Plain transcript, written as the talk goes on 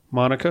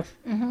Monica.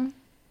 Mm-hmm.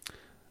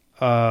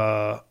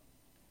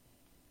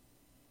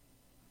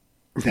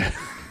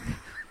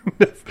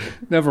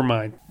 Never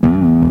mind.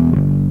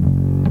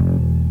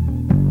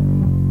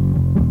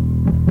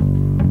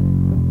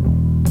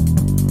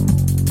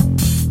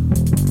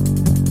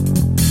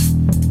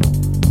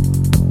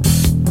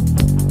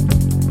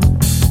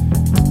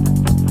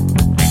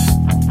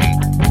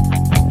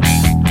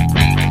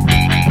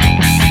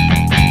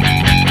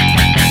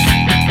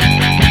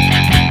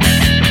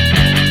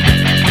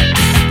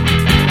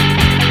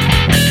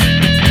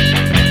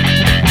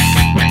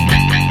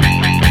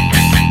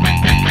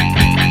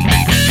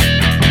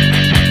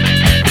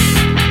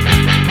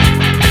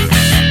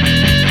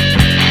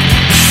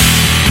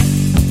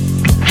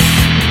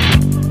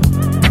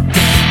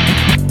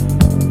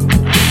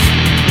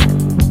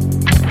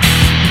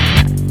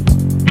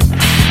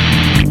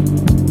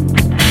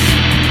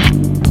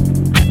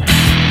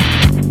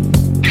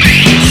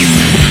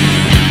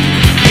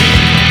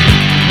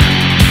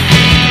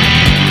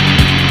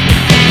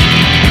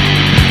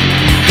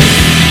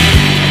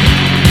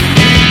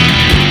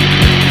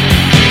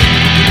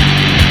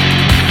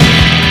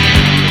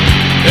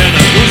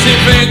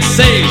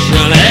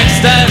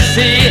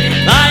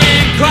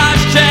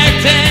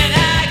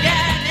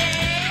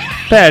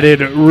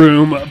 Padded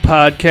Room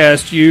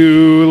Podcast,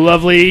 you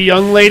lovely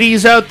young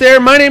ladies out there.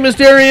 My name is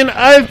Darian.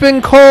 I've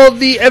been called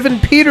the Evan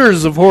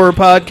Peters of horror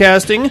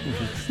podcasting.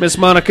 Miss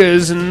Monica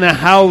is in the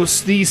house,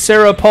 the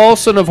Sarah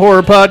Paulson of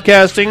horror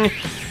podcasting.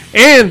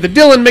 And the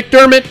Dylan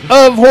McDermott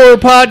of horror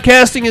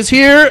podcasting is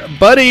here.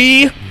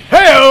 Buddy.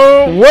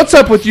 Hey-o! What's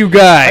up with you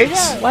guys?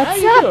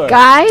 What's up,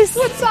 guys?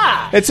 What's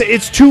up?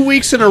 It's 2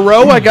 weeks in a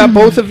row. I got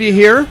both of you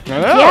here.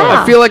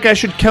 Yeah. I feel like I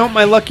should count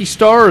my lucky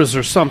stars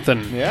or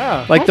something.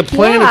 Yeah. Like the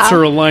planets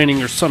are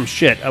aligning or some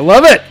shit. I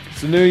love it.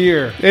 It's a new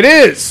year. It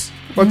is.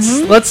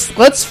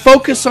 Let's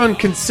focus on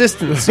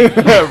consistency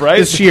Right?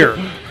 this year.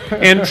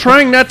 And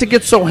trying not to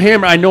get so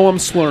hammered. I know I'm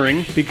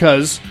slurring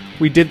because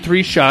we did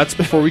 3 shots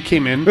before we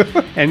came in,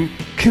 and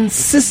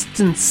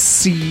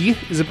consistency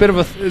is a bit of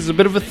a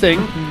thing.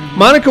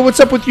 Monica, what's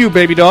up with you,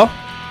 baby doll?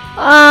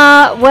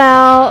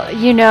 Well,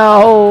 you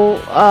know,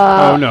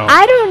 oh no,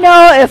 I don't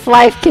know if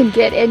life can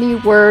get any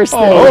worse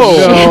than the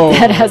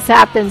shit that has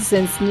happened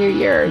since New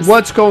Year's.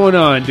 What's going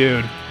on,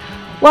 dude?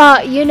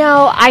 Well, you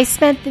know, I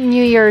spent the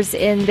New Year's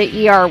in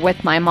the ER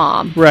with my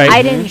mom. Right.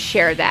 I didn't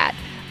share that.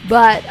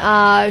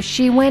 But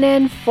she went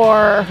in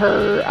for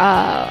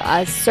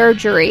her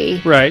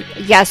surgery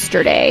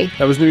yesterday.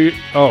 That was New Year?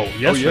 Oh,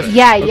 yesterday.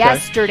 Yeah, okay.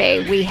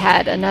 Yesterday we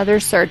had another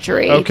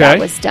surgery Okay. that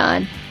was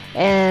done.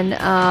 And,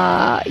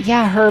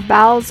 her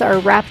bowels are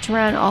wrapped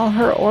around all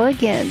her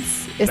organs.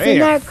 Isn't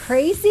that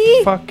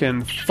crazy?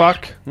 Fucking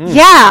fuck.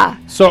 Yeah.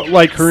 So,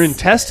 like, her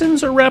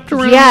intestines are wrapped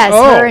around? Yes,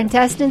 her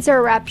intestines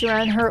are wrapped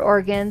around her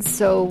organs,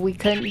 so we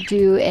couldn't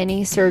do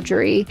any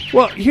surgery.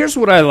 Well, here's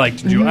what I like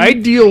to do. I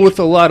deal with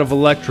a lot of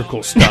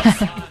electrical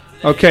stuff.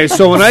 Okay,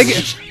 so when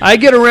I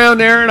get around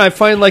there and I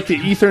find like the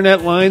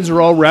Ethernet lines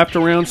are all wrapped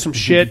around some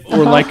shit,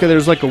 or like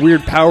there's like a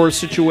weird power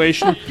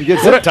situation. You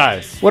get zip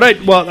ties.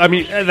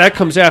 That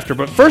comes after.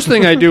 But first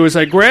thing I do is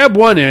I grab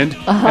one end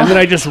and then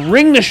I just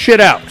wring the shit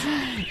out.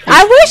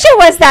 I wish it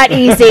was that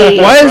easy.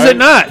 Why is it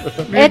not?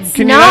 It's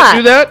Can not. you not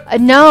do that?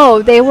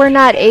 No, they were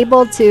not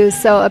able to.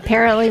 So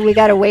apparently, we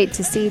got to wait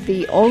to see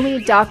the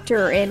only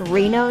doctor in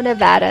Reno,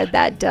 Nevada,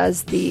 that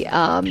does the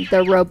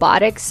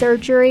robotic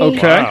surgery.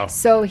 Okay. Wow.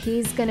 So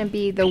he's going to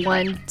be the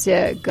one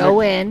to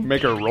go in.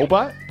 Make her a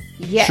robot?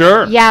 Yeah.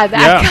 Sure. Yeah,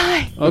 that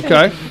guy.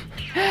 Okay.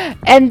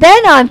 And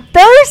then on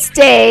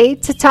Thursday,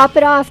 to top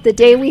it off, the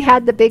day we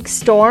had the big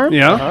storm,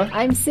 Yeah.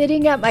 I'm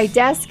sitting at my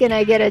desk and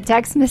I get a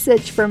text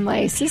message from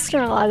my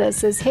sister-in-law that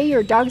says, "Hey,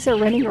 your dogs are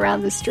running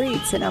around the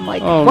streets." And I'm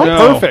like, Oh, what?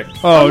 no. Perfect.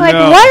 Oh, I'm like,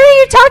 no. what are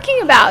you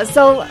talking about?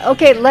 So,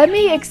 okay, let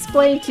me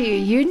explain to you.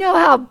 You know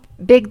how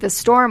big the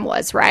storm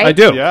was, right? I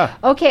do. Yeah.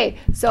 Okay,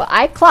 so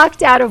I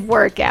clocked out of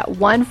work at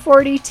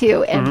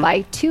 1:42, and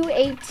by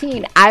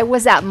 2:18, I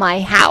was at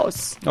my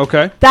house.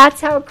 Okay. That's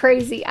how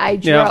crazy I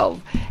Yeah.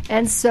 drove.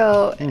 And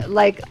so,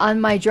 like,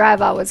 on my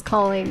drive, I was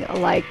calling,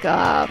 like,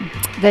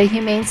 the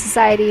Humane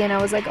Society, and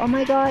I was like, oh,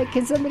 my God,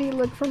 can somebody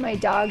look for my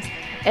dogs?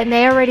 And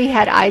they already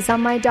had eyes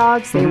on my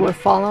dogs. They were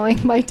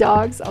following my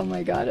dogs. Oh,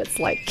 my God, it's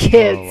like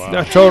kids. Oh, wow.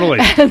 Yeah, totally.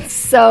 And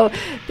so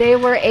they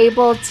were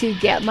able to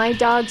get my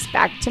dogs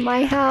back to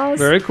my house.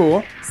 Very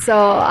cool. So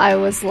I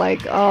was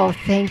like, oh,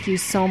 thank you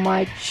so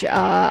much,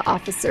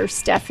 Officer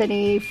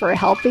Stephanie, for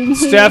helping me.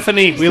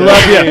 Stephanie, we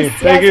love you.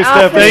 Thank you, Yes,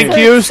 Stephanie. Thank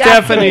you,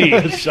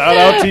 Stephanie. Shout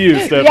out to you,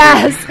 Stephanie.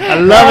 Yes. I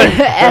love it.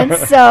 And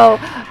so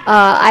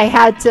I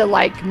had to,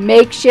 like,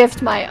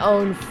 makeshift my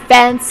own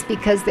fence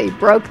because they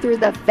broke through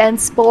the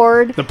fence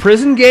board. The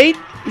prison gate?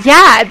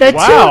 Yeah, the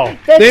Wow.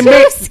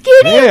 two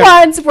skinny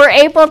ones were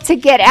able to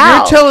get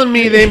out. You're telling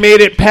me they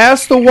made it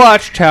past the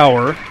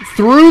watchtower,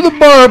 through the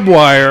barbed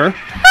wire.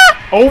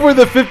 Over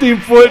the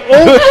 15-foot.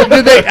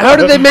 How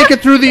did they make it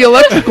through the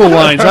electrical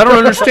lines? I don't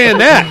understand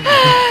that.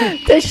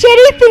 The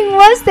shitty thing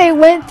was they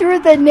went through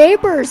the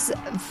neighbor's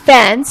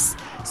fence.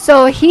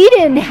 So he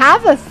didn't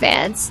have a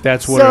fence.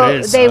 That's what so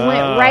it is. They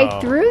went right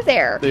through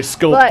there. They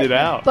scoped it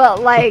out.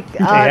 But like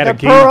had a the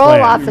game parole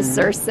plan.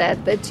 officer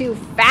said, the two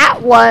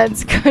fat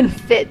ones couldn't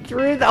fit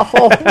through the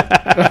hole.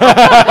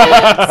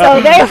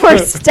 So they were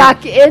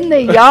stuck in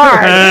the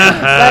yard.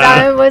 But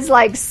I was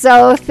like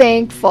so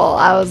thankful.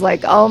 I was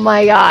like, oh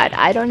my God,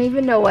 I don't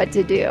even know what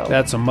to do.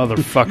 That's a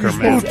motherfucker,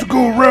 man. to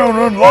go around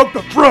and unlock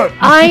the front.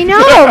 I know,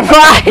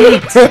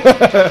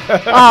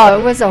 right? Oh,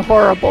 it was a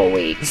horrible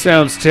week.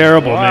 Sounds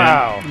terrible,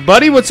 Wow. man.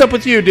 Buddy, what's up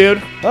with you,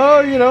 dude?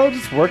 Oh,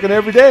 just working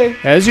every day.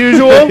 As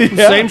usual,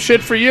 Yeah. same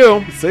shit for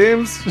you.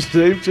 Same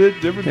shit,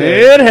 different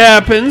day. It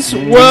happens.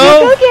 Did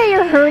Well, you go get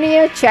your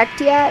hernia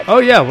checked yet? oh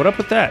yeah, what up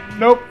with that?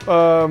 Nope.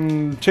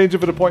 Change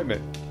of an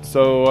appointment.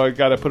 So I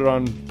got to put it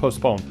on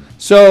postpone.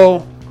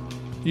 So,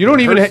 you don't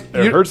even Hurts,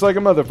 it you, hurts like a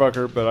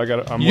motherfucker,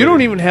 but you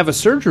don't even have a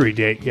surgery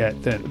date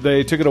yet. Then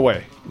They took it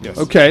away. Yes.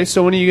 okay,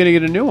 so when are you gonna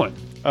get a new one?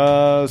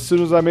 As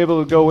soon as I'm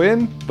able to go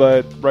in,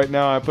 but right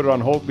now I put it on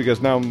hold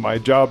because now my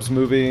job's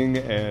moving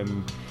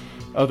and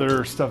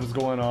other stuff is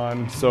going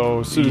on.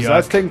 So as soon as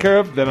that's Yuck. taken care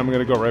of, then I'm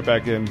going to go right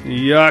back in.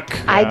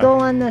 Yuck. I go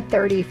on the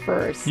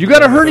 31st. You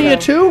got a hernia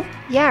too?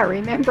 Yeah,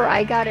 remember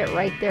I got it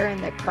right there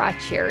in the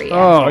crotch area.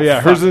 Oh, yeah.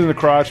 fuck. Hers is in the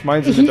crotch.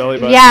 Mine's in the belly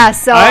button. Yeah,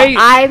 so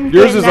I'm Yours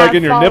getting is that like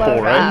in your followed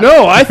nipple, right? up.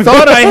 No, I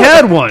thought I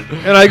had one,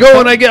 and I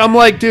go and I'm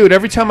like, dude.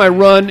 Every time I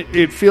run,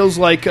 it feels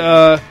like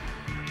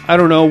I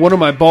don't know, one of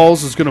my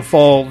balls is gonna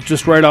fall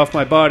just right off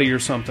my body or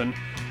something.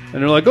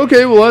 And they're like,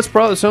 okay, well that's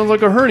probably sounds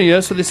like a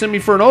hernia. So they send me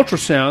for an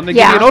ultrasound. They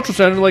give me an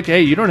ultrasound, and they're like,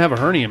 hey, you don't have a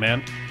hernia,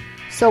 man.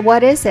 So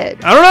what is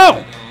it? I don't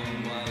know.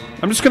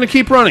 I'm just gonna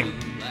keep running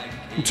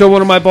until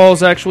one of my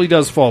balls actually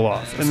does fall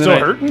off. And Still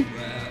hurting?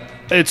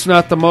 It's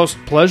not the most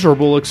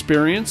pleasurable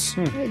experience.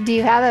 Do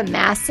you have a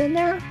mass in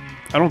there?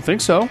 I don't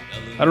think so.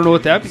 I don't know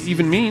what that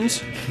even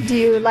means. Do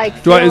you like?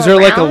 Is there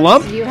like a rounds?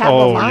 lump? Do you have a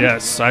Oh lump?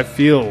 yes, I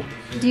feel.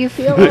 Do you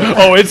feel? It?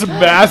 Oh, it's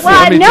massive.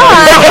 Well, Let me no,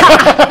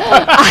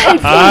 tell you.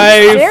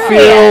 I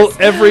feel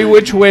every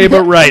which way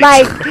but right.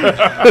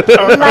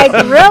 like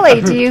really?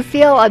 Do you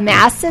feel a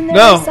mass in there?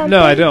 or something?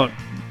 No, I don't.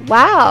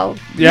 Wow.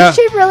 Yeah. You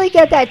should really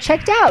get that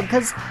checked out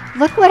because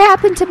look what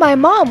happened to my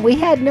mom. We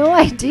had no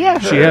idea.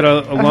 She had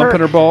a lump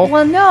in her ball?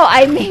 Well, no,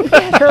 I mean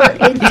that her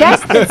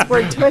intestines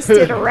were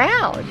twisted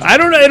around. I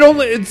don't know.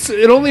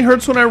 It only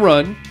hurts when I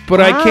run, but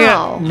I Wow.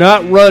 can't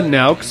not run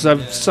now because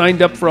I've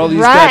signed up for all these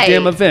Right.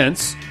 goddamn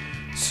events.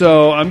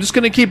 So I'm just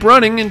going to keep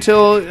running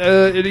until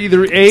it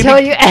either Until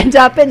you end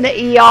up in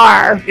the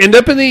ER, end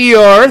up in the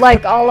ER,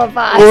 like all of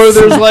us. or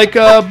there's like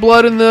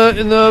blood in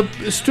the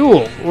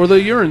stool or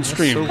the urine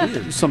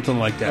stream, something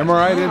like that.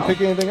 MRI didn't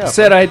pick anything up.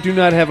 Said I do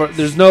not have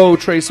there's no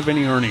trace of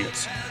any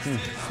hernias.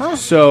 Huh.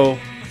 So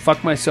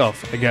fuck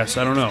myself, I guess.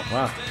 I don't know.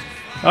 Wow.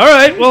 All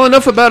right, well,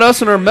 enough about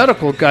us and our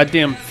medical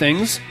goddamn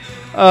things.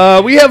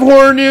 We have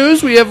horror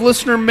news, we have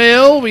listener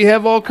mail, we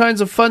have all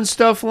kinds of fun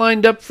stuff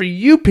lined up for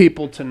you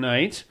people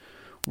tonight.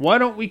 Why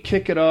don't we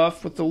kick it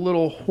off with a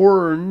little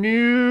horror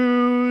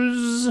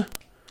news?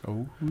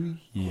 Oh,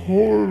 yeah.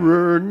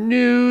 Horror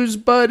news,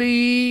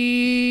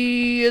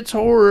 buddy. It's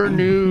horror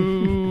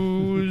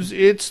news.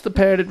 It's the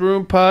Padded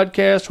Room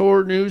Podcast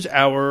Horror News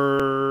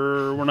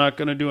Hour. We're not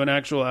going to do an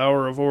actual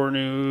hour of horror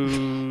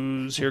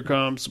news. Here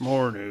comes some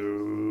horror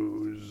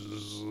news.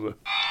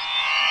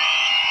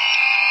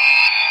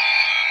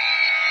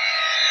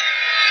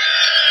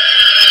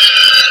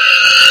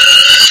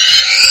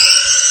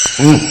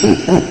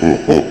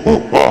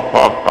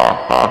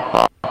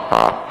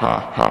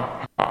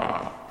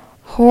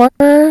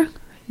 Horror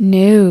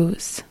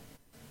news.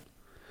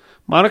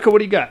 Monica, what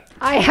do you got?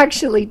 I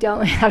actually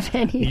don't have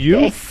anything.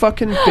 You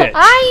fucking bitch.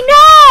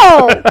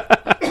 I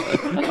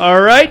know.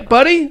 All right,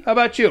 buddy. How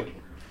about you?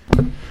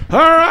 All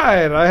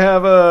right, I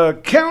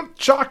have Count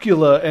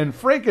Chocula and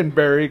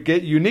Frankenberry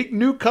get unique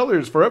new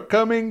colors for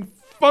upcoming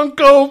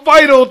Funko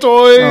Vital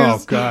Toys.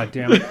 Oh god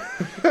damn it,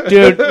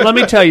 dude! Let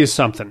me tell you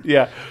something.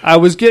 Yeah. I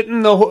was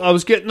getting the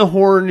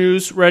horror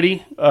news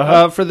ready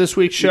for this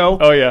week's show.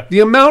 Oh, yeah. The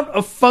amount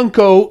of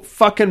Funko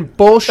fucking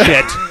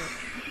bullshit.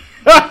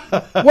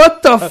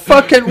 What the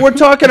fucking? We're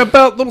talking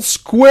about little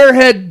square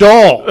head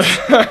dolls.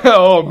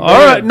 Oh, man.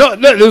 All right, no,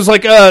 it was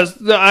like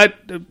I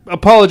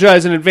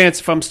apologize in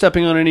advance if I'm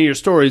stepping on any of your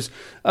stories.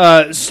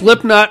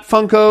 Slipknot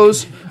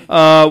Funkos.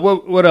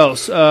 What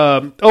else?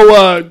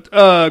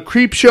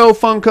 Creep Show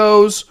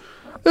Funkos.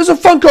 There's a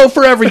Funko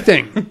for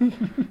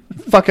everything.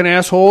 Fucking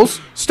assholes!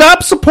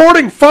 Stop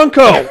supporting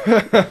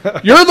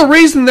Funko. You're the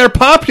reason they're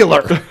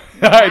popular.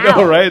 I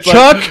know, right? It's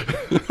Chuck.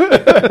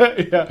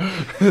 Like, yeah.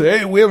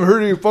 Hey, we haven't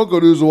heard any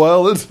Funko news in a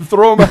while. Let's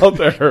throw them out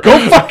there.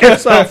 Go fuck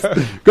yourself.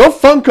 Go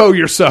Funko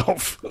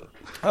yourself.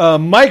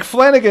 Mike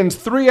Flanagan's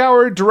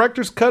 3-hour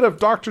director's cut of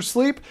Dr.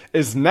 Sleep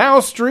is now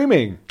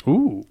streaming.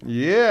 Ooh.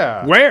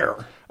 Yeah. Where?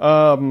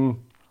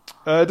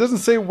 It doesn't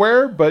say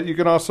where, but you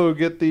can also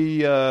get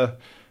the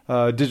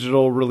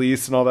digital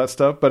release and all that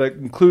stuff, but it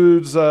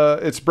includes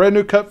its brand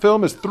new cut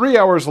film is 3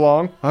 hours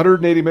long,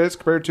 180 minutes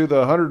compared to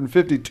the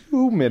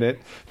 152-minute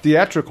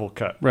theatrical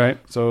cut. Right.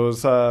 So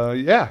it's,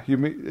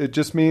 it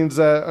just means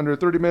that under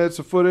 30 minutes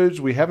of footage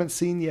we haven't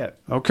seen yet.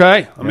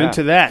 Okay, I'm Yeah.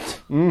 into that.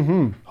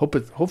 Mm-hmm.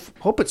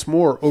 Hope it's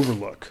more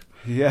Overlook.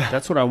 Yeah.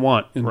 That's what I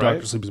want in Right.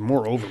 Dr. Sleep is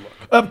more Overlook.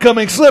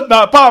 Upcoming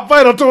Slipknot Pop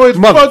Vital Toys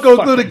from Funko,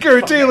 including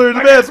Carrie Taylor and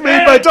the mask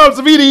made by Tom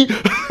Savini.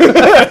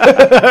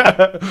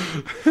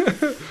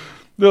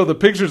 No, the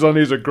pictures on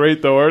these are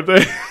great, though, aren't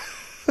they?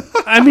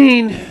 I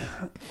mean,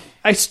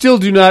 I still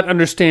do not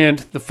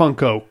understand the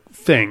Funko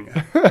thing.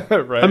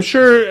 Right. I'm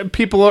sure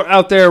people are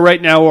out there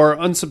right now are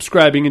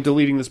unsubscribing and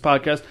deleting this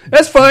podcast.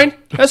 That's fine.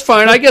 That's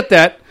fine. I get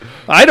that.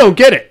 I don't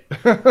get it.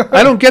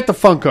 I don't get the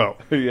Funko.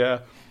 Yeah.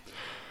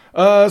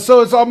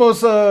 So it's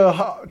almost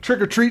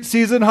trick-or-treat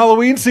season,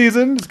 Halloween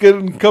season. It's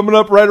coming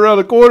up right around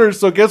the corner,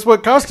 so guess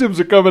what costumes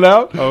are coming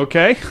out?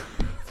 Okay.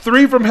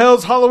 3 from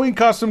Hell's Halloween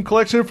costume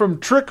collection from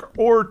Trick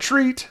or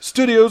Treat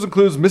Studios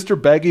includes Mr.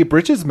 Baggy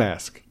Britches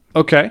mask.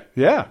 Okay.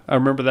 Yeah. I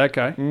remember that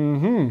guy.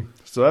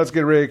 So that's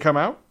getting ready to come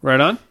out. Right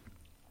on.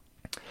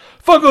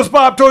 Funko's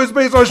Pop Toys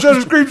based on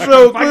Shudder's Creep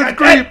Show includes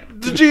Creep,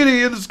 the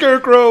Genie, and the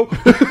Scarecrow.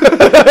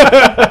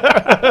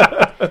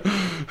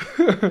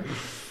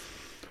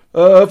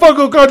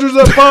 Funko conjures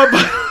up Pop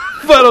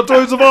Vital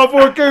Toys of all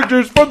 4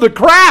 characters from The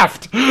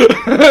Craft. Welcome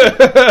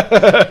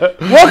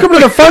to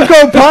the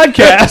Funko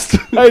podcast.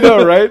 I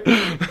know, right?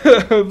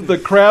 The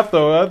Craft,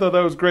 though, I thought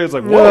that was great. It's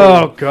like,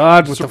 whoa. Oh,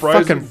 God, with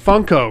Surprising. the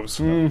fucking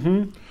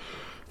Funkos.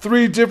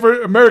 3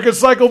 different American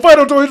Psycho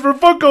Vital Toys from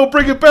Funko,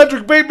 bringing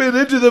Patrick Bateman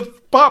into the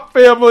Pop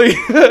family.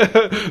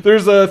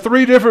 There's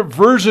 3 different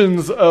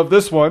versions of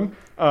this one.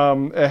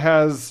 It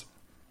has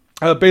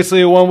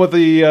basically one with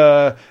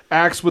the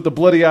axe with the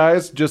bloody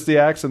eyes, just the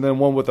axe, and then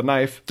one with the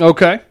knife.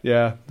 Okay.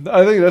 Yeah,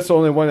 I think that's the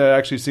only one that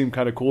actually seemed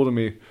kind of cool to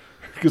me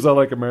because I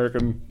like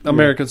American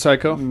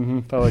Psycho. I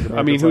like American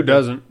I mean, Psycho. who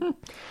doesn't?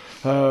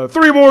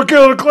 3 more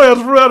Killer Clowns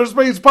from Outer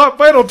Space Pop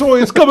Vital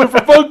Toys coming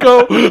from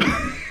Funko.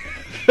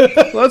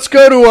 Let's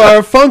go to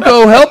our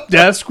Funko help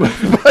desk,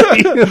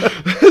 buddy.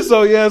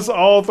 So yes,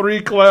 all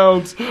 3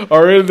 clowns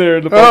are in there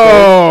in the Funko.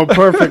 Oh,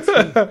 perfect.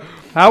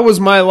 How was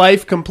my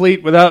life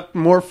complete without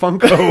more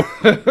Funko?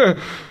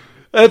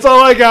 That's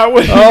all I got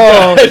with you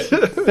Oh, guys.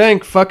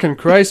 thank fucking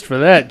Christ for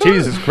that.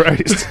 Jesus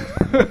Christ.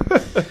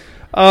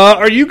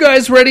 Are you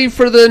guys ready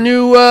for the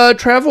new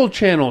Travel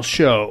Channel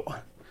show?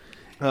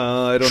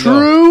 I don't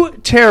know. True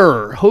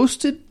Terror,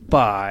 hosted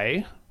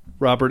by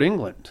Robert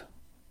England.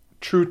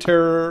 True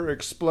Terror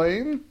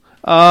explain?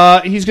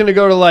 He's going to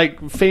go to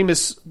like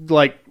famous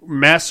like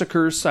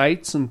massacre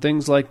sites and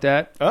things like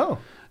that. Oh.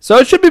 So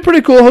it should be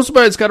pretty cool. Hosted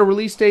by, it's got a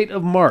release date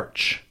of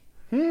March.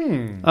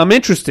 I'm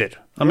interested.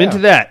 I'm into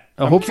that.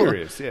 I'm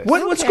curious, yes.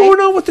 What's going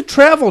on with the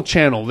Travel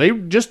Channel? They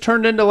just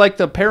turned into like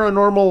the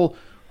paranormal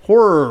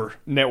horror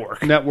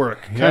network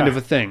kind of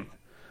a thing.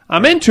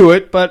 I'm into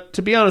it, but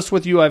to be honest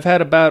with you, I've had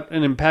about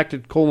an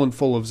impacted colon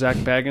full of Zach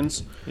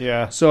Baggins.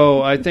 Yeah.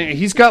 So I think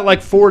he's got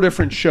like 4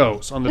 different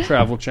shows on the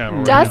Travel Channel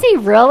right Does now. he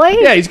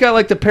really? Yeah, he's got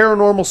like the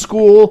Paranormal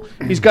School.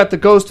 He's got the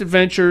Ghost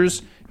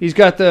Adventures. He's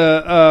got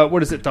the,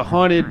 the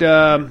haunted,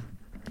 not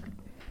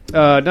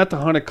the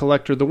Haunted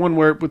Collector, the one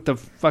where with the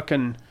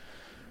fucking,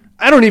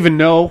 I don't even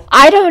know.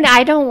 I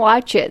don't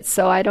watch it,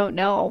 so I don't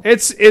know.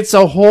 It's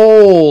a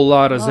whole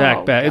lot of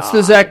Zach Baggins. It's the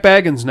God. Zach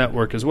Baggins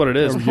Network is what it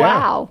is.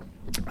 Wow.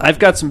 I've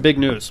got some big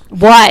news.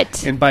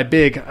 What? And by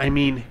big, I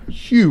mean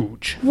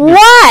huge.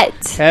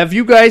 What? Have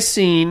you guys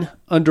seen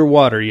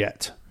Underwater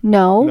yet?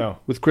 No. No.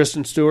 With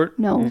Kristen Stewart?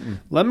 No.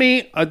 Let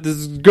me, I'm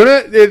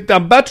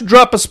about to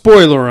drop a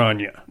spoiler on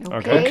you.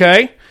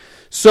 Okay?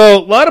 So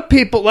a lot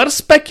of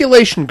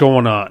speculation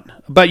going on,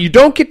 but you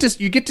don't get to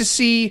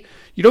see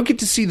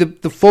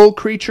the full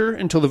creature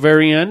until the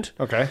very end.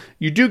 Okay.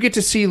 You do get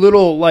to see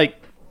little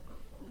like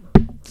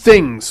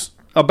things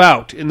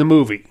about in the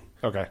movie.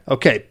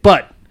 Okay,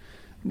 but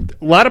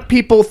a lot of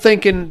people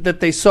thinking that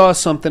they saw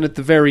something at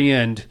the very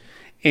end,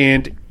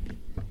 and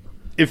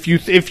if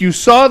you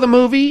saw the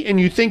movie and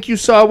you think you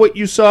saw what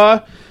you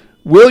saw,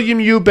 William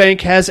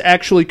Eubank has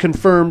actually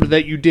confirmed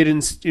that you did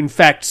in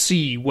fact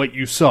see what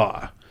you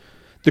saw.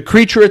 The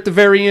creature at the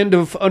very end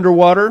of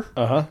Underwater,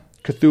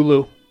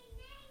 Cthulhu.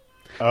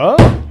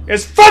 Oh.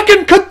 It's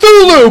fucking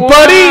Cthulhu,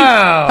 buddy!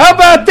 How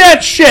about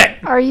that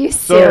shit? Are you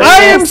serious?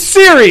 I am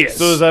serious.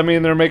 So does that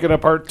mean they're making a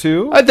part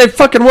 2? They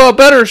fucking well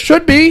better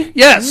should be.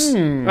 Yes.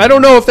 I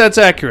don't know if that's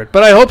accurate,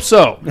 but I hope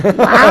so. Wow.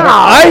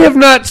 I have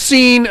not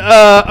seen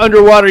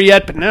Underwater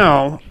yet, but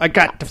now I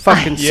got to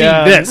fucking see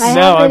this. I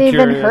Now haven't I'm even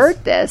curious.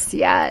 heard this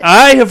yet.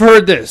 I have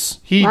heard this.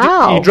 He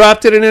Wow.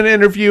 dropped it in an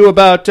interview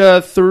about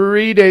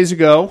 3 days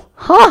ago.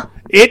 Huh.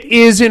 It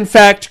is, in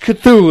fact,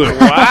 Cthulhu.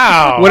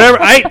 Wow. Whatever.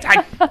 I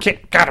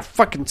gotta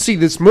fucking see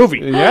this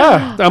movie.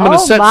 Yeah. I'm gonna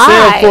Oh set my.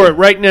 sail for it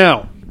right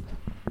now.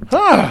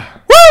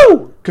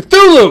 Woo!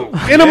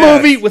 Cthulhu in a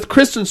movie with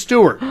Kristen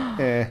Stewart.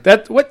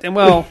 That what?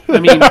 Well, I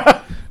mean,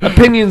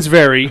 Opinions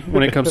vary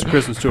when it comes to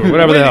Kristen Stewart.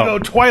 Whatever Way the to hell. go,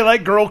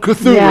 Twilight Girl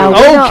Cthulhu.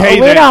 Yeah, Okay,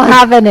 we then. don't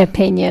have an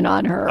opinion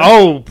on her.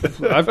 Oh,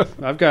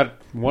 I've got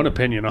one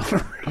opinion on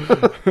her.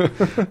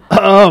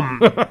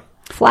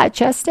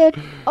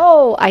 Flat-chested?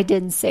 Oh, I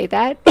didn't say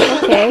that.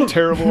 Okay.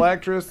 Terrible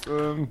actress.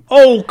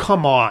 Oh,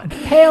 come on.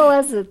 Pale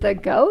as the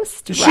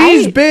ghost, She's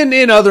right? been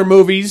in other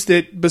movies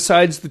that,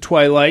 besides the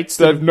Twilights,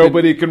 That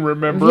nobody can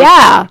remember.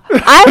 Yeah.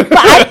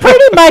 I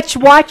pretty much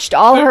watched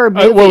all her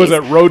movies. What was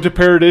that? Road to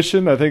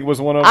Perdition, I think was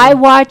one of them. I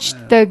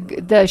watched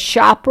the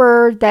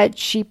shopper that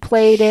she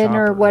played in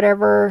or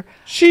whatever.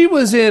 She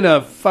was in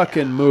a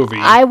fucking movie.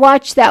 I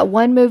watched that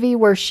one movie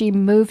where she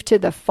moved to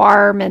the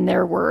farm and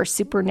there were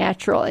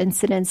supernatural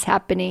incidents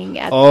happening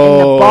in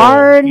the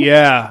barn.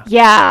 Yeah.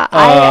 Yeah.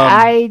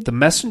 I The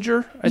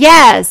Messenger? I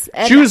yes.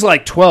 think? She was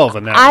like 12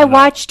 in that I one, though.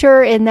 watched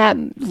her in that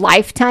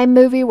Lifetime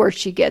movie where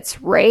she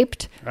gets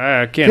raped.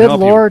 I can't Good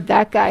help Lord,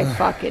 that guy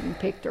fucking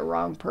picked a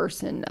wrong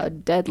person. A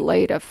dead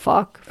lady to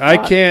fuck. you. I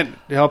can't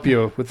help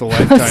you with the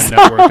Lifetime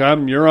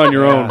Network. You're on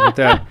your own with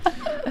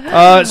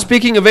that.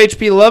 Speaking of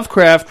H.P.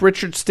 Lovecraft,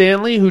 Richard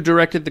Stanley, who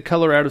directed The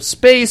Color Out of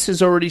Space,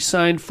 has already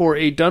signed for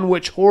a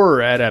Dunwich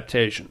horror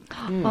adaptation.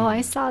 Oh,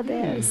 I saw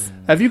this.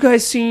 Have you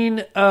guys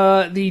seen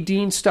the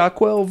Dean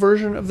Stockwell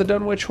version of the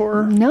Dunwich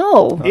horror?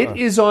 No. It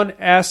is on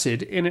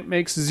acid, and it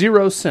makes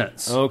 0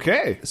 sense.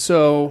 Okay.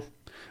 So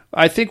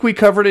I think we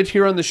covered it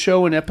here on the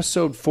show in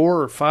episode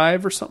 4 or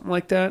 5 or something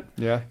like that.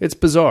 Yeah. It's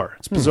bizarre.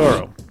 It's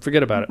bizarro.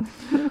 Forget about it.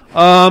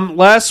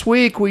 Last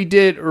week we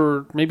did,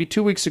 or maybe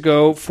 2 weeks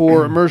ago,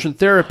 for immersion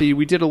therapy,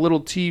 we did a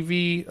little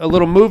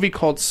movie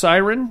called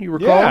Siren, you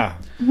recall? Yeah.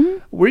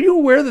 Were you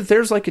aware that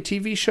there's like a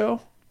TV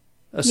show?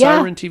 A Yeah.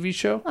 Siren TV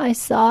show? I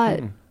saw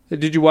it.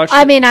 Did you watch it?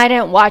 I mean, I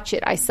didn't watch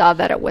it. I saw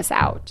that it was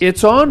out.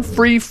 It's on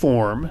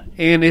Freeform,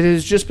 and it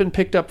has just been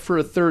picked up for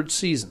a 3rd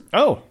season.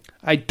 Oh.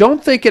 I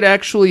don't think it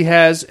actually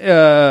has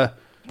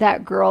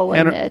That girl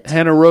in it.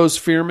 Hannah Rose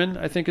Fearman,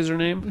 I think is her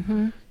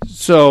name.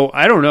 So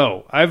I don't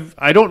know.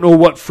 I don't know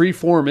what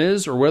Freeform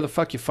is or where the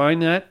fuck you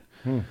find that.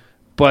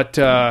 But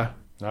I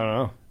don't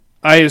know.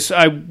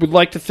 I would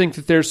like to think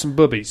that there's some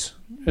boobies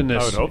in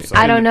this. I would hope so.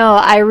 I don't know.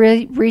 I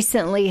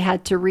recently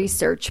had to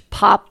research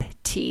Pop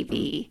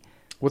TV.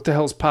 What the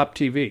hell's Pop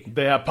TV?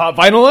 They have pop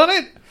vinyl on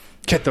it?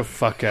 Get the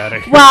fuck out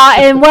of here. Well,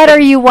 and what are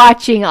you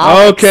watching?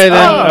 Alex? Okay,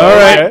 then. Oh, All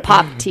right.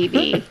 Pop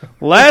TV.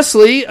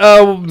 Lastly,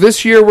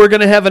 this year we're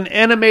going to have an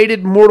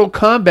animated Mortal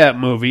Kombat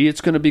movie.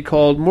 It's going to be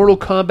called Mortal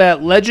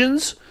Kombat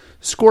Legends: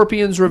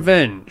 Scorpion's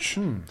Revenge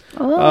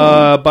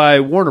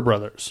by Warner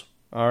Brothers.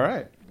 All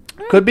right.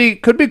 Could be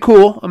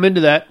cool. I'm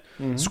into that.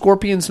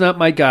 Scorpion's not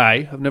my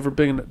guy. I've never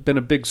been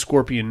a big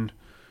Scorpion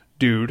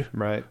dude.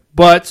 Right.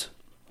 But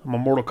I'm a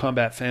Mortal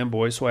Kombat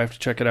fanboy, so I have to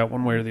check it out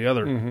one way or the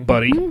other,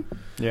 buddy.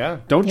 Yeah.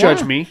 Don't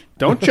judge me.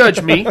 Don't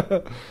judge me.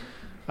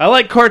 I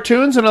like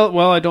cartoons, and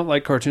I don't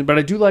like cartoons, but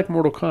I do like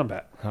Mortal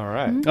Kombat. All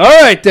right.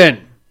 All right,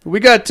 then. We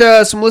got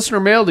some listener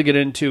mail to get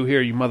into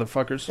here, you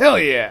motherfuckers. Hell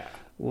yeah.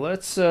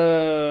 Let's,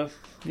 yeah.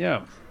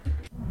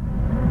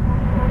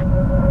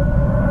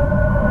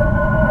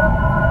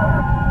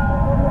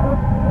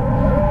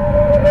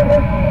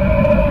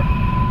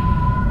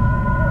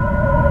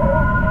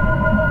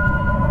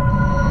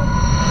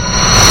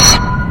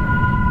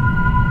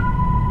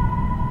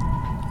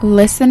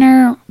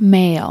 Listener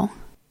mail.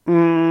 We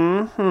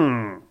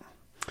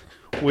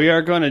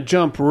are going to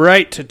jump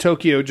right to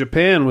Tokyo,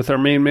 Japan with our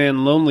main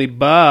man, Lonely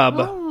Bob.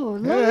 Oh,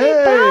 Lonely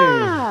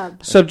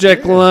Bob.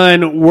 Subject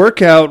line,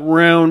 workout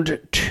round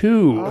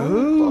 2.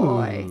 Oh,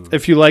 boy.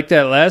 If you like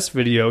that last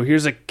video,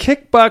 here's a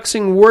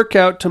kickboxing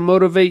workout to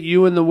motivate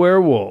you and the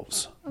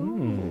werewolves.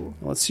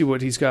 Let's see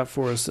what he's got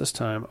for us this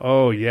time.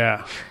 Oh,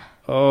 yeah.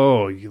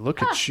 Oh, you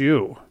look at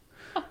you.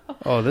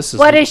 Oh, this is...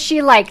 What is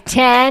she, like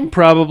 10?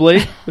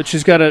 Probably, but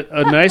she's got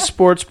a nice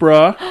sports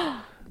bra.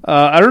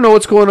 I don't know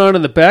what's going on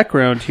in the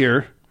background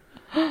here.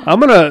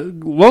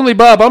 Lonely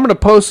Bob, I'm gonna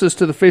post this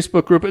to the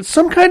Facebook group. It's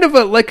some kind of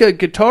like a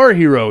Guitar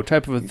Hero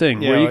type of a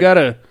thing where you like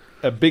gotta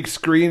a big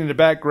screen in the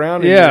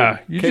background. And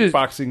you you're just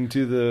kickboxing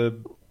to the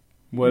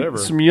whatever.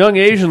 some young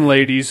Asian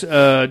ladies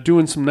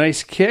doing some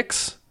nice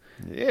kicks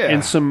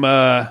and some.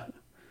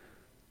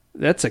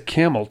 That's a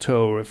camel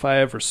toe if I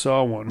ever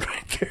saw one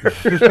right there.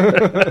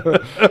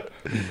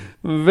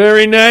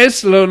 Very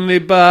nice, Lonely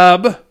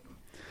Bob.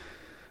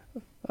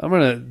 I'm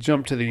going to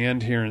jump to the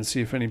end here and see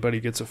if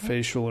anybody gets a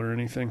facial or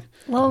anything.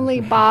 Lonely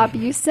Bob,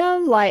 you're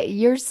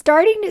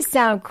starting to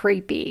sound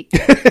creepy.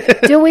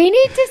 Do we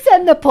need to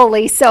send the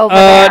police over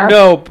there?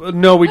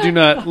 No, we do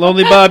not.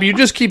 Lonely Bob, you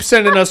just keep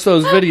sending us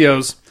those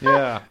videos.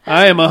 Yeah.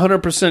 I am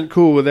 100%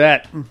 cool with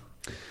that.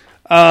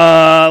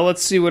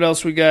 Let's see what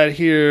else we got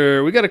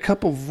here. We got a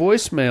couple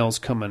voicemails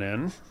coming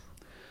in.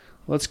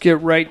 Let's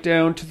get right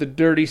down to the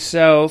dirty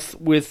south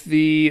with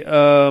the...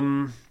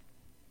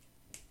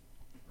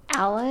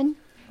 Alan?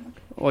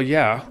 Well,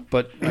 yeah,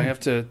 but I have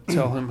to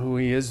tell him who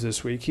he is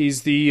this week.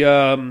 He's the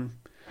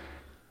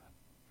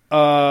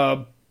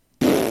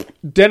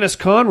Dennis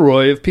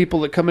Conroy of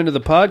people that come into the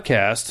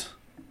podcast.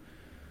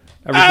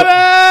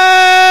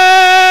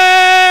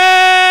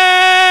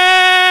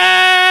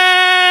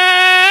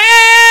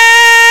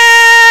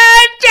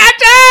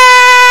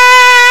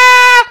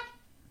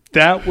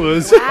 That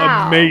was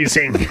Wow.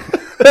 amazing.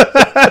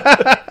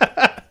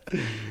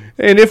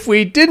 And if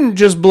we didn't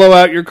just blow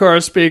out your car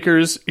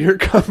speakers, here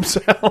comes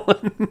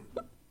Alan.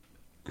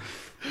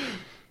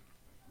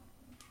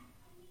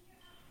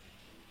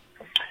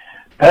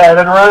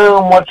 Padded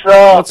Room, what's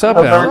up? What's up,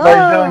 Hope Alan?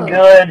 everybody's doing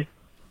good.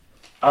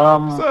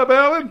 What's up,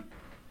 Alan?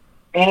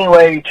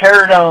 Anyway,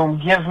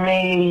 Terrordome, give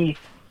me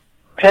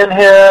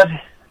Pinhead,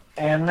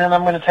 and then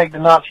I'm going to take the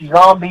Nazi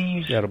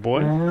zombies. Got a boy.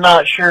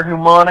 Not sure who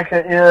Monica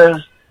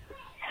is.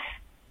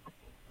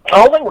 The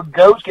whole thing with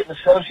goats getting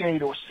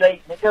associated with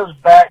Satan, it goes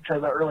back to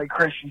the early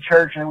Christian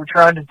church, and they were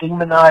trying to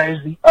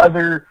demonize the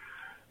other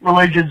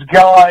religions'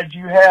 gods.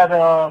 You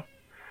had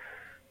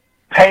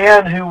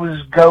Pan, who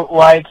was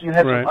goat-like. You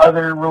had Right. some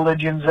other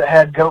religions that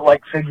had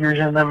goat-like figures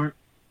in them,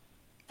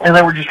 and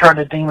they were just trying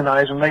to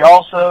demonize them. They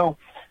also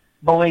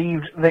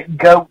believed that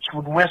goats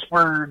would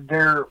whisper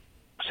their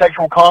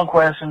sexual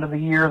conquest into the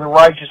ear of the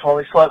righteous while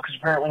they slept, because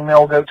apparently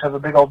male goats have a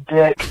big old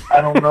dick.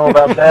 I don't know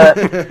about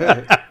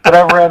that. But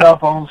I've read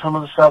up on some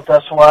of the stuff.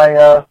 That's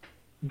why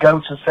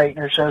goats and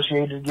Satan are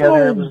associated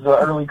together. It was the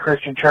early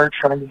Christian church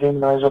trying to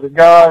demonize other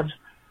gods.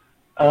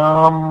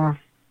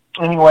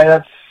 Anyway,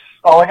 that's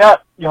all I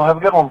got. Y'all have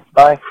a good one.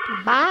 Bye.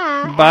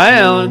 Bye. Bye,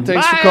 Alan.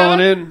 Thanks Bye, for calling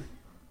in.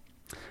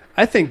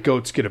 I think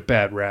goats get a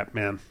bad rap,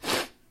 man.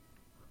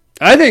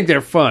 I think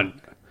they're fun.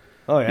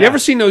 Oh, yeah. You ever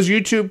seen those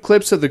YouTube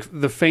clips of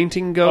the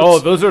fainting goats? Oh,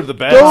 those are the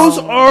best. Those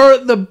are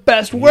the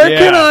best. Where Yeah.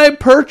 can I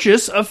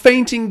purchase a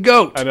fainting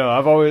goat? I know.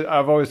 I've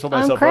always told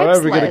On myself, if I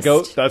ever get a Craigslist.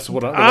 goat, that's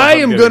what I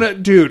am getting. gonna,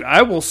 dude.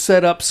 I will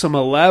set up some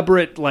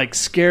elaborate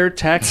scare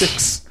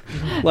tactics.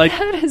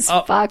 That is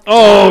fucked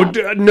Oh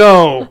up.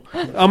 no!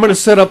 I'm gonna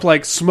set up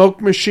smoke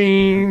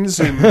machines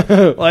and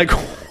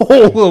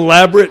whole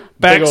elaborate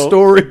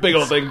backstory. Big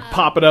old thing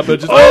popping up and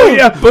just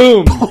yeah.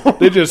 boom.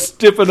 They just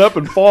stiffen up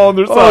and fall on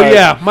their side. Oh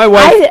yeah,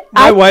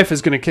 my wife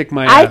is gonna kick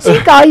my I ass.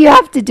 think all you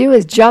have to do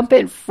is jump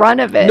in front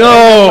of it.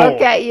 No. And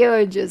look at you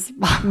and just.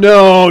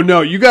 No,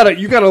 you gotta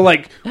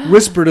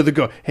whisper to the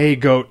goat. Hey,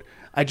 goat.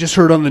 I just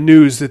heard on the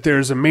news that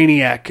there's a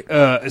maniac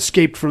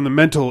escaped from the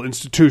mental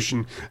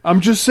institution. I'm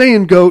just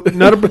saying, goat.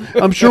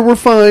 I'm sure we're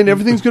fine.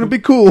 Everything's going to be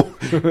cool.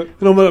 And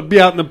I'm going to be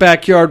out in the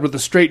backyard with a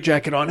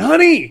straitjacket on.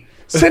 Honey,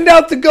 send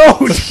out the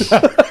goat.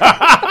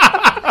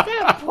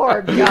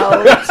 Poor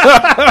goat.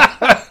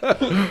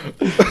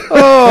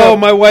 Oh,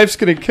 my wife's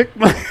going to kick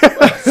my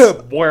ass.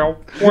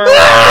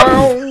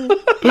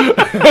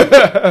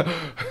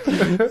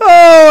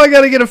 Oh, I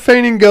got to get a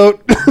fainting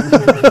goat.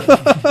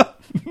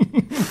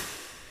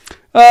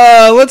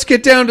 Let's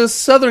get down to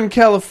Southern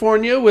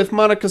California with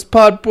Monica's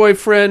pod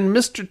boyfriend,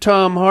 Mr.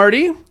 Tom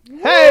Hardy.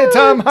 Hey,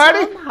 Tom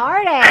Hardy. Tom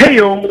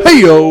Hardy.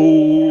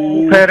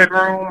 Hey-yo. Padded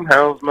Room,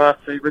 how's my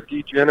favorite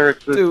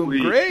degenerates this Doing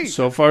week? great.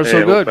 So far, Hey, so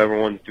hope good.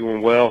 everyone's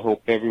doing well.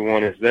 Hope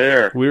everyone is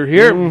there. We're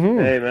here.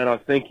 Hey, man, I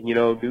was thinking,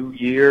 new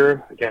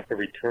year. I got the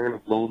return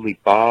of Lonely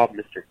Bob.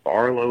 Mr.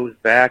 Barlow's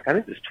back. I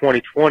think this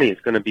 2020 is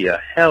going to be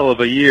a hell of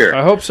a year,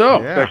 I hope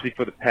so. Yeah. especially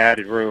for the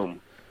Padded Room.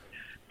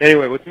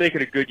 Anyway, let's make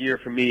it a good year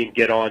for me and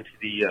get on to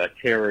the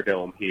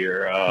Terrordome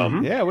here.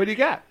 Yeah, what do you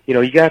got?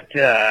 You got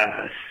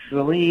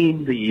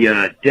Celine,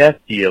 the death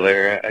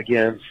dealer,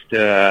 against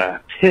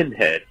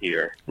Pinhead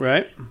here.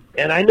 Right?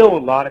 And I know a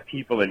lot of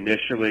people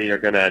initially are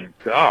going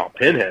to,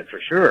 Pinhead for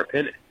sure.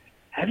 Pinhead.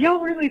 Have y'all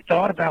really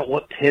thought about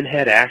what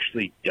Pinhead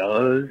actually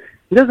does?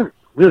 He doesn't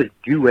really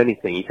do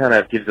anything. He kind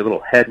of gives a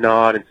little head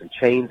nod and some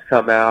chains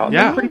come out.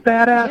 Yeah. He's pretty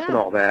badass Yeah. and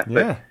all that.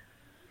 Yeah.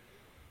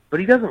 But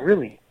he doesn't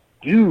really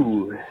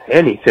do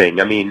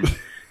anything. I mean, he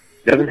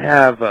doesn't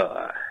have,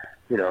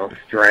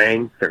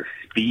 strength or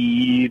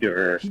speed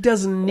or He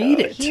doesn't need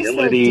it. He's a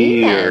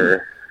agility demon.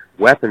 or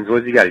weapons. What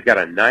has he got? He's got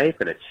a knife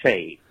and a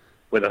chain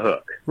with a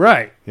hook.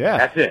 Right. Yeah.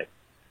 That's it.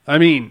 I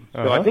mean,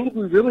 So I think if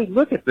we really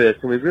look at this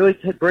and we really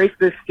break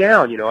this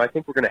down, I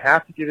think we're going to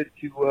have to give it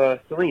to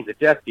Celine, the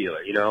death dealer.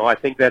 I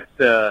think that's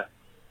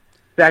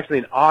it's actually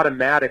an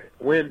automatic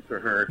win for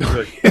her.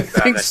 I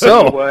think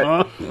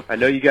so. I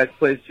know you guys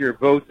placed your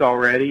votes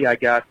already. I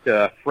got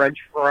French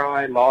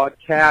fry log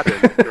cabin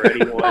for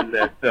anyone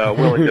that's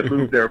willing to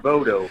move their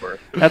vote over.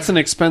 That's an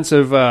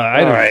expensive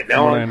item, All right, now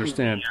from what I on-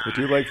 understand. I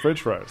do like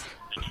French fries.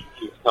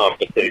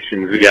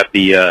 Competitions. We got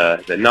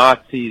the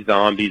Nazi,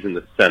 zombies, and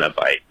the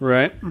Cenobite.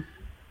 Right?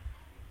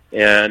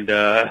 And,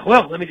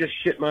 let me just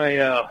shit my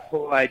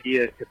whole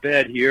idea to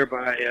bed here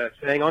by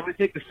saying I'm going to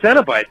take the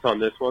Cenobites on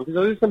this one, because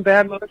those are some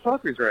bad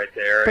motherfuckers right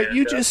there. But and,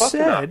 you just fuck the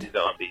said- Nazi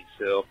zombies,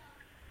 so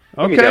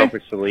put me down Okay.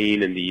 for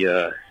Celine and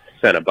the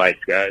Cenobites,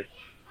 guys.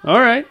 All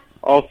right.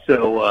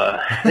 Also,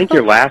 I think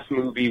your last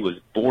movie was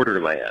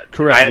Borderland.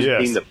 Correct, I haven't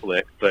yes. seen the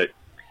flick, but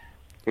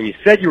when you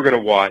said you were going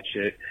to watch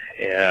it,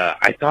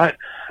 I thought,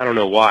 I don't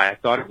know why, I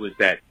thought it was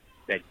that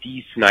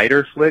D.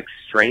 Snyder flick,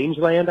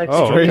 Strangeland, I think.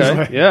 Oh, Strange okay.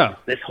 Land. Yeah.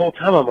 This whole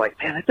time I'm like,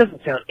 man, that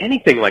doesn't sound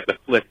anything like the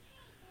flick.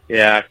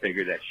 Yeah, I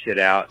figured that shit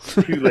out.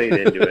 Too late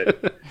into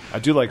it. I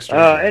do like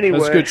Strange. Anyway.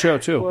 That's a good show,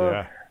 too. Well,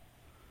 Yeah.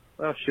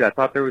 well, shit, I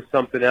thought there was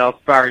something else.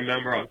 If I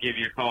remember, I'll give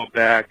you a call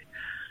back.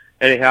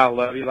 Anyhow,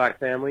 love you like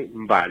family.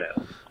 Bye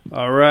now.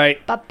 All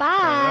right.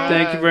 Bye-bye.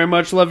 Thank you very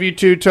much. Love you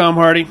too, Tom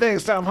Hardy.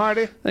 Thanks, Tom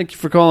Hardy. Thank you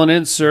for calling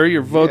in, sir.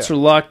 Your votes are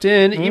locked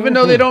in, even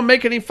though they don't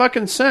make any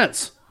fucking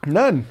sense.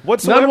 None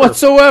whatsoever. None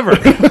whatsoever.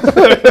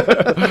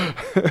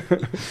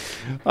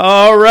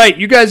 All right.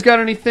 You guys got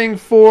anything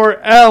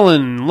for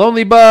Alan,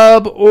 Lonely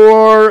Bob,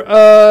 or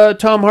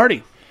Tom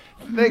Hardy?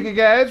 Thank you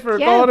guys for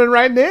calling and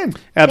writing in.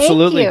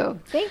 Absolutely.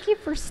 Thank you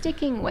for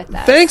sticking with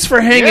us. Thanks for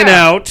hanging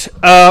out.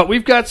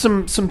 We've got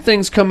some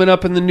things coming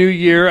up in the new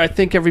year. I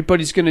think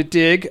everybody's going to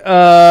dig.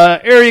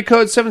 Area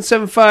code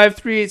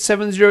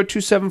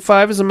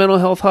 775-387-0275 is a mental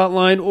health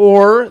hotline,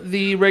 or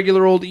the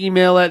regular old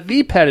email at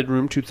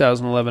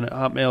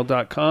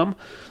thepaddedroom2011@hotmail.com.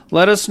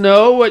 Let us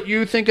know what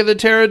you think of the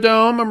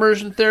Terradome,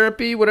 immersion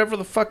therapy, whatever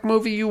the fuck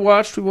movie you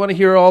watched. We want to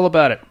hear all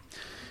about it.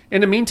 In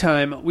the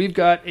meantime, we've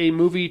got a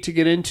movie to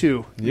get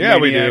into. Yeah,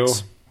 Maniacs. we do.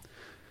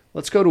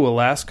 Let's go to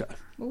Alaska.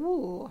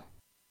 Ooh.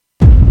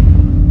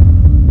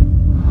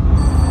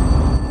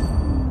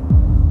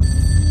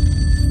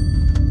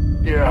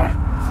 Yeah.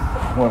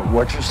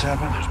 What just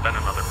happened? There's been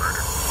another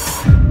murder.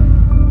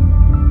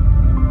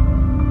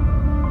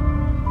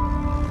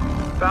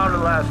 Found her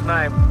last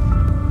night.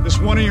 This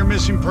one of your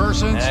missing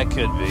persons? That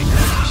could be.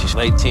 She's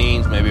late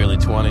teens, maybe early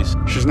 20s.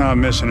 She's not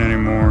missing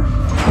anymore.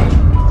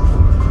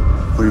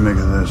 What do you make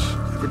of this?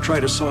 Ever try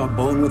to saw a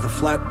bone with a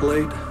flat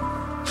blade?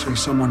 Say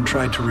someone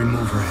tried to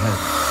remove her head.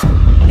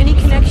 Any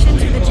connection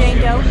to the Jane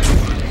Doe?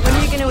 When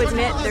are you going to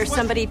admit there's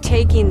somebody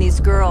taking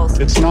these girls?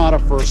 It's not a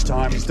first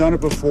time. He's done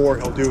it before.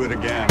 He'll do it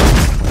again.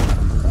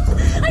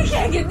 I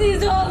can't get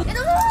these off.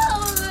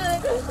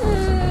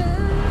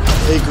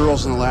 8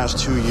 girls in the last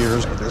 2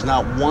 years. There's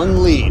not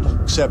one lead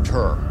except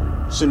her.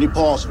 Cindy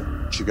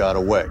Paulson. She got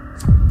away.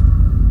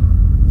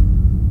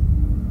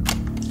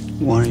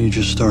 Why don't you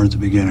just start at the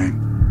beginning?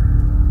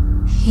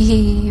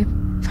 He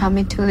brought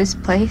me to his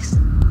place.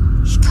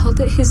 He called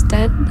it his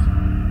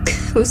den.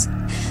 It was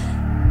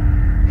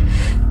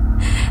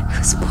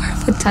more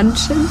of a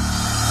dungeon.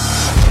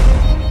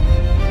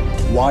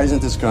 Why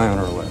isn't this guy on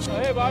our list? Oh,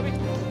 hey, Bobby.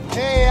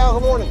 Hey, Al,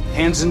 good morning.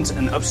 Hansen's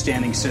an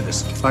upstanding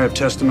citizen. I have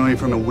testimony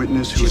from a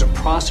witness who... She's a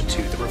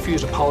prostitute that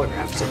refused a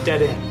polygraph. It's a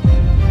dead end.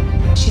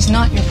 She's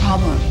not your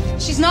problem.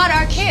 She's not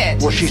our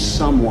kid. Well, she's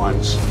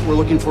someone's. We're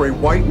looking for a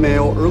white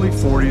male, early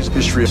 40s,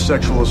 history of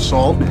sexual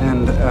assault,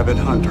 and avid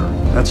hunter.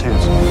 That's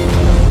Hansen.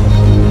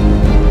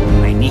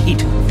 I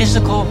need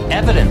physical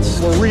evidence.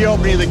 We're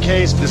reopening the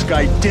case. This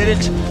guy did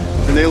it,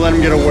 and they let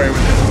him get away with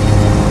it.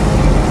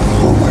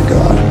 Oh, my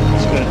God.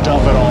 He's going to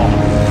dump it all.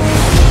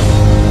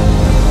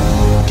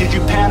 Did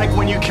you panic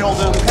when you killed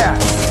them? Yeah.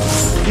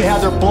 You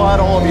had their blood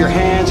all over your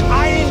hands.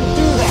 I didn't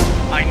do that.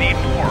 I need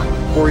more.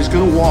 Or he's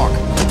going to walk.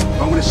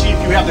 I'm going to see if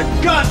you have the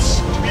guts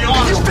to be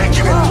honest. You think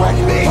you can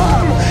threaten me?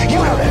 You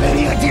don't have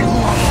any idea who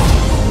I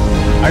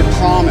am. I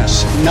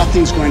promise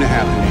nothing's going to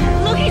happen to you.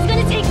 Look, he's going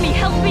to take me.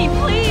 Help me,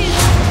 please.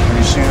 Have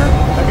you seen her?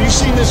 Have you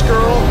seen this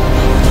girl?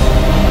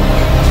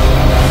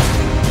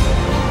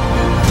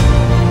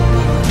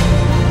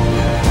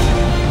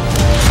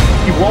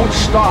 He won't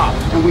stop,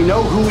 and we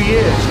know who he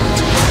is.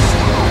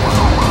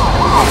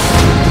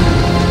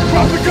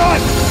 Drop the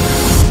gun!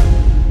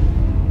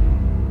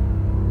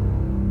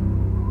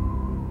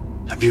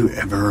 Have you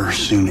ever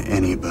seen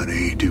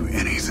anybody do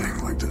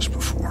anything like this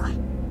before?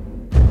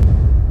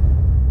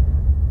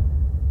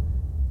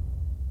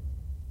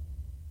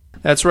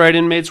 That's right,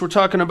 inmates. We're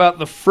talking about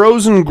The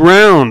Frozen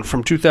Ground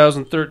from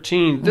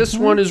 2013. This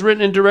one is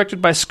written and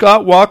directed by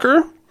Scott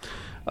Walker.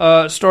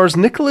 Stars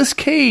Nicolas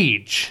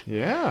Cage.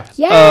 Yeah.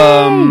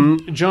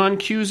 John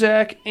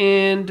Cusack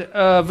and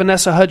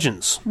Vanessa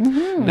Hudgens.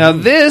 Now,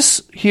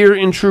 this, here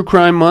in True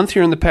Crime Month,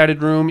 here in the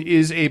Padded Room,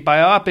 is a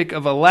biopic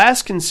of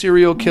Alaskan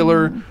serial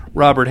killer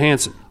Robert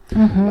Hansen.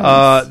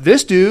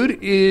 This dude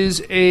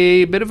is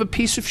a bit of a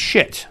piece of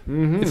shit,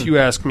 if you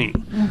ask me.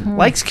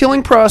 Likes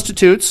killing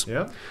prostitutes.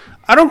 Yeah.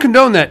 I don't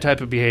condone that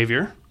type of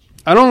behavior.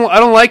 I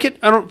don't like it.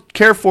 I don't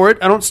care for it.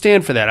 I don't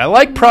stand for that. I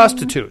like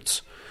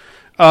prostitutes.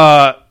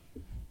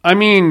 I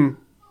mean,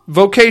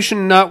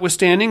 vocation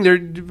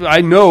notwithstanding,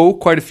 I know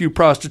quite a few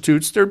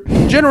prostitutes. They're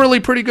generally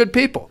pretty good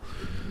people.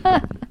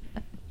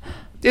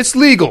 It's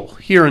legal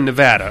here in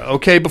Nevada,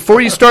 okay?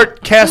 Before you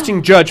start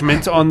casting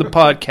judgment on the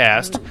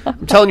podcast,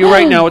 I'm telling you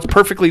right now, it's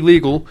perfectly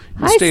legal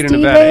in the state of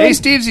Nevada. Hey,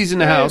 Stevesy's in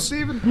the house.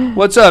 Steven.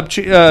 What's up,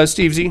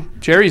 Stevesy?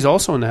 Cherry's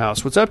also in the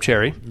house. What's up,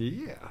 Cherry?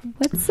 Yeah.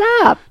 What's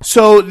up?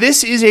 So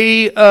this is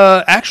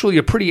actually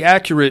a pretty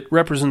accurate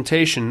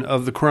representation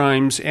of the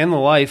crimes and the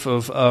life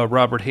of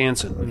Robert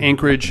Hansen,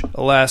 Anchorage,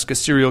 Alaska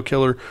serial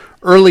killer,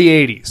 early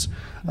 80s.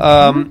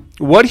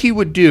 What he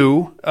would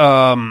do,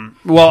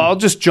 well, I'll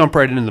just jump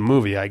right into the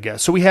movie, I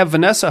guess. So we have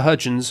Vanessa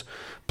Hudgens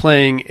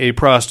playing a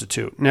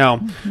prostitute. Now,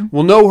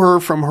 we'll know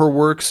her from her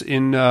works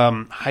in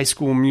High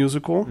School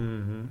Musical.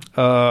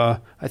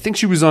 I think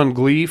she was on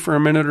Glee for a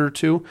minute or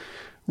two.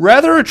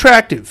 Rather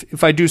attractive,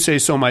 if I do say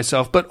so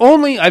myself, but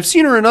only, I've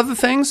seen her in other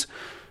things.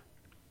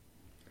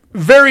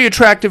 very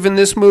attractive in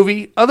this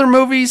movie. Other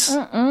movies,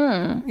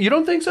 you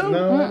don't think so?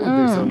 No, I wouldn't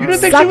think so. You don't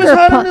think she was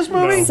hot in this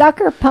movie? No.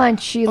 Sucker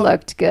Punch, she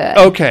looked good.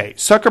 Okay,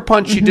 Sucker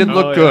Punch, she did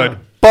look good.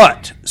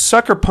 But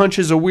Sucker Punch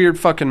is a weird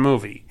fucking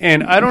movie.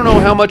 And I don't know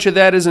how much of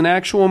that is an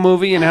actual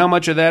movie and how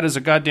much of that is a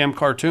goddamn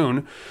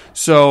cartoon.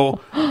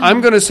 So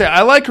I'm going to say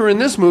I like her in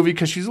this movie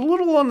because she's a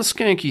little on the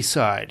skanky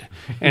side.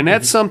 And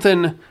that's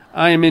something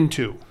I am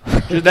into.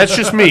 That's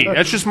just me.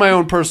 That's just my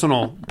own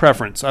personal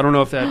preference. I don't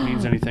know if that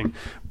means anything.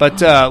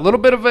 But a little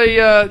bit of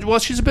a,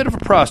 she's a bit of a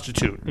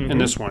prostitute in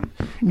this one.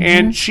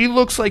 And she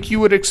looks like you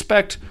would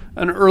expect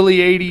an early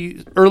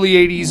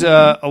 80s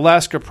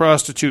Alaska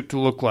prostitute to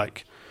look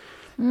like.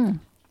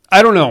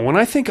 I don't know. When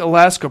I think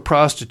Alaska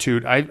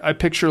prostitute, I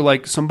picture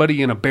like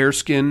somebody in a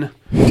bearskin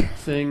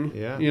thing,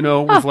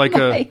 with like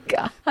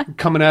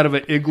coming out of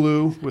an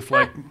igloo with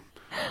like,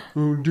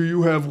 do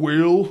you have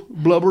whale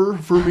blubber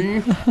for me?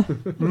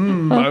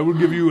 I will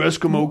give you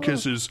Eskimo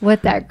kisses.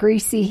 With that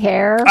greasy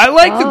hair? I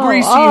like the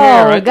greasy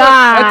hair. I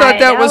thought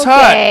that was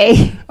hot.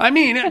 I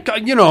mean,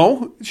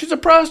 she's a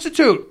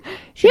prostitute.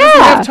 She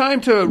doesn't have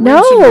time to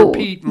rinse and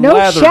repeat and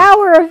lather. No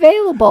shower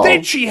available.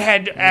 Then she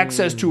had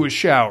access to a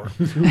shower.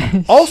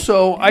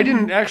 Also, I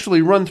didn't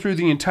actually run through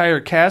the entire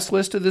cast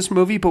list of this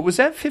movie, but was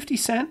that 50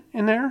 Cent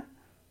in there?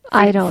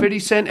 I don't. 50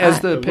 Cent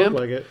as the pimp?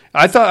 Like it.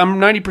 I'm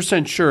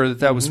 90% sure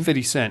that was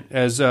 50 Cent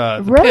as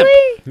the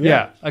really? pimp.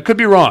 Yeah, I could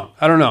be wrong.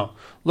 I don't know.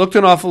 Looked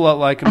an awful lot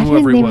like him,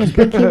 whoever he was. I didn't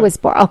even think he was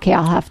born. Okay,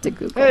 I'll have to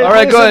Google. Hey, all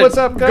right, go ahead. What's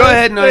up, guys? Go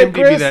ahead and IMDb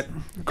Chris? that.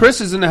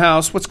 Chris is in the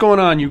house. What's going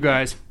on, you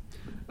guys?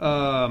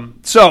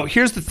 So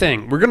here's the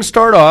thing. We're going to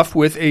start off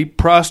with a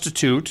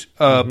prostitute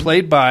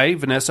played by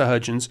Vanessa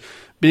Hudgens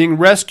being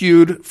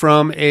rescued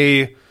from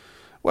a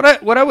what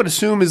I would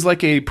assume is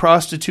like a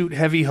prostitute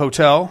heavy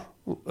hotel.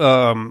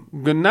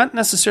 Not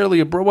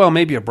necessarily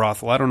maybe a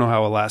brothel. I don't know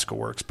how Alaska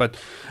works, but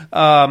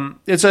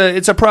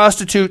it's a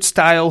prostitute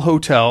style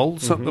hotel,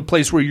 a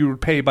place where you would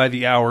pay by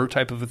the hour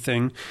type of a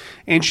thing.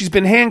 And she's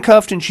been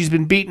handcuffed and she's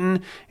been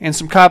beaten, and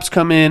some cops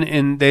come in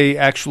and they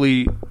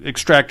actually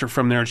extract her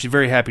from there, and she's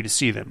very happy to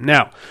see them.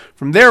 Now,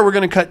 from there, we're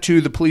going to cut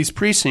to the police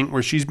precinct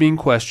where she's being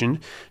questioned.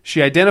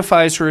 She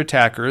identifies her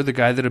attacker, the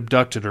guy that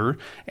abducted her,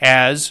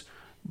 as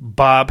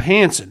Bob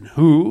Hansen,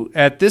 who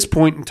at this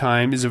point in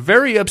time is a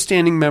very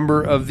upstanding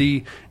member of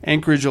the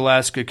Anchorage,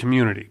 Alaska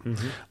community.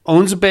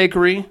 Owns a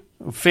bakery,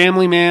 a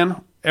family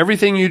man,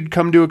 everything you'd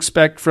come to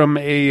expect from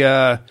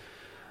a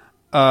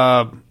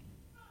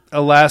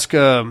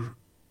Alaska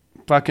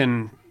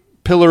fucking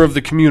pillar of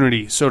the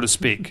community, so to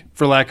speak,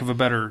 for lack of a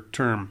better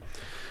term.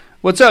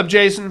 What's up,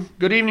 Jason?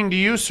 Good evening to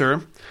you,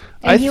 sir.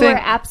 And you were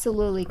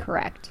absolutely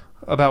correct.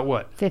 About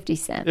what? 50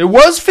 Cent. It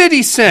was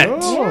 50 Cent.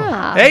 Oh.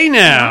 Yeah. Hey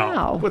now.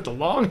 Wow. With the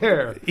long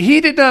hair.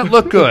 He did not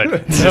look good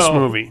in this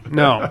movie.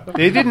 No.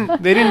 They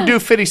didn't do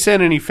 50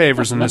 Cent any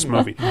favors in this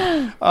movie.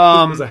 It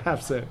was a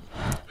half cent.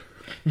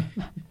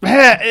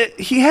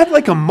 He had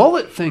like a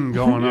mullet thing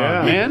going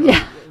on, man.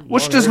 Yeah.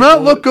 Which does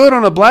not look good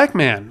on a black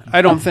man,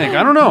 I don't think.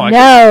 I don't know.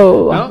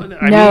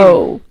 I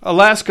mean,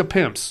 Alaska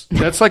pimps.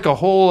 That's like a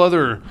whole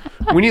other...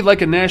 We need like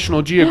a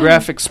National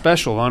Geographic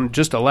special on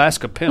just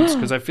Alaska pimps,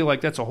 because I feel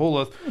like that's a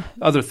whole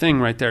other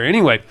thing right there.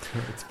 Anyway.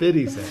 It's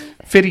 50 Cent.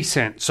 50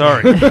 Cent,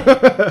 sorry.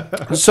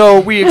 So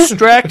we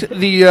extract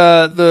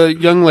the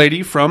young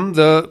lady from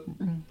the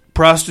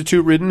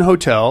prostitute-ridden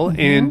hotel,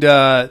 and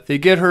they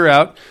get her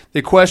out.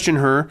 They question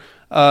her.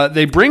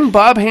 They bring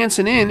Bob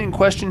Hansen in and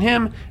question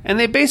him, and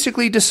they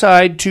basically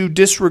decide to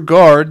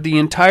disregard the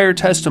entire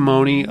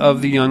testimony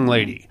of the young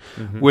lady,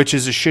 which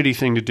is a shitty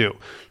thing to do.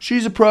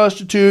 She's a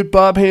prostitute.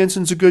 Bob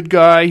Hansen's a good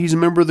guy. He's a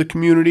member of the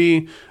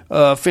community,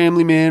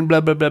 family man, blah,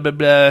 blah, blah, blah,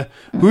 blah.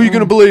 Who are you going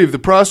to believe, the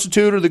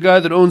prostitute or the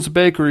guy that owns the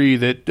bakery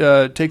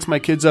that takes my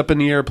kids up in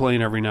the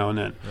airplane every now and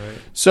then?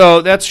 Right.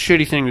 So that's a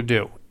shitty thing to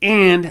do.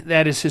 And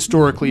that is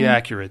historically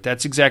accurate.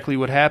 That's exactly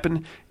what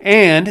happened.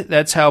 And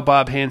that's how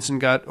Bob Hansen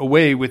got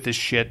away with this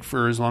shit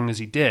for as long as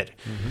he did.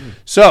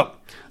 So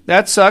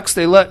that sucks.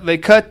 They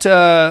cut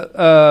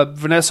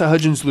Vanessa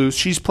Hudgens loose.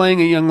 She's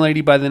playing a young lady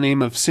by the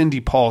name of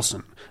Cindy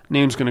Paulson.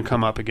 Name's going to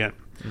come up again.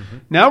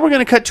 Now we're going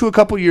to cut to a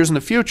couple years in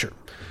the future.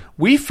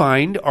 We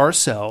find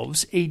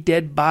ourselves a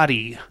dead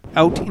body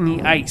out in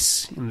the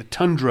ice, in the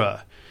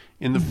tundra,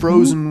 in the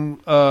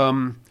frozen...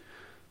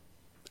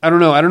 I don't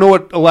know. I don't know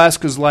what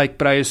Alaska's like,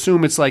 but I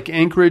assume it's like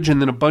Anchorage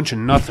and then a bunch of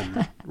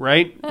nothing,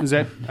 right? Is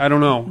that? I don't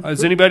know.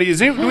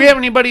 Do we have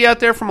anybody out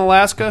there from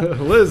Alaska?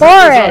 Liz.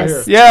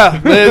 Forrest. Yeah,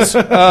 Liz.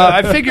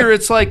 I figure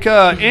it's like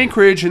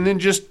Anchorage and then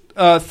just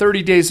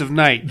 30 days of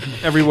night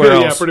everywhere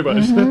else. Yeah, pretty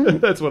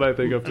much. That's what I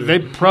think of too. They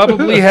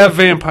probably have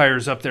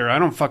vampires up there. I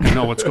don't fucking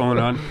know what's going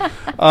on.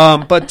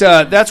 But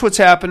that's what's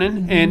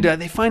happening. And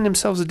they find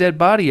themselves a dead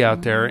body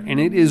out there, and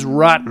it is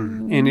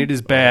rotten, and it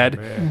is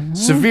bad.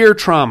 Severe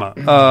trauma.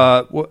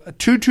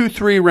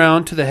 2-2-3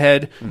 round to the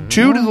head,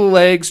 2 to the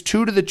legs,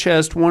 2 to the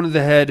chest, 1 to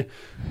the head.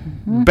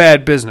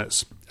 Bad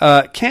business.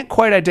 Can't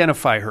quite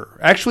identify her.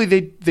 Actually,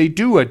 they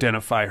do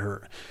identify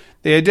her.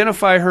 They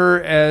identify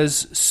her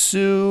as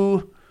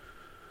Sue...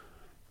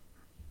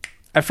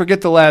 I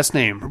forget the last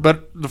name,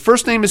 but the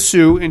first name is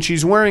Sue, and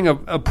she's wearing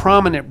a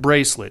prominent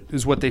bracelet,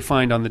 is what they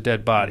find on the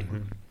dead body.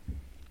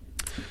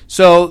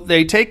 So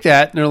they take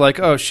that, and they're like,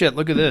 oh, shit,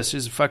 look at this.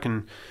 She's a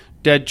fucking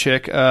dead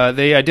chick.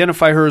 They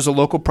identify her as a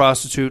local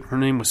prostitute. Her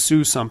name was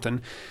Sue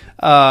something.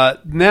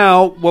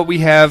 Now what we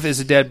have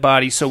is a dead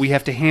body, so we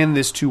have to hand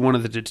this to one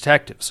of the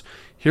detectives.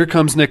 Here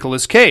comes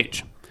Nicolas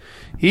Cage.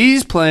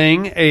 He's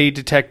playing a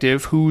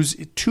detective who's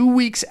 2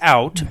 weeks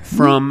out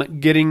from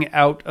getting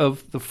out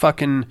of the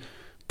fucking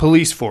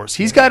police force.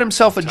 He's got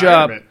himself a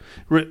job.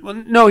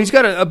 No, he's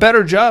got a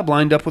better job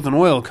lined up with an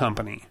oil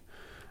company,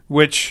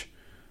 which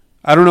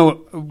I don't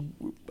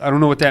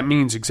know what that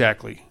means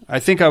exactly. I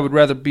think I would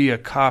rather be a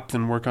cop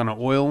than work on an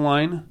oil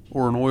line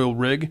or an oil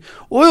rig.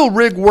 Oil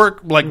rig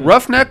work, like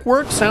roughneck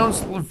work, sounds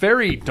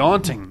very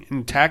daunting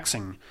and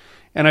taxing.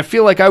 And I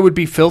feel like I would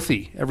be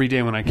filthy every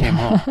day when I came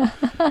home.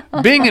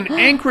 Being an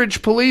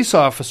Anchorage police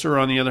officer,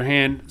 on the other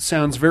hand,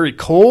 sounds very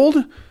cold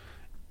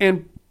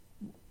and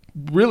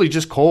really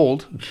just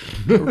cold,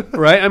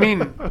 right? I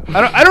mean,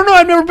 I don't know.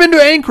 I've never been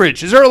to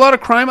Anchorage. Is there a lot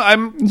of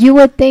crime? You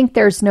would think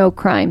there's no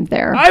crime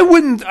there. I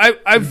wouldn't.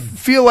 I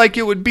feel like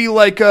it would be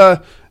like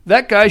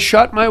that guy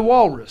shot my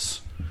walrus.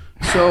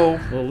 So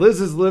well, Liz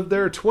has lived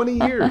there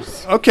 20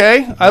 years.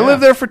 Okay, I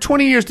lived there for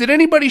 20 years. Did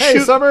anybody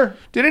shoot? Summer.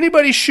 Did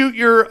anybody shoot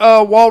your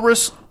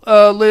walrus,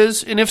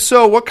 Liz? And if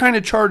so, what kind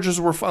of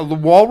charges were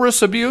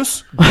walrus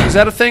abuse? Is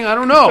that a thing? I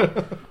don't know.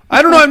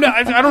 I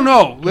don't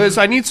know, Liz.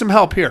 I need some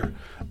help here.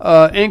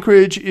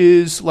 Anchorage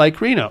is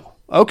like Reno.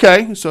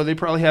 Okay, so they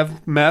probably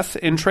have meth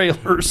in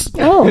trailers.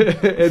 Oh,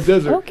 and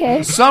desert.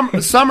 Okay.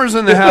 Summer's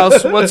in the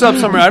house. What's up,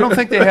 Summer? I don't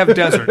think they have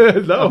desert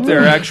up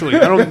there. Actually,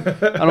 I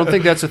don't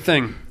think that's a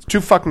thing. It's too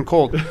fucking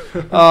cold.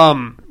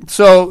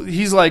 So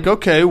he's like,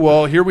 okay,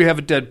 well, here we have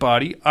a dead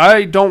body.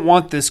 I don't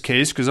want this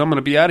case because I'm going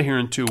to be out of here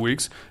in 2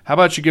 weeks. How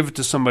about you give it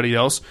to somebody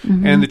else?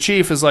 Mm-hmm. And the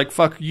chief is like,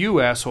 fuck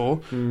you, asshole.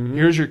 Mm-hmm.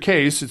 Here's your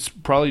case. It's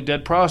probably a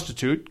dead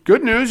prostitute.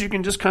 Good news, you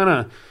can just kind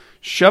of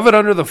shove it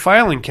under the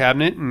filing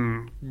cabinet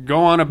and go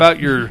on about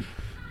your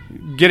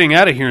getting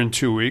out of here in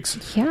 2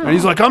 weeks. Yeah. And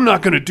he's like, I'm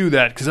not going to do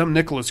that because I'm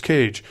Nicolas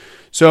Cage.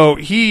 So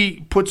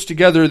he puts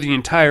together the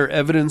entire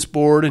evidence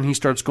board and he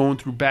starts going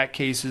through back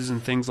cases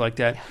and things like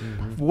that.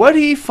 Mm-hmm. What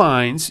he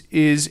finds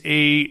is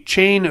a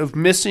chain of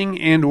missing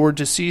and or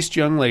deceased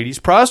young ladies,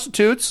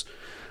 prostitutes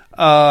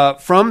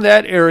from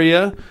that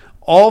area,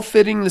 all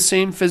fitting the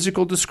same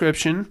physical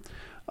description.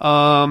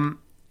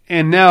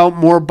 And now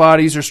more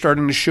bodies are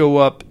starting to show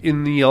up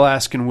in the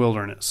Alaskan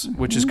wilderness,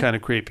 which is kind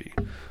of creepy.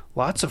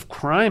 Lots of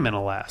crime in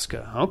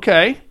Alaska.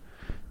 Okay.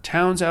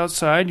 Towns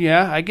outside.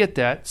 Yeah, I get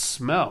that.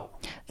 Smell.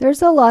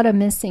 There's a lot of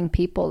missing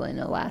people in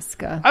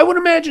Alaska. I would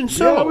imagine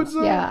so.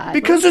 Yeah,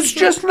 because it's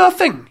just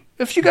nothing.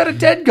 If you got a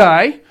dead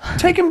guy,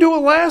 take him to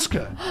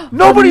Alaska.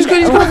 He's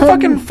going to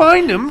fucking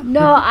find him.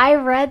 No, I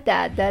read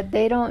that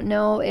they don't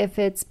know if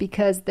it's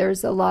because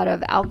there's a lot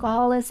of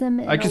alcoholism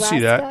in Alaska. I can see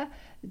that.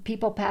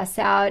 People pass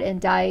out and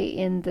die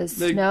in the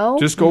snow.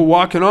 Just go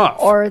walking off.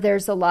 Or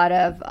there's a lot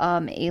of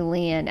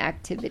alien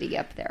activity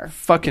up there.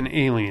 Fucking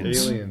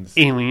aliens.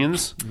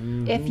 Aliens.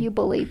 Mm-hmm. If you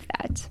believe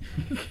that.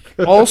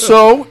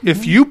 Also,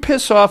 if you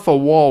piss off a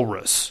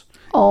walrus...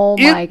 Oh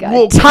my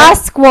God.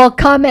 Tusk will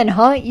come and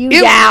hunt you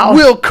down. It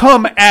will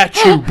come at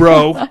you,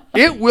 bro.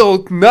 It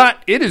will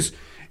not... It is...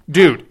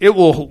 Dude, it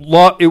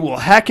will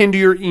hack into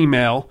your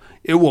email.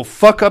 It will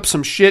fuck up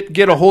some shit,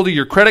 get a hold of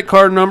your credit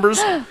card numbers.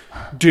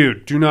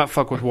 Dude, do not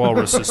fuck with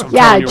walruses.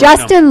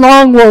 Justin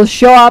Long will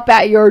show up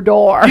at your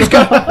door. He's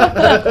got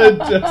a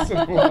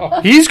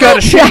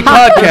shitty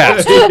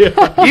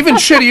podcast. Even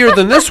shittier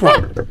than this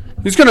one.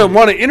 He's going to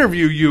want to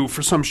interview you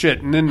for some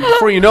shit, and then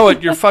before you know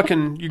it, you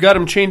got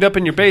him chained up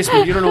in your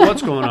basement. You don't know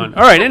what's going on.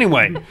 All right,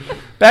 anyway,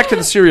 back to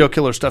the serial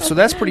killer stuff. So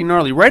that's pretty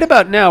gnarly. Right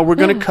about now, we're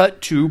going to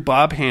cut to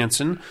Bob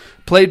Hansen,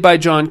 played by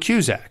John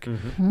Cusack.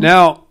 Mm-hmm.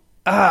 Now,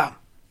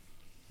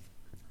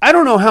 I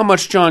don't know how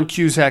much John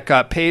Cusack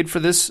got paid for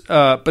this,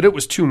 but it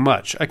was too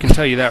much. I can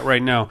tell you that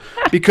right now.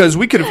 Because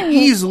we could have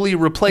easily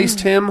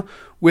replaced him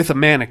with a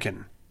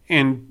mannequin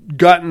and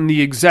gotten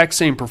the exact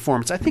same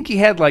performance. I think he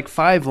had like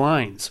 5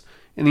 lines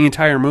in the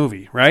entire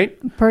movie, right?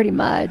 Pretty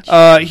much.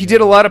 He did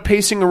a lot of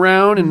pacing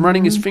around and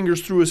running his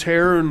fingers through his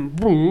hair and,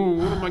 what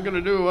am I going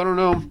to do? I don't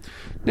know.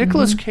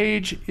 Nicolas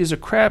Cage is a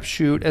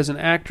crapshoot as an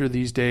actor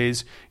these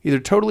days. Either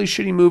totally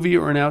shitty movie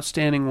or an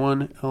outstanding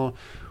one.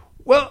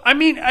 Well, I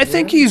mean, I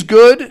think he's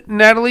good,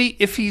 Natalie,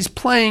 if he's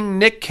playing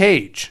Nick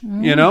Cage.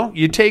 Mm-hmm. You know?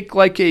 You take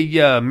like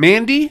a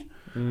Mandy,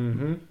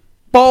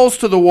 balls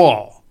to the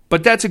wall.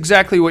 But that's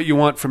exactly what you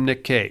want from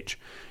Nick Cage.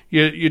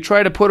 You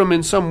try to put him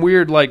in some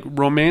weird, like,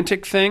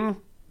 romantic thing,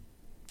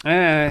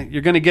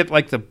 you're going to get,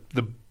 like, the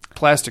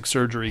plastic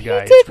surgery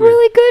guy. He did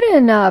really good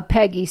in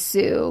Peggy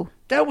Sue.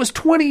 That was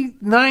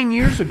 29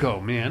 years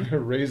ago, man.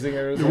 Raising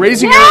Arizona.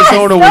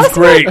 Arizona was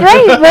great.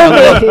 Great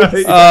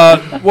movies.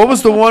 What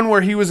was the one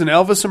where he was an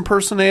Elvis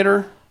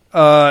impersonator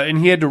and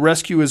he had to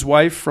rescue his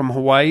wife from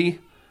Hawaii?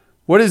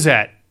 What is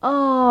that?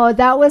 Oh,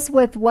 that was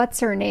with what's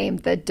her name,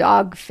 the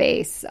dog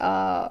face.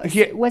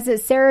 Was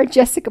it Sarah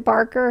Jessica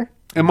Parker?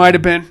 It might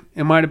have been.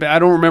 I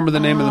don't remember the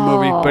name of the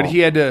movie, but he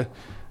had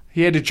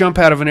to jump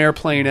out of an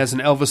airplane as an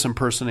Elvis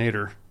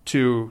impersonator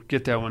to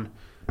get that one.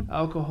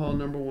 Alcohol,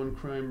 #1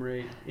 crime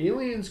rate.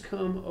 Aliens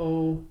come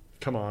on.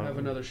 Have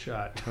another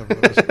shot.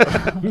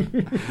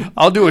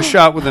 I'll do a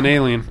shot with an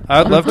alien.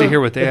 I'd love to hear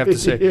what they have to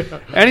say. Yeah.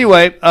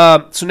 Anyway,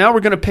 so now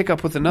we're going to pick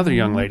up with another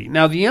young lady.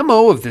 Now, the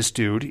MO of this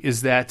dude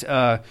is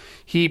that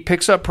he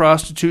picks up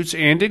prostitutes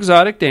and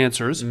exotic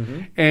dancers,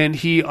 and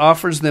he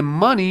offers them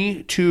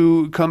money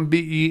to come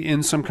be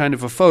in some kind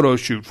of a photo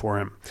shoot for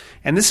him.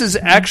 And this is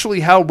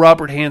actually how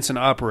Robert Hansen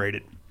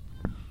operated.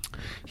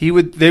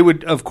 They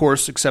would, of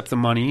course, accept the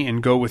money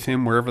and go with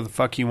him wherever the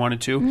fuck he wanted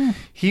to.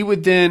 He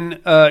would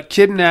then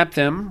kidnap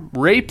them,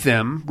 rape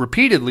them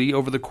repeatedly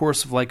over the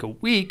course of like a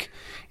week,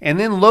 and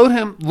then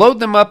load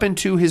them up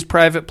into his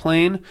private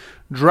plane,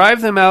 drive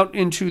them out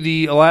into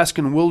the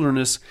Alaskan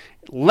wilderness,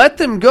 let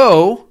them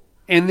go,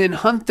 and then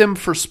hunt them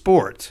for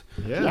sport.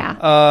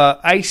 Yeah.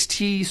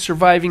 Ice-T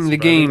Surviving the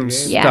Game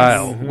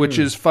style, which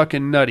is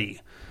fucking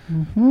nutty.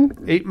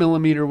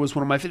 8mm was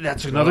one of my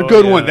favorites. That's another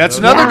good one. That's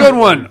another good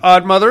one.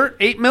 Odd Mother,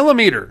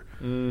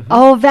 8mm.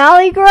 Oh,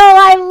 Valley Girl,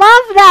 I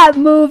love that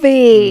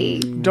movie.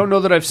 Don't know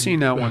that I've seen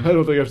that one. I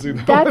don't think I've seen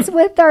that That's one.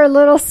 with our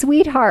little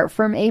sweetheart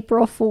from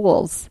April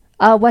Fools.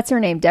 What's her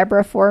name?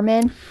 Deborah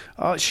Foreman.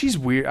 She's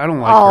weird. I don't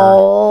like her.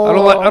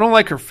 I don't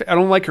like her. I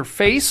don't like her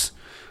face.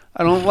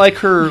 I don't like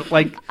her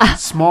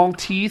small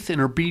teeth and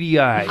her beady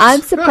eyes.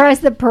 I'm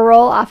surprised the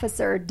parole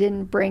officer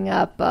didn't bring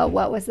up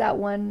what was that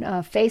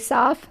one? Face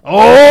Off.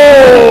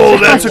 Oh,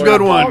 that's a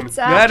good one.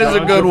 That is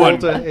a good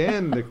one.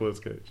 And Nicolas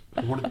Cage.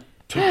 I want to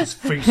take his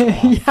face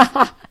off.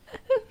 Yeah.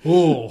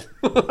 Oh.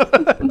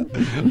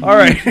 All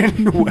right.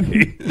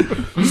 Anyway,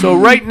 so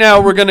right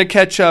now we're going to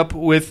catch up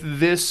with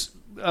this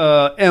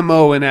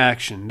MO in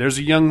action. There's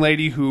a young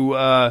lady who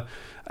I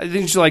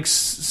think she's like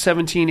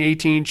 17,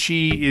 18.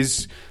 She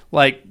is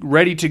like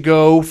ready to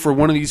go for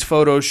one of these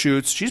photo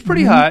shoots. She's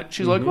pretty hot.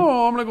 She's like,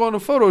 oh, I'm going to go on a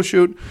photo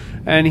shoot.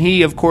 And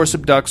he, of course,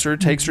 abducts her,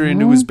 takes her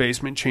into his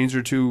basement, chains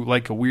her to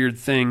like a weird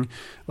thing,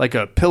 like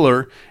a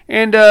pillar,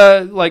 and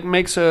like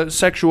makes a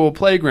sexual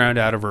playground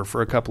out of her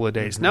for a couple of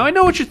days. Now, I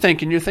know what you're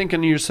thinking. You're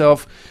thinking to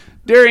yourself,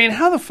 Darian,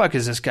 how the fuck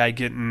is this guy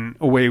getting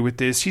away with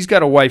this? He's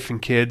got a wife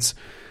and kids.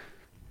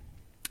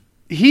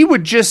 He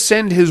would just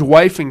send his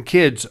wife and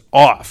kids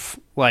off,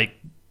 like,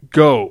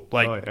 go.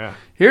 Like,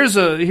 here,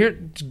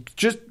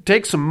 just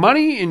take some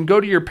money and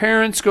go to your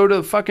parents, go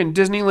to fucking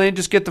Disneyland,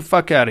 just get the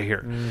fuck out of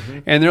here.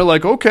 And they're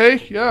like,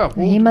 okay, yeah,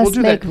 he must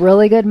make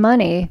really good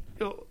money.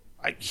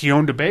 He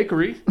owned a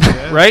bakery,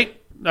 right?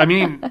 I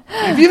mean,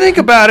 if you think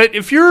about it,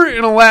 if you're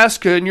in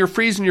Alaska and you're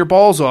freezing your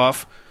balls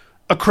off,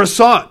 a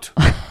croissant.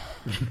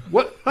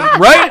 What?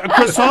 Right? A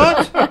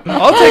croissant?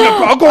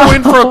 I'll go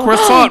in for a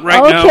croissant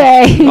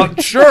now.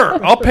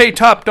 Sure. I'll pay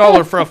top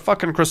dollar for a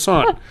fucking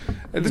croissant.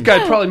 This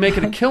guy's probably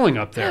making a killing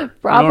up there.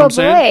 Probably. You know what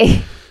I'm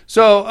saying?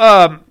 So,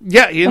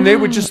 and they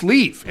would just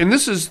leave. And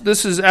this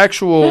is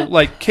actual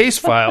like case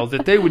file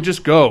that they would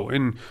just go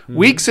and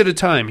weeks at a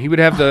time. He would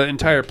have the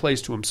entire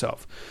place to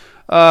himself.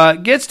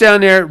 Gets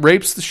down there,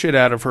 rapes the shit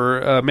out of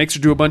her, makes her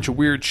do a bunch of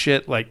weird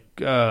shit like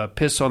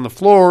piss on the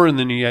floor, and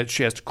then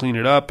she has to clean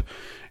it up.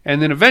 And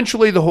then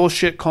eventually the whole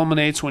shit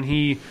culminates when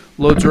he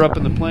loads her up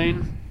in the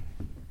plane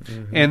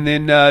and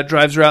then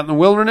drives her out in the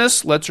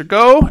wilderness, lets her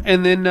go,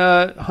 and then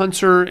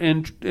hunts her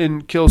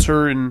and kills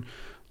her in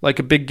like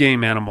a big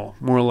game animal,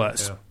 more or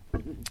less. Yeah.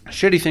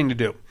 Shitty thing to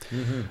do.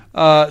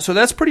 So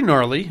that's pretty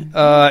gnarly,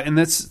 and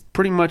that's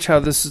pretty much how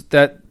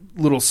that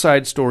little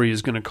side story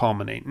is going to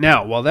culminate.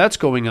 Now, while that's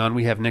going on,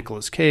 we have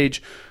Nicolas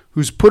Cage,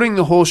 who's putting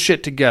the whole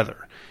shit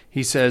together.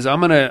 He says,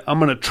 I'm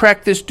gonna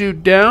track this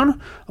dude down.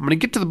 I'm gonna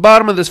get to the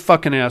bottom of this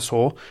fucking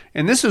asshole.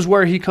 And this is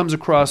where he comes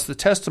across the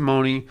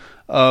testimony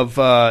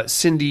of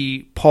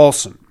Cindy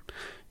Paulson,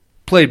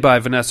 played by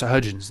Vanessa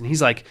Hudgens. And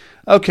he's like,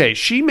 okay,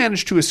 she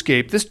managed to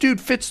escape. This dude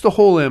fits the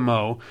whole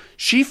MO.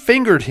 She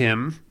fingered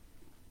him,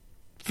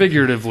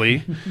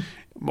 figuratively,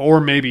 or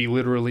maybe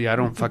literally. I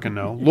don't fucking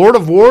know. Lord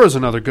of War is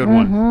another good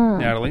one,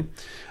 Natalie.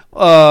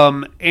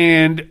 But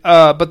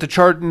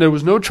there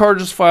was no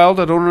charges filed.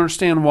 I don't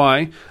understand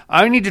why.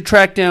 I need to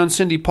track down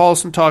Cindy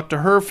Paulson, talk to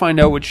her, find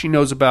out what she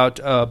knows about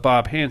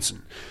Bob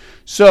Hansen.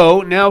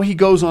 So now he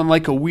goes on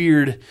like a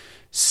weird,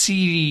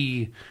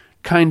 seedy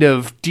kind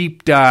of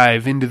deep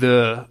dive into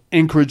the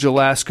Anchorage,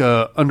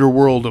 Alaska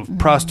underworld of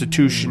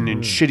prostitution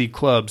and shitty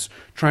clubs,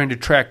 trying to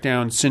track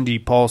down Cindy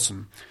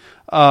Paulson.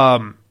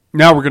 Now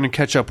we're going to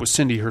catch up with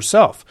Cindy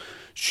herself.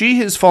 She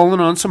has fallen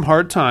on some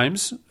hard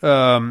times.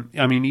 I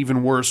mean,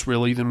 even worse,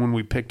 really, than when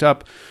we picked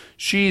up.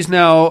 She's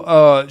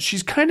now,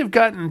 she's kind of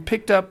gotten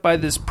picked up by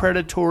this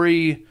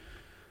predatory...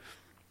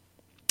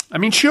 I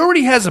mean, she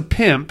already has a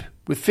pimp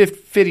with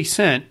 50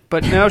 Cent,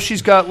 but now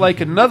she's got like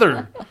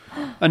another,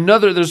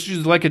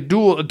 there's like a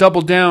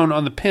double down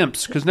on the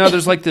pimps, because now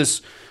there's like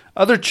this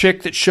other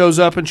chick that shows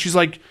up and she's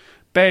like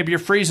babe, you're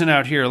freezing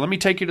out here. Let me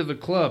take you to the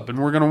club, and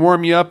we're going to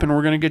warm you up, and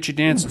we're going to get you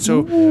dancing.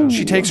 So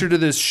she takes her to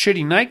this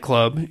shitty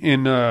nightclub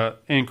in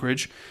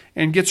Anchorage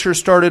and gets her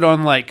started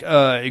on, like,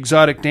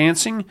 exotic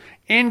dancing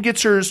and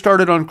gets her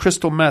started on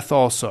crystal meth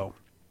also.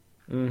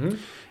 Mm-hmm.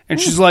 And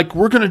she's like,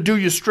 we're going to do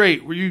you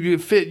straight.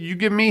 You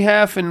give me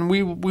half, and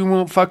we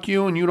won't fuck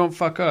you, and you don't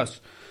fuck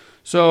us.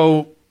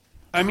 So,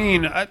 I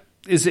mean,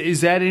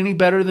 is that any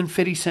better than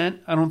 50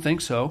 Cent? I don't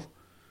think so.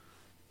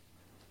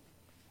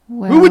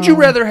 Well, who would you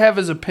rather have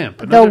as a pimp?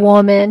 The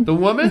woman. The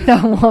woman?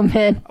 The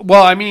woman.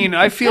 Well, I mean,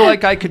 I feel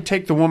like I could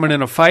take the woman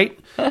in a fight.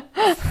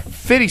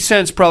 50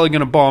 Cent's probably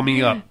going to ball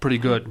me up pretty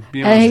good.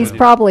 And he's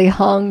probably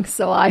hung,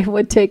 so I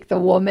would take the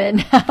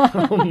woman.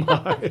 Oh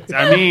my.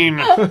 I mean,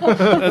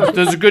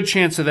 there's a good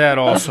chance of that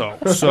also.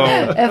 So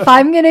if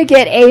I'm going to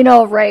get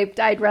anal raped,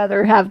 I'd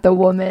rather have the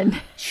woman.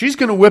 She's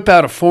going to whip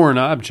out a foreign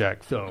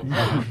object, though.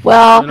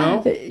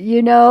 Well,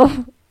 you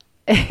know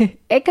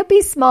it could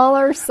be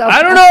smaller, so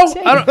I don't know.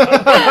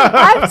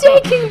 I'm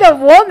taking the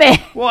woman.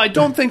 Well, I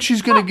don't think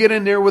she's going to get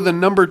in there with a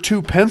number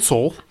 2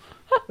 pencil.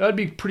 That'd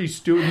be pretty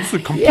stupid. This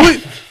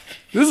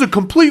is a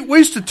complete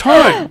waste of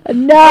time.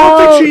 No, I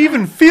don't think she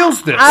even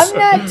feels this. I'm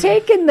not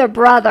taking the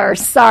brother.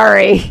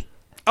 Sorry.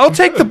 I'll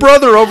take the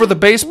brother over the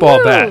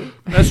baseball bat.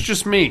 That's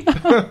just me.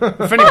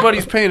 If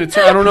anybody's paying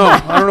attention, I don't know.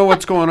 I don't know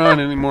what's going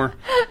on anymore.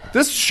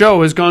 This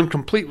show has gone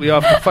completely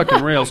off the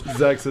fucking rails.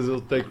 Zach says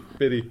he'll take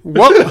Biddy.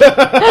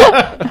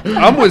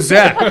 I'm with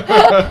Zach.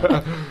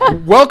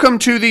 Welcome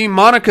to the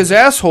Monica's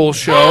Asshole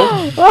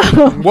Show.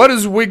 What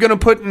is we going to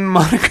put in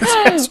Monica's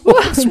asshole?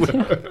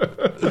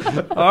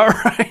 All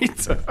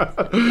right.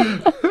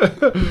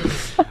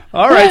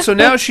 All right, so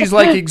now she's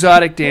like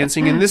exotic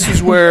dancing, and this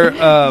is where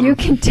you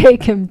can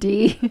take him,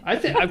 D. I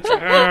think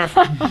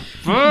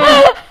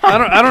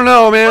I don't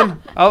know,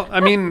 man.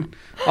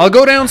 I'll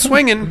go down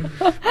swinging,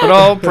 but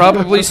I'll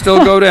probably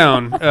still go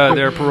down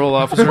there, parole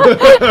officer.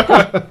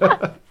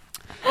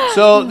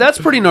 So that's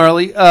pretty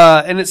gnarly,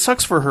 and it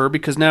sucks for her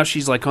because now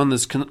she's like on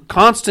this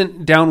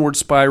constant downward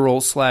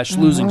spiral /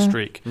 losing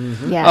streak.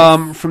 Mm-hmm.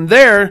 Yes. From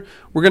there,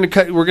 we're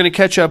gonna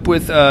catch up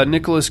with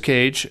Nicolas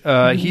Cage.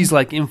 He's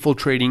like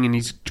infiltrating, and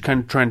he's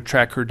kind of trying to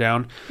track her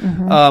down.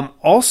 Mm-hmm.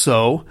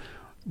 Also,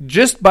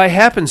 just by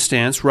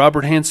happenstance,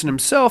 Robert Hansen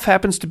himself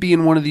happens to be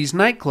in one of these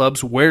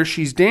nightclubs where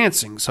she's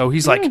dancing. So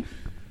he's like,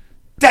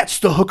 that's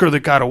the hooker that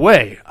got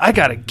away. I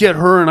got to get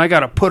her, and I got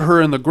to put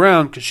her in the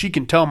ground because she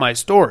can tell my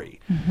story.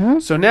 Mm-hmm.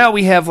 So now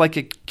we have like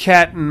a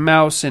cat and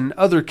mouse and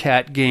other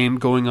cat game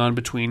going on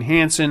between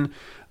Hansen,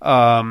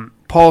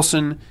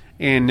 Paulson,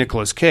 and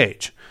Nicolas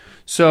Cage.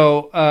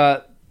 So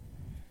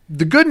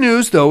the good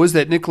news, though, is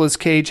that Nicolas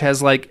Cage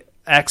has like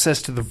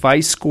access to the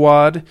Vice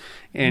Squad,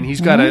 and he's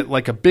got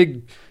a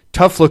big,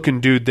 tough-looking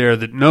dude there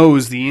that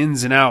knows the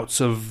ins and outs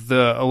of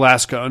the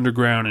Alaska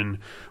Underground and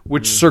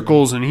which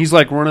circles, and he's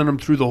like running them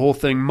through the whole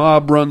thing.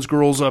 Mob runs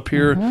girls up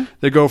here.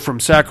 They go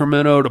from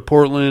Sacramento to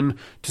Portland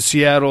to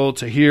Seattle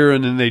to here,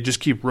 and then they just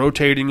keep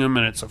rotating them,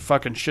 and it's a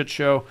fucking shit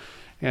show.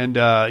 And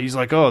he's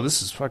like, oh,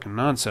 this is fucking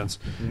nonsense.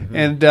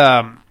 And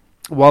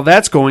while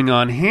that's going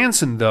on,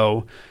 Hansen,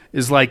 though,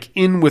 is like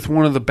in with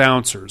one of the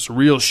bouncers,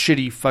 real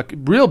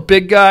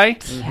big guy,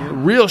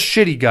 real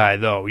shitty guy,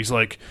 though. He's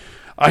like,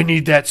 I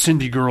need that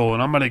Cindy girl,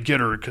 and I'm going to get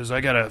her because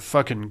I got to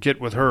fucking get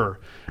with her.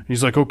 And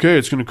he's like, okay,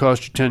 it's going to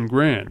cost you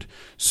 $10,000.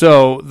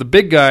 So the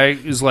big guy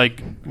is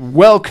like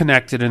well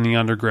connected in the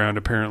underground,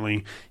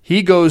 apparently.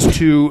 He goes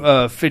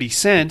to 50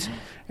 Cent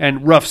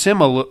and roughs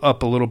him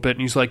up a little bit,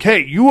 and he's like,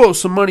 hey, you owe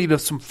some money to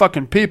some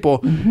fucking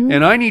people,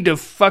 and I need to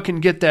fucking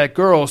get that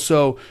girl,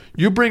 so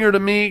you bring her to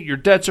me, your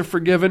debts are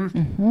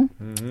forgiven.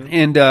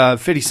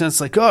 And 50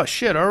 Cent's like, oh,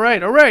 shit, all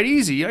right,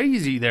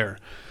 easy there.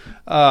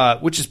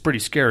 Which is pretty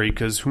scary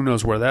because who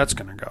knows where that's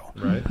going to go.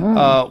 Right.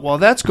 While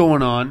that's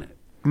going on,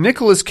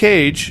 Nicolas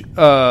Cage,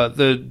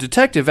 the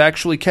detective,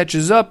 actually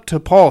catches up to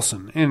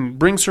Paulson and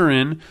brings her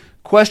in,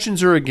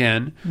 questions her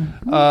again.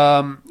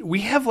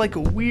 We have like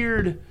a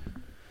weird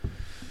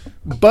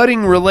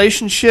budding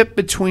relationship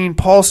between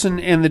Paulson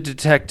and the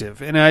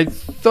detective, and I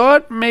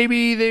thought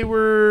maybe they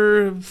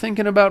were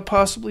thinking about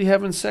possibly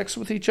having sex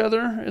with each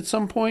other at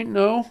some point.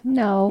 No.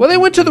 Well, they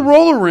went to the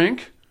roller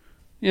rink.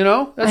 You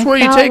know, that's where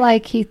you take. I felt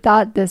like he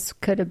thought this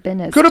could have been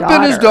his daughter. Could have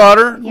been his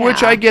daughter,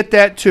 which I get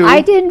that too. I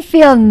didn't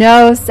feel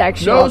no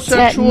sexual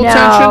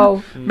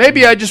tension.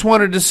 Maybe I just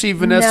wanted to see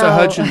Vanessa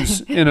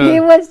Hudgens in a. He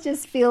was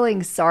just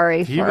feeling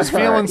sorry for her. He was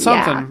feeling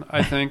something,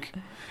 I think.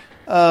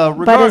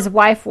 But his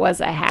wife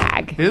was a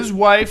hag. His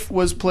wife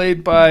was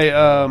played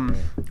by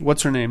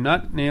what's her name?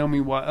 Not Naomi.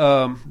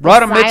 Rhoda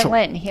Mitchell.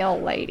 Silent Hill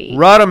lady.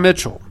 Rhoda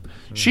Mitchell.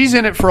 She's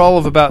in it for all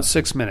of about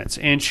 6 minutes,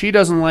 and she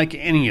doesn't like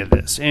any of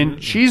this.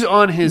 And she's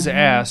on his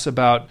ass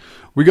about,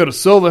 we got to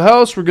sell the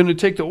house, we're going to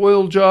take the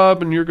oil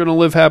job, and you're going to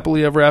live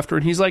happily ever after.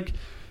 And he's like,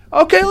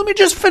 okay, let me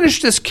just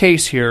finish this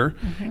case here.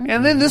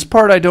 And then this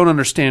part I don't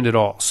understand at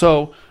all.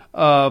 So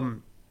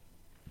the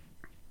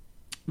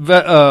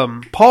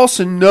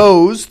Paulson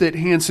knows that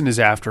Hansen is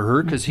after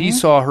her because he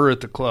saw her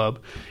at the club.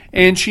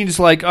 And she's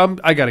like,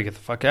 I got to get the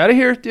fuck out of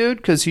here, dude,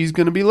 because he's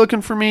going to be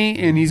looking for me,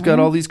 and he's got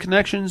all these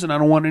connections, and I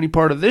don't want any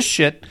part of this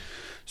shit.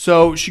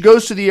 So she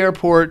goes to the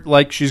airport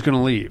like she's going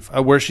to leave.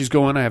 Where she's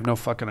going, I have no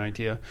fucking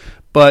idea.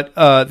 But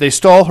they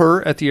stall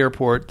her at the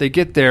airport. They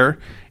get there,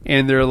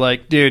 and they're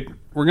like, dude,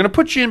 we're going to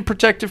put you in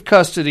protective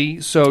custody,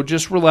 so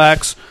just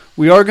relax.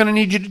 We are going to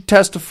need you to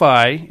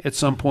testify at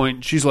some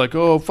point. She's like,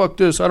 oh, fuck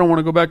this. I don't want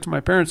to go back to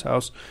my parents'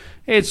 house.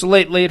 Hey, it's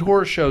late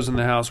horror shows in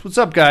the house. What's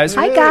up, guys?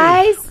 Hi,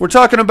 guys. We're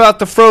talking about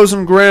The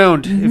Frozen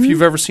Ground, if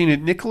you've ever seen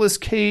it. Nicolas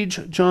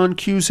Cage, John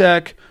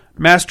Cusack,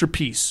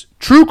 masterpiece.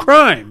 True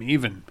crime,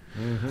 even.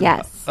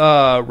 Yes.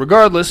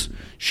 Regardless,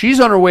 she's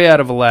on her way out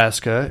of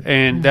Alaska,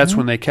 and that's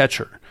when they catch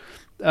her.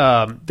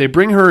 They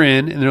bring her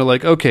in, and they're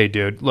like, okay,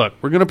 dude, look,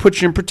 we're going to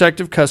put you in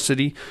protective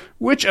custody,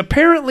 which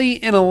apparently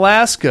in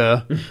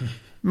Alaska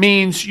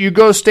means you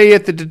go stay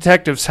at the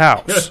detective's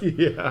house.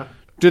 Yeah.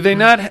 Do they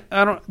not?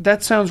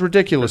 That sounds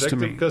ridiculous to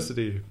me.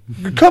 Custody.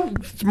 Come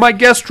to my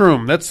guest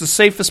room. That's the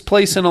safest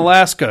place in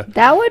Alaska.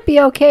 That would be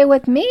okay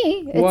with me.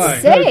 It's Why?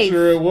 safe. I'm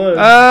sure it would.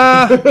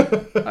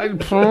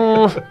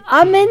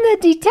 I'm in the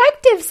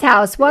detective's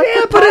house. What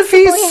could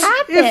possibly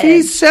happen? If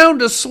he's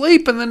sound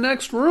asleep in the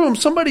next room,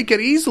 somebody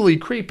could easily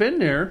creep in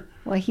there.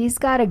 Well, he's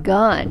got a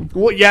gun.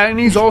 Well, yeah, and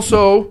he's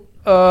also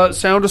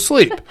sound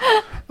asleep.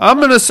 I'm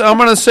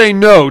gonna say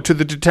no to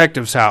the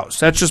detective's house.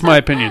 That's just my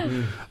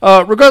opinion.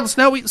 Regardless,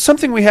 now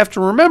something we have to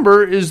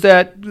remember is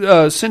that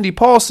Cindy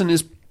Paulson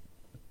is,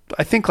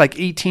 I think, like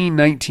 18,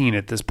 19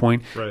 at this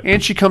point,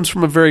 and she comes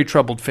from a very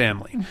troubled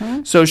family.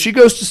 So she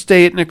goes to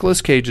stay at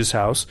Nicolas Cage's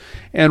house,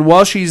 and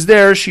while she's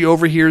there, she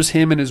overhears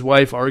him and his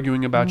wife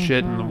arguing about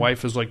shit, and the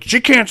wife is like,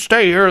 she can't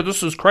stay here,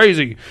 this is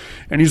crazy.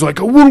 And he's like,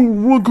 what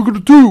am I going to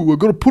do? I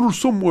got to put her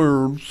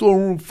somewhere, so I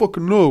don't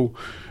fucking know.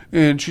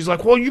 And she's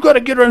like, well, you got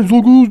to get her. And he's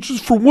like, oh,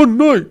 just for one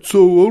night,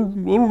 so I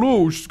don't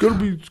know. She's got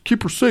to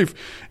keep her safe.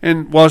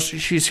 And while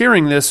she's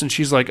hearing this, and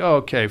she's like, oh,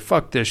 okay,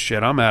 fuck this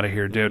shit. I'm out of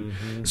here, dude.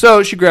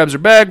 So she grabs her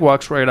bag,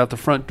 walks right out the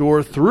front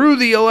door through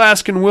the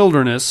Alaskan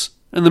wilderness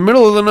in the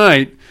middle of the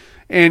night,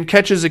 and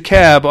catches a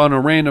cab on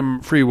a random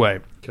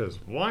freeway. Because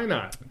why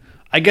not?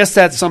 I guess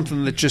that's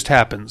something that just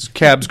happens.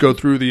 Cabs go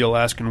through the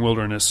Alaskan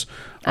wilderness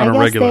on a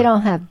regular. I guess they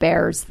don't have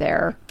bears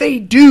there. They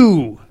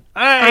do.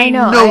 I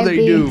know they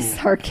do.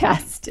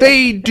 Sarcastic.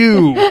 They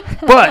do.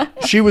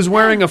 But she was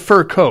wearing a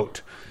fur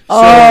coat. So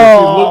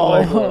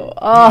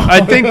I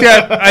think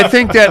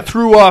that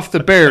threw off the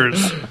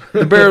bears.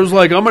 The bear was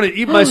like, I'm going to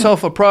eat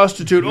myself a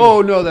prostitute.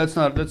 Oh no, that's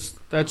not.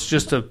 That's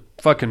just a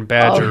fucking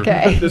badger.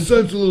 Okay. It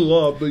sounds a little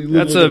off, but you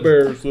look like a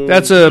bear. So.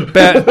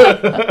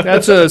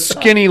 That's a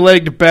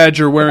skinny-legged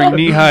badger wearing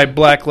knee-high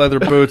black leather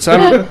boots.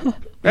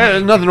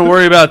 There's nothing to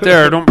worry about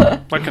there. Don't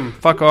fucking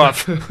fuck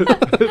off.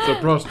 It's a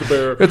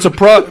prostitute. It's a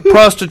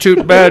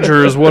prostitute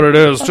badger, is what it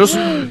is. Just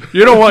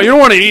you don't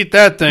want to eat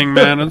that thing,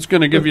 man. It's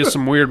going to give you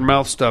some weird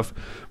mouth stuff.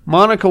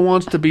 Monica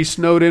wants to be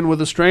snowed in with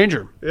a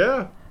stranger.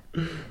 Yeah.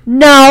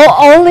 No,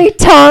 only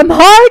Tom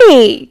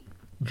Hardy.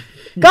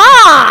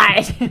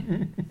 God.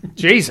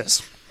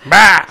 Jesus.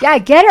 Bah. Yeah,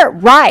 get it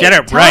right. Get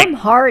it right. Tom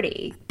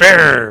Hardy.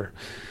 Brr.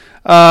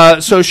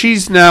 So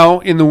she's now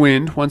in the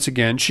wind once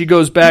again. She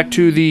goes back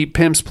to the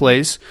pimp's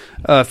place,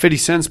 50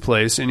 Cent's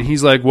place, and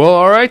he's like, well,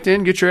 all right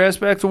then, get your ass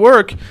back to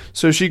work.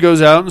 So she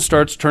goes out and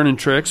starts turning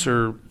tricks,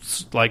 or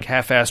like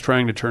half-ass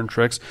trying to turn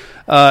tricks,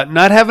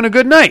 not having a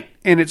good night.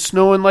 And it's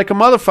snowing like a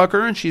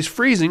motherfucker, and she's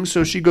freezing,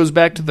 so she goes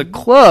back to the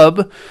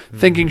club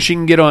thinking she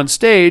can get on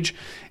stage.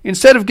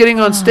 Instead of getting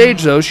on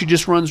stage, though, she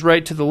just runs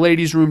right to the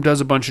ladies' room,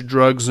 does a bunch of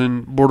drugs,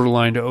 and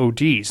borderline to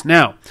ODs.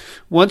 Now,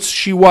 once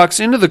she walks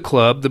into the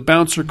club, the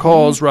bouncer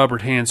calls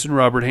Robert Hansen.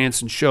 Robert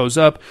Hansen shows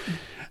up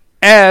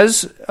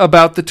as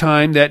about the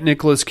time that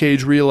Nicolas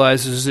Cage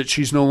realizes that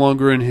she's no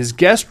longer in his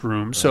guest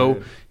room.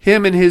 So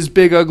him and his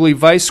big, ugly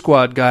Vice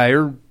Squad guy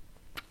are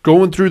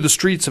going through the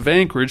streets of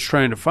Anchorage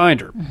trying to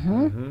find her.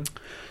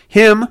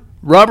 Him,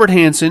 Robert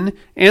Hansen,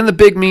 and the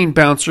big mean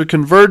bouncer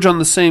converge on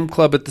the same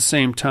club at the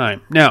same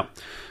time. Now,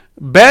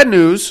 bad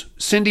news,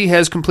 Cindy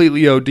has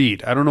completely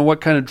OD'd. I don't know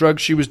what kind of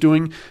drugs she was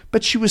doing,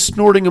 but she was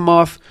snorting them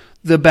off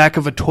the back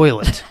of a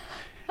toilet,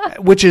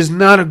 which is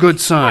not a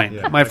good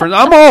sign, my friends.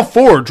 I'm all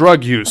for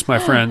drug use, my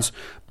friends,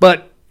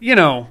 but, you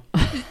know,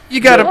 you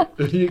gotta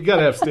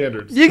have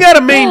standards. You gotta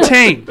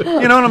maintain.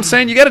 You know what I'm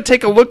saying? You gotta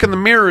take a look in the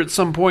mirror at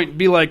some point and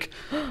be like,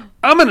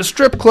 I'm in a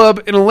strip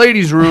club in a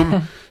ladies'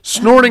 room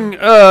snorting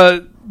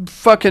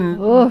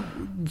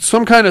fucking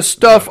some kind of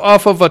stuff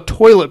off of a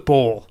toilet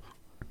bowl.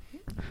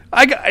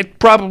 I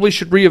probably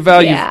should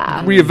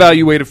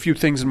reevaluate a few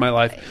things in my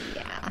life.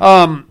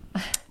 Yeah.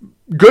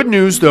 Good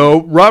news,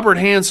 though, Robert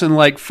Hansen,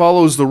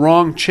 follows the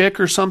wrong chick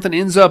or something,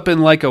 ends up in,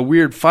 a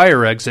weird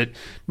fire exit.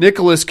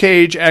 Nicolas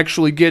Cage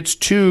actually gets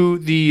to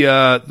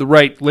the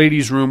right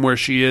ladies' room where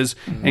she is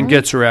and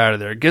gets her out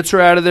of there. Gets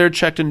her out of there,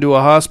 checked into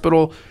a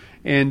hospital,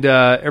 and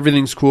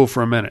everything's cool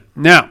for a minute.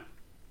 Now,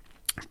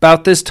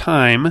 about this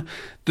time,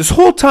 This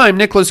whole time,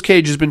 Nicolas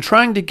Cage has been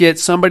trying to get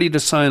somebody to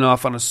sign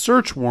off on a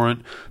search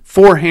warrant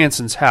for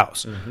Hansen's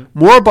house.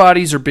 More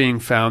bodies are being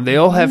found. They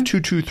all have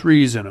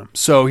 223s in them.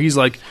 So he's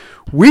like,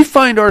 we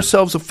find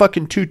ourselves a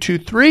fucking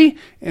 223,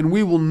 and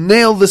we will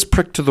nail this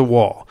prick to the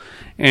wall.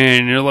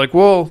 And you're like,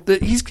 well,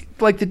 he's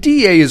like, the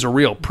DA is a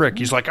real prick.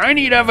 He's like, I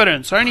need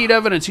evidence. I need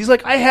evidence. He's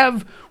like, I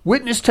have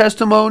witness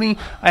testimony.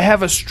 I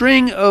have a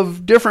string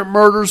of different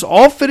murders,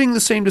 all fitting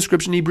the same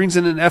description. He brings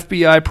in an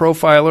FBI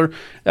profiler.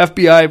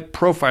 FBI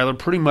profiler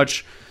pretty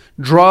much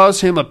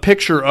draws him a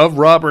picture of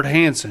Robert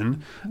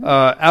Hansen,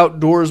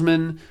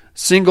 outdoorsman,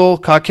 single,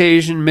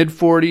 Caucasian,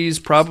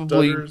 mid-40s,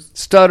 probably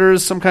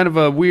stutters, some kind of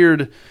a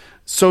weird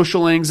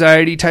social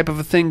anxiety type of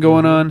a thing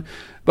going on.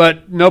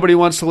 But nobody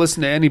wants to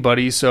listen to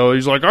anybody, so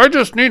he's like, I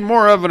just need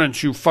more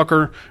evidence, you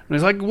fucker. And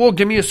he's like, well,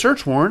 give me a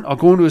search warrant. I'll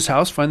go into his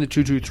house, find the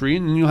 223,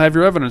 and then you'll have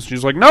your evidence. And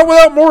he's like, not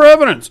without more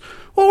evidence.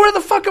 Well, where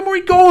the fuck are we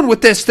going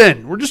with this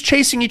then? We're just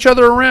chasing each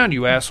other around,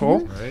 you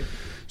asshole. Right.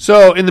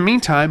 So in the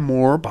meantime,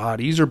 more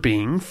bodies are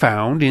being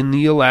found in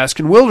the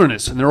Alaskan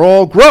wilderness, and they're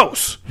all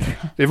gross.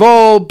 They've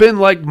all been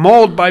like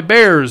mauled by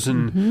bears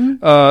and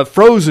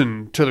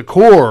frozen to the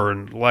core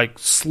and like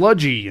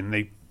sludgy, and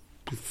they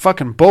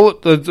fucking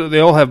they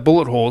all have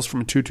bullet holes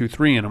from a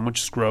 223 in them,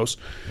 which is gross.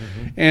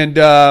 And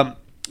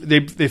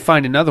they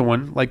find another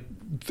one, like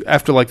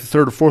after like the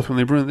third or fourth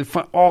one, they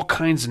find all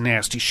kinds of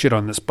nasty shit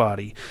on this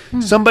body.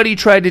 Somebody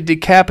tried to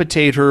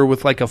decapitate her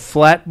with like a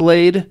flat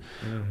blade,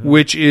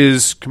 which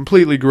is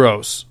completely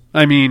gross.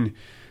 I mean,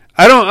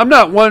 I'm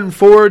not one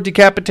for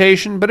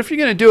decapitation, but if you're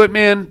gonna do it,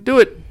 man, do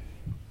it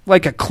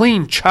like a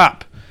clean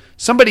chop.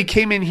 Somebody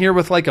came in here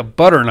with like a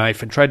butter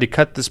knife and tried to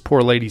cut this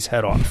poor lady's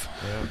head off.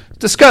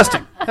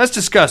 Disgusting. That's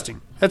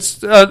disgusting.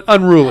 That's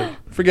unruly.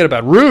 Forget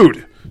about it.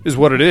 Rude is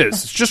what it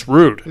is. It's just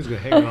rude. He's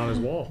going to hang it on his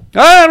wall.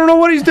 I don't know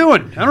what he's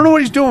doing. I don't know what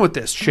he's doing with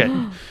this shit.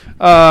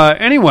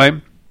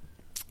 Anyway,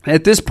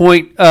 at this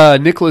point,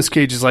 Nicolas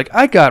Cage is like,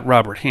 I got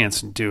Robert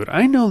Hansen, dude.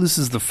 I know this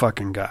is the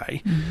fucking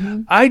guy.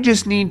 I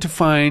just need to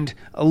find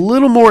a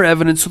little more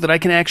evidence so that I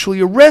can actually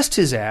arrest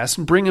his ass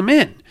and bring him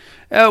in.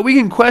 We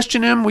can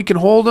question him, we can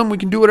hold him, we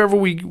can do whatever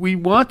we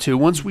want to.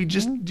 Once we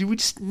just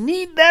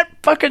need that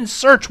fucking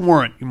search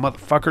warrant, you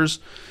motherfuckers.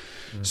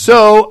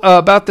 So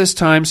about this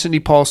time,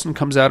 Cindy Paulson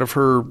comes out of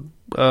her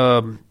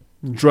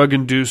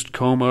drug-induced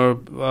coma,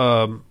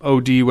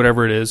 OD,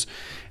 whatever it is,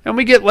 and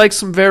we get like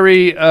some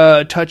very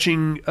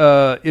touching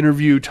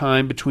interview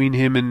time between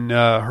him and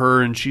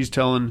her, and she's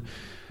telling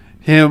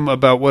him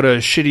about what a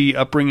shitty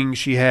upbringing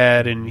she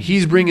had, and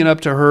he's bringing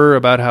up to her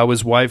about how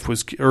his wife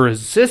or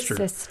his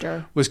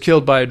sister was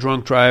killed by a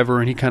drunk driver,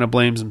 and he kind of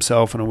blames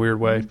himself in a weird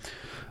way.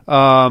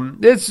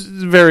 It's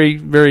very,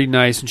 very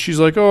nice, and she's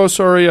like, oh,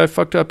 sorry, I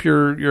fucked up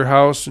your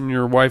house, and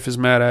your wife is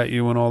mad at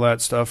you and all that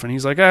stuff, and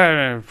he's like,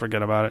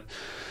 forget about it.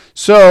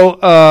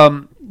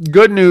 So,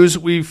 good news,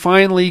 we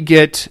finally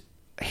get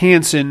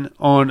Hansen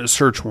on a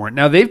search warrant.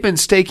 Now, they've been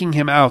staking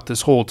him out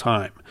this whole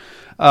time.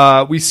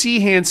 We see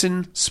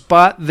Hansen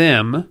spot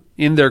them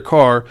in their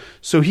car,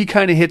 so he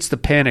kind of hits the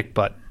panic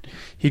button.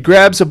 He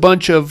grabs a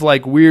bunch of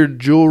like weird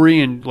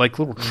jewelry and like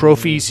little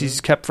trophies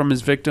he's kept from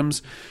his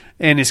victims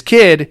and his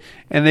kid,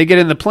 and they get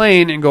in the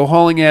plane and go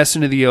hauling ass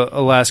into the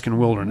Alaskan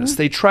wilderness.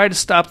 They try to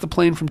stop the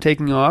plane from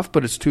taking off,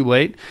 but it's too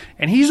late,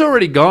 and he's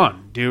already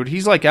gone, dude.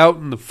 He's like out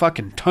in the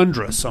fucking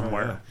tundra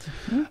somewhere.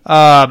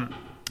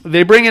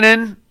 They bring it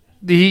in.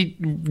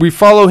 We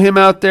follow him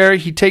out there.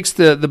 He takes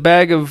the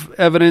bag of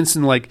evidence,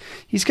 and like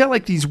he's got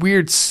like these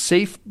weird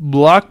safe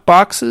block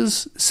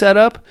boxes set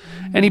up,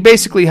 and he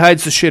basically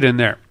hides the shit in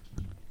there.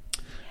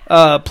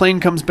 Plane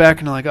comes back,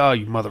 and they're like, oh,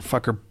 you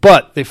motherfucker.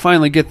 But they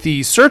finally get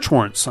the search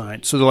warrant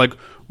signed. So they're like,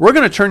 we're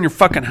going to turn your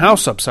fucking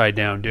house upside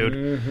down,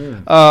 dude.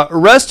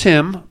 Arrest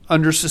him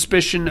under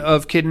suspicion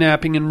of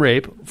kidnapping and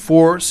rape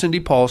for Cindy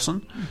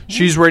Paulson.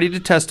 She's ready to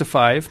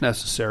testify if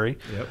necessary.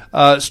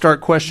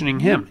 Start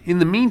questioning him. In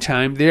the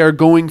meantime, they are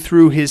going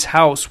through his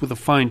house with a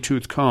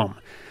fine-tooth comb.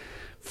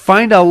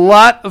 Find a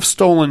lot of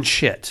stolen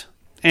shit.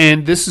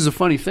 And this is a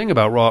funny thing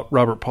about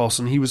Robert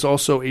Paulson. He was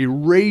also a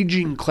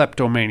raging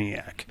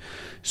kleptomaniac.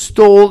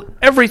 Stole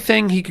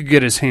everything he could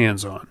get his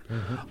hands on.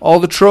 All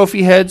the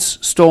trophy heads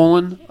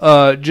stolen,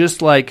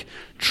 just like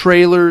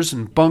trailers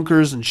and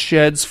bunkers and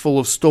sheds full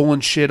of stolen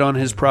shit on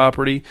his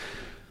property.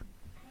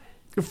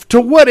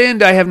 To what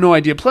end, I have no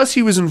idea. Plus,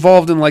 he was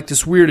involved in like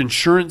this weird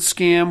insurance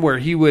scam where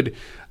he would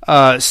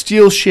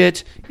steal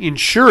shit,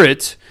 insure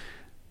it,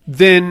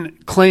 then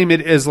claim it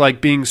as like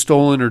being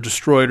stolen or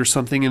destroyed or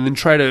something, and then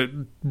try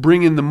to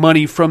bring in the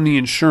money from the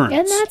insurance.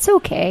 And that's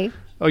okay.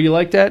 Oh, you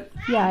like that?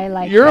 Yeah, I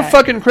like that. You're a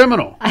fucking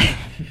criminal.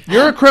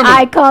 You're a criminal.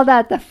 I call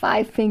that the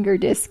 5-finger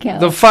discount.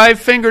 The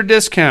 5-finger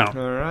discount.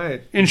 All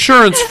right.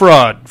 Insurance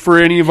fraud for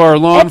any of our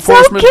law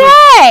enforcement.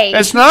 Okay.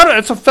 It's not.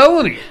 It's a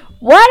felony.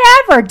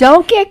 Whatever.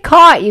 Don't get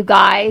caught, you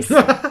guys.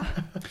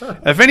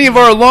 If any of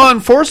our law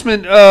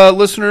enforcement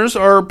listeners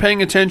are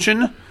paying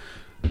attention,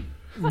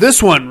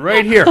 This one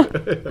right here.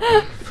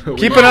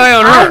 Keep an eye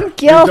on her. I'm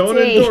guilty. We don't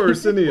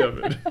endorse any of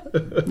it.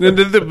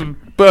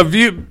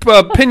 The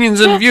opinions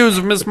and views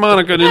of Miss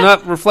Monica do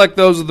not reflect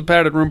those of the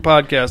Padded Room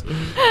podcast.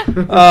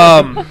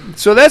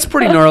 So that's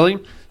pretty gnarly.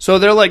 So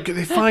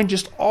they find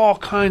just all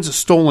kinds of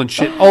stolen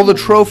shit. All the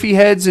trophy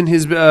heads in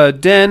his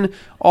den,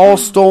 all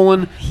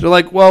stolen. They're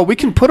like, well, we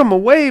can put him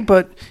away,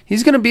 but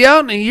he's going to be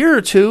out in a year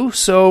or two.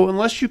 So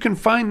unless you can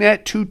find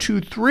that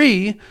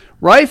 223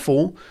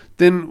 rifle,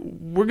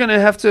 then we're going to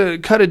have to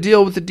cut a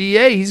deal with the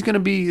DA. It's going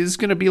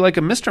to be like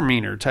a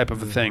misdemeanor type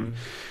of a thing.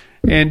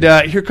 And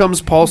here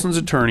comes Paulson's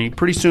attorney.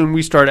 Pretty soon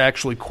we start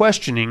actually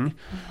questioning,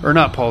 or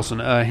not Paulson,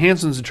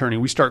 Hansen's attorney.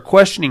 We start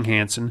questioning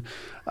Hansen.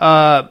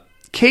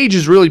 Cage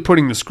is really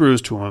putting the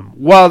screws to him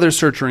while they're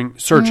searching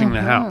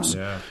the house,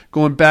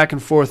 going back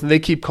and forth, and they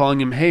keep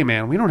calling him, hey,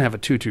 man, we don't have a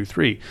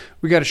 223.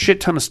 We got a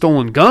shit ton of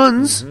stolen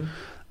guns.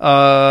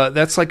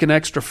 That's like an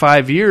extra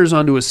 5 years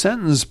onto a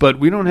sentence, but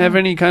we don't have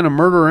any kind of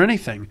murder or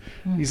anything.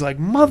 He's like,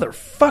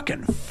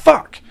 motherfucking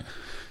fuck.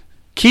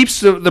 Keeps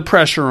the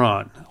pressure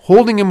on,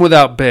 holding him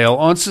without bail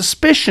on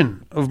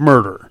suspicion of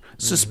murder.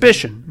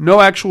 Suspicion.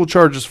 No actual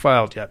charges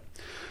filed yet.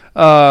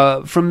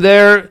 From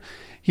there,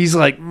 he's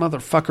like,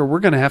 motherfucker, we're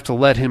going to have to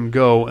let him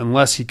go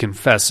unless he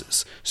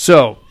confesses.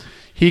 So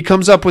he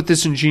comes up with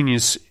this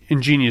ingenious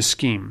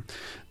scheme.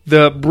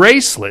 The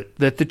bracelet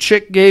that the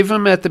chick gave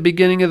him at the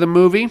beginning of the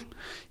movie,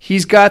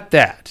 he's got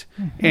that.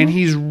 And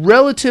he's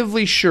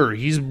relatively sure.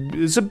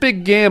 It's a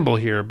big gamble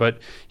here, but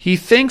he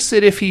thinks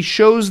that if he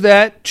shows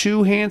that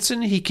to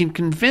Hansen, he can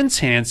convince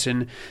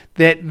Hansen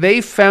that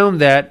they found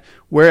that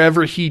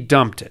wherever he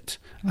dumped it,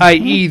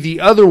 i.e.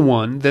 the other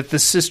one that the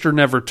sister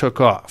never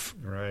took off.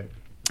 Right.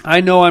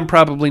 I know I'm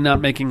probably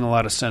not making a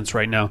lot of sense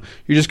right now.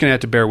 You're just going to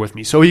have to bear with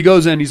me. So he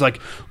goes in, he's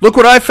like, look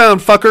what I found,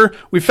 fucker.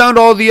 We found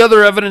all the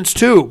other evidence,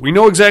 too. We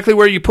know exactly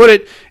where you put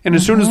it, and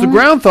as soon as the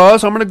ground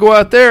thaws, I'm going to go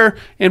out there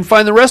and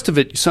find the rest of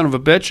it, you son of a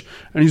bitch.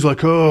 And he's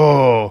like,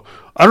 oh,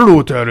 I don't know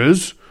what that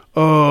is.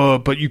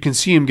 But you can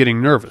see him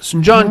getting nervous.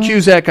 And John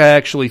Cusack, I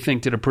actually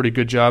think, did a pretty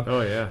good job.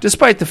 Oh, yeah.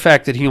 Despite the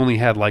fact that he only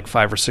had like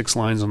 5 or 6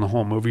 lines on the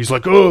whole movie. He's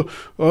like, I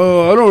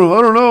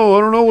don't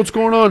know what's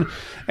going on.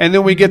 And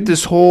then we get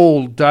this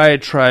whole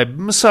diatribe,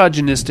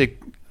 misogynistic,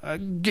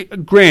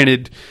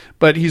 granted,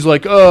 but he's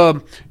like,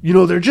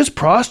 they're just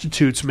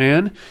prostitutes,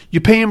 man.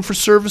 You pay them for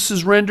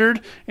services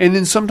rendered, and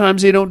then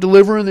sometimes they don't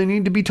deliver and they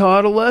need to be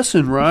taught a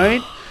lesson,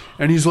 right?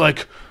 And he's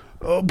like,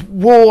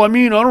 well, I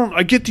mean,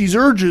 I get these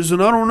urges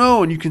and I don't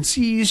know. And you can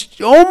see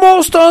he's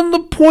almost on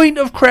the point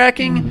of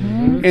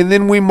cracking. And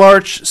then we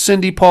march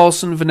Cindy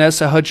Paulson,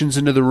 Vanessa Hudgens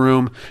into the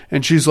room,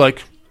 and she's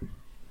like,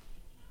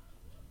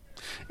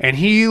 and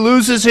he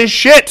loses his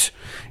shit.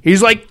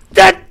 He's like,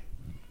 that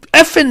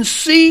effing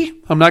C.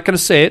 I'm not going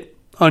to say it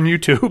on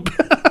YouTube.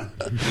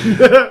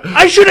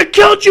 I should have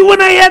killed you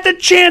when I had the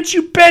chance,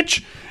 you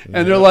bitch.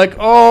 And they're like,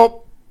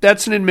 oh,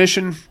 that's an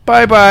admission.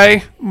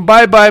 Bye-bye.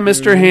 Bye-bye,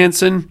 Mr.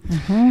 Hansen.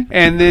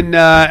 And then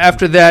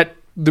after that,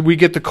 we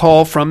get the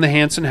call from the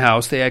Hansen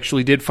house. They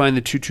actually did find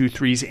the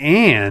 223s,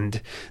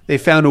 and they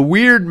found a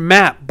weird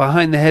map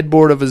behind the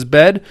headboard of his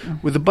bed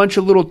with a bunch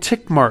of little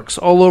tick marks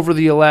all over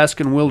the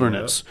Alaskan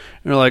wilderness.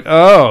 And they're like,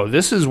 oh,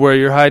 this is where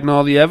you're hiding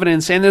all the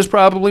evidence, and there's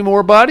probably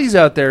more bodies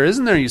out there,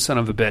 isn't there, you son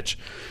of a bitch?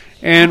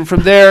 And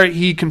from there,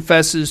 he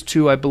confesses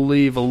to, I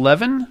believe,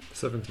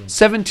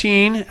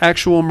 17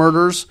 actual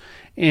murders.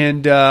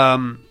 And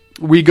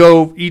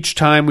each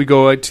time we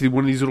go to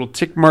one of these little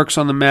tick marks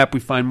on the map, we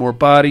find more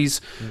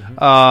bodies.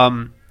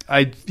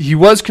 He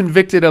was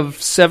convicted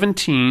of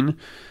 17.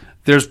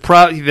 They're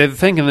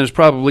thinking there's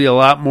probably a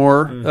lot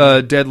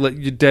more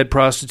dead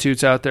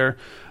prostitutes out there,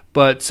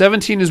 but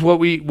 17 is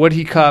what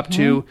he copped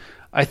to.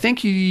 I think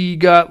he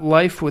got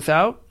life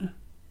without.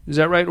 Is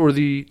that right? Or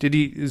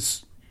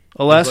is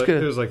Alaska?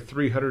 It was like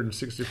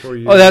 364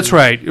 years. Oh, that's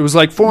right. It was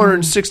like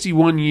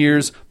 461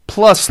 years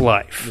plus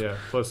life. Yeah,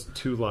 plus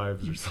 2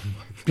 lives or something.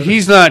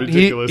 He's never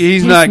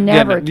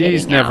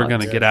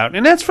going to get out,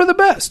 and that's for the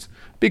best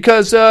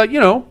because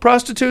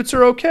prostitutes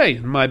are okay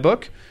in my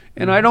book,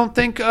 and I don't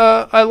think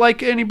I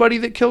like anybody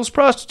that kills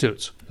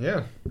prostitutes.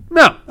 Yeah,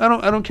 no, I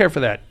don't care for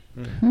that.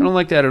 I don't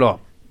like that at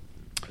all.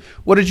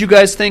 What did you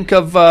guys think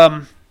of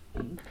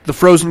The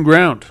Frozen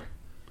Ground?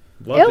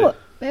 Loved it.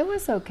 It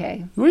was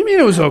okay. What do you mean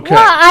it was okay?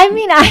 Well, I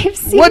mean, I've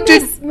seen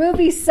this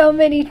movie so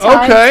many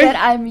times that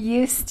I'm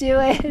used to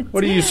it.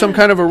 What are you, some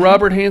kind of a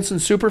Robert Hansen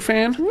super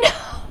fan? No.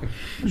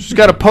 She's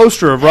got a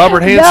poster of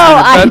Robert Hansen in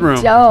her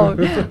bedroom. No,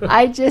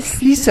 I don't.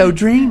 He's so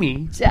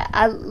dreamy.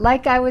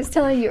 Like I was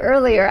telling you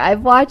earlier,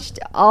 I've watched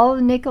all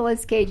of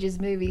Nicolas Cage's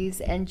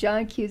movies, and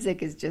John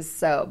Cusack is just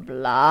so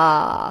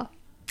blah.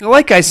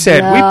 Like I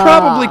said, we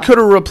probably could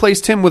have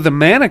replaced him with a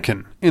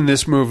mannequin in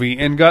this movie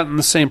and gotten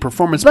the same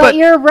performance. But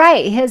you're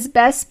right. His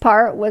best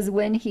part was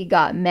when he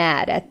got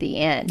mad at the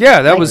end.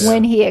 Yeah, that was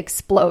when he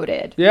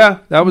exploded. Yeah,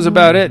 that was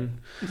about it.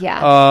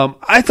 Yeah.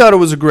 I thought it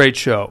was a great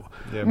show.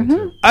 Yeah, me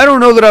too. I don't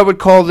know that I would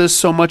call this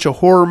so much a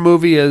horror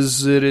movie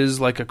as it is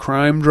like a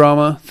crime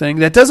drama thing.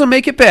 That doesn't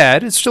make it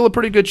bad. It's still a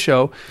pretty good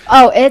show.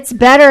 Oh, it's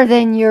better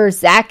than your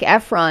Zac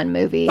Efron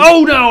movie.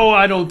 Oh, no,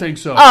 I don't think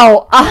so.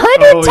 Oh,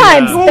 100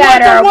 times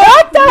better.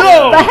 What the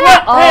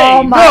heck?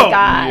 Oh, my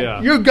God.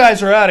 Yeah. You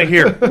guys are out of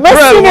here.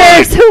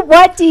 Listeners,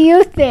 what do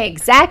you think?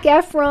 Zac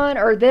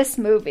Efron or this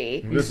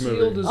movie? This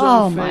movie.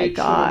 Oh, my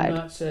God.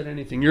 Not said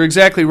anything. You're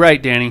exactly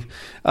right, Danny.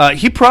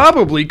 He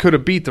probably could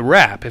have beat the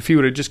rap if he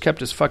would have just kept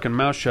his fucking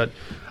mouth shut.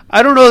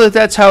 I don't know that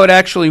that's how it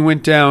actually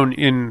went down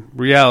in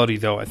reality,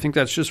 though. I think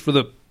that's just for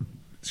the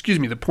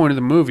point of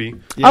the movie.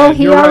 Yeah,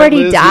 he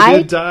already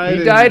died?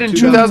 He died in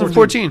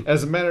 2014.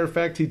 As a matter of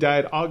fact, he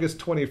died August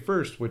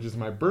 21st, which is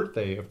my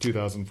birthday of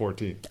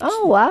 2014.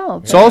 Oh,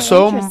 wow. It's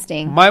also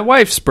interesting. my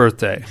wife's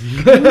birthday,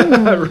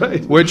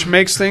 Right. which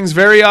makes things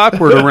very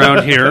awkward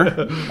around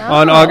here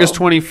on August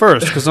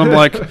 21st, because I'm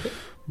like,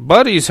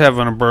 Buddy's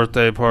having a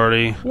birthday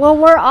party. Well,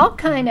 we're all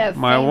kind of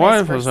My famous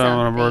wife for was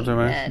having a birthday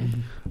something, party.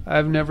 then.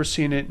 I've never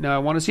seen it. Now I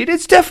want to see it.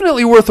 It's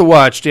definitely worth a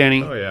watch,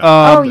 Danny. Oh,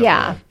 yeah. Oh,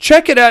 yeah.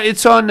 Check it out.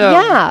 It's on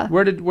Yeah.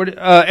 where did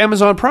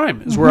Amazon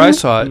Prime is where I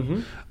saw it.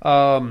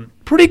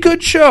 Pretty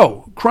good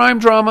show. Crime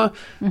drama.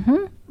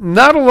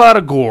 Not a lot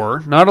of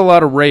gore, not a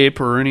lot of rape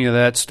or any of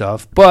that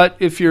stuff. But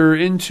if you're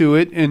into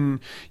it, and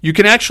you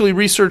can actually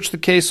research the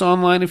case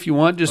online if you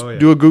want, just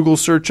do a Google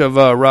search of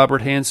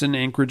Robert Hansen,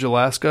 Anchorage,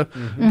 Alaska.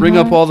 Bring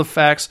up all the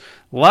facts.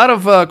 A lot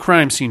of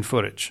crime scene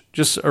footage,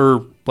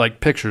 or like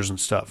pictures and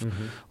stuff.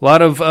 A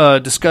lot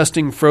of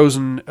disgusting,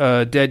 frozen,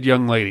 dead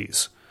young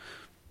ladies.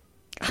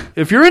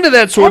 If you're into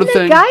that sort of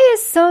thing. The guy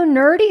is so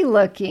nerdy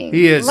looking.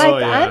 He is. Like, Oh,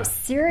 yeah. I'm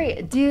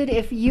serious. Dude,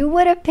 if you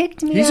would have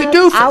picked me He's a up,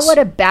 doofus. I would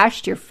have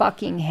bashed your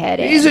fucking head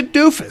in. He's a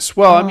doofus.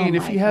 Well, I mean,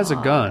 if my he has a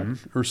God. gun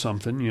or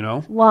something, you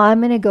know. Well, I'm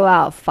going to go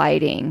out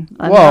fighting.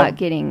 I'm Well- not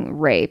getting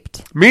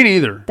raped. Me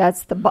neither.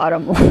 That's the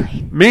bottom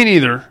line. Me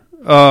neither.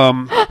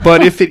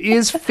 But if it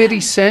is 50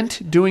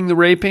 Cent doing the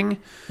raping,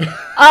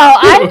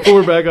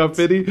 We're back on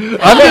 50.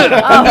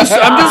 I'm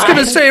just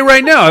gonna say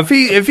right now, if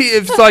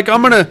it's like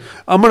I'm gonna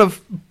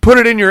put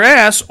it in your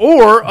ass,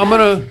 or I'm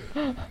gonna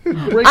I'm going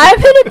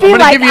to be I'm gonna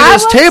like, give you I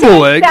this will table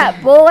take leg.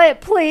 that bullet,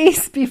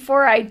 please,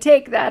 before I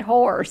take that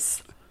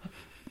horse.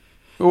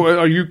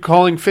 Are you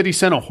calling 50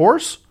 Cent a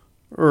horse?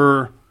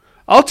 Or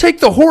I'll take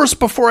the horse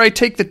before I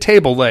take the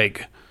table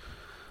leg.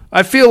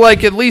 I feel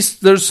like at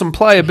least there's some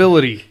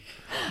pliability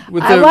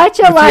with I the, watch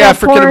a with lot the of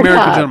African American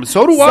Pornhub. gentlemen.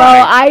 So do So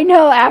I. I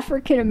know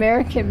African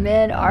American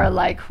men are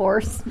like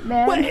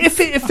horsemen. Well, if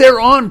they're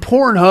on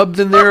Pornhub,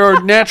 then they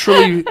are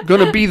naturally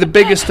going to be the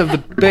biggest of the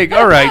big.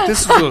 All right,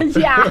 this is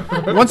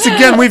Yeah. once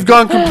again we've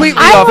gone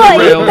completely I off the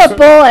will rails. eat the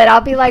bullet.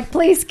 I'll be like,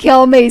 please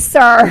kill me,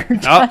 sir.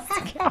 Just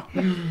kill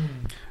me.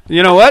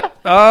 You know what?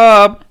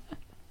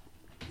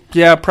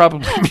 Yeah,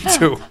 probably me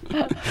too.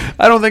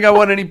 I don't think I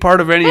want any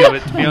part of any of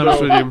it, to be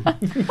honest with you.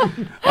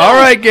 All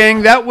right,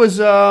 gang, that was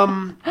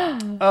Frozen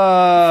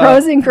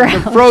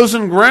Ground. The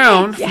Frozen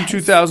Ground from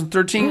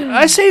 2013.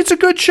 I say it's a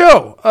good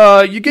show.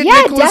 You get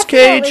Yeah, Nicolas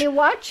definitely Cage,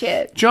 watch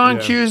it. John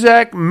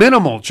Cusack,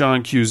 minimal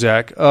John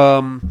Cusack. I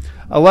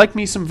like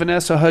me some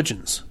Vanessa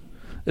Hudgens,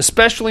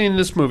 especially in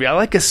this movie. I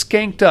like a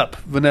skanked up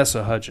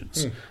Vanessa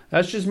Hudgens.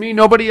 That's just me.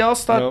 Nobody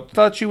else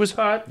thought she was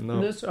hot in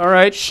this? All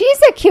right.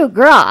 She's a cute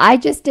girl. I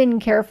just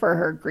didn't care for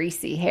her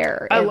greasy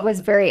hair. It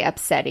was very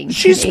upsetting.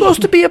 She's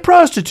supposed to be a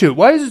prostitute.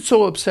 Why is it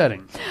so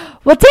upsetting?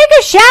 Well, take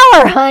a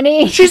shower,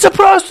 honey. She's a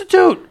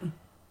prostitute.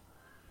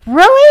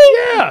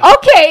 Really? Yeah.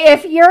 Okay,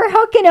 if you're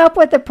hooking up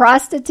with a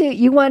prostitute,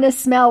 you want to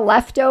smell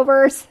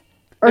leftovers?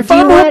 Or If do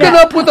you I'm want hooking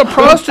up with a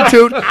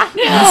prostitute,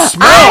 the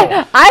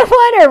smell. I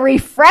want a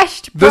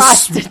refreshed The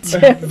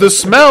prostitute. the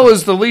smell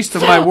is the least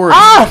of my worries.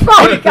 Oh,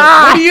 my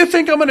God. What do you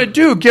think I'm going to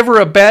do? Give her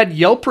a bad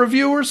Yelp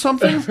review or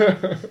something?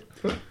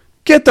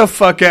 Get the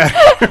fuck out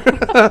of here.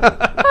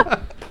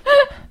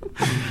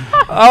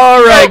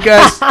 All right,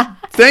 guys.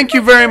 Thank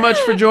you very much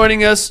for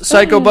joining us,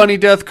 Psycho Bunny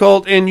Death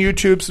Cult and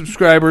YouTube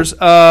subscribers.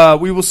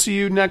 We will see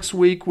you next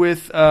week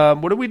with,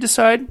 what did we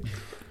decide?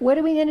 What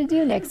are we going to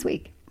do next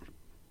week?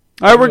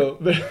 All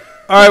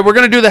right, we're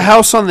going to do The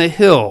House on the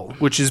Hill,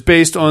 which is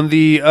based on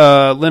the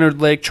Leonard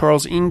Lake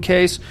Charles Ean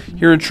case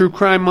here in True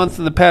Crime Month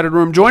in the Padded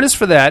Room. Join us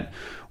for that.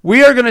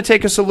 We are going to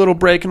take us a little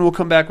break, and we'll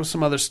come back with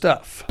some other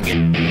stuff.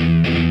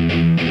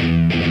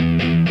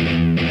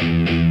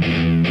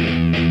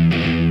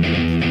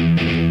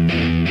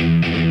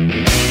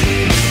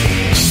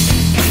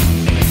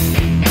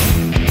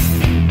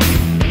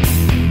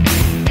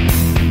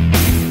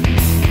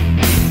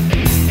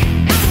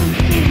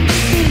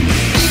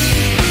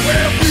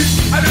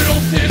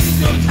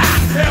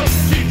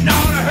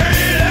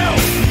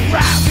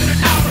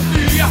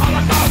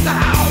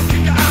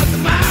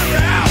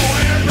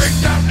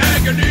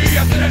 Agony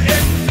after the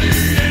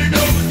ecstasy, ain't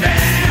over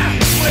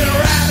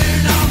there.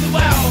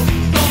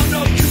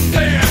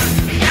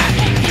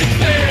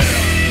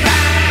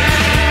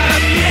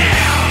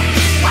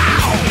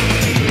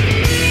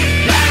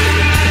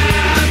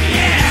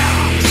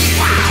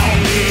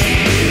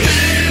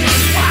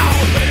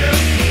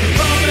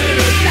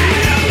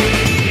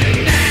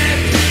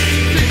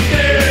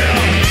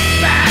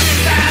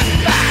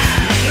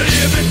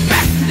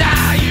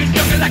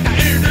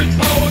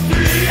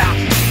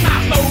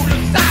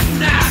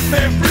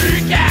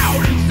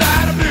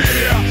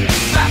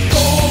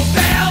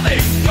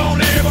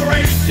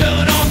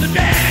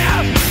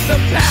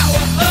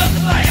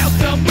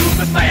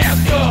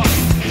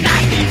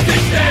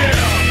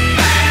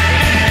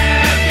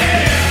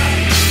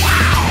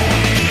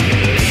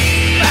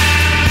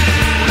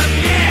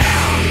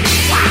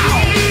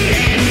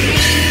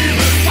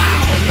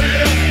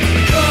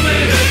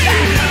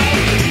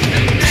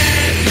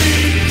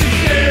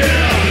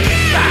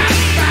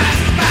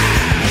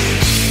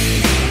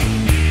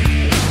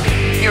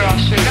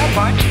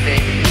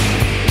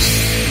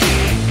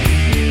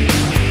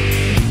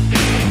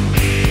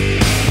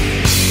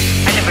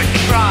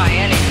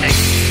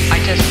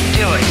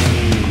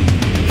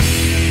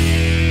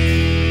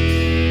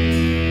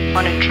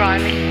 try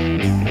me?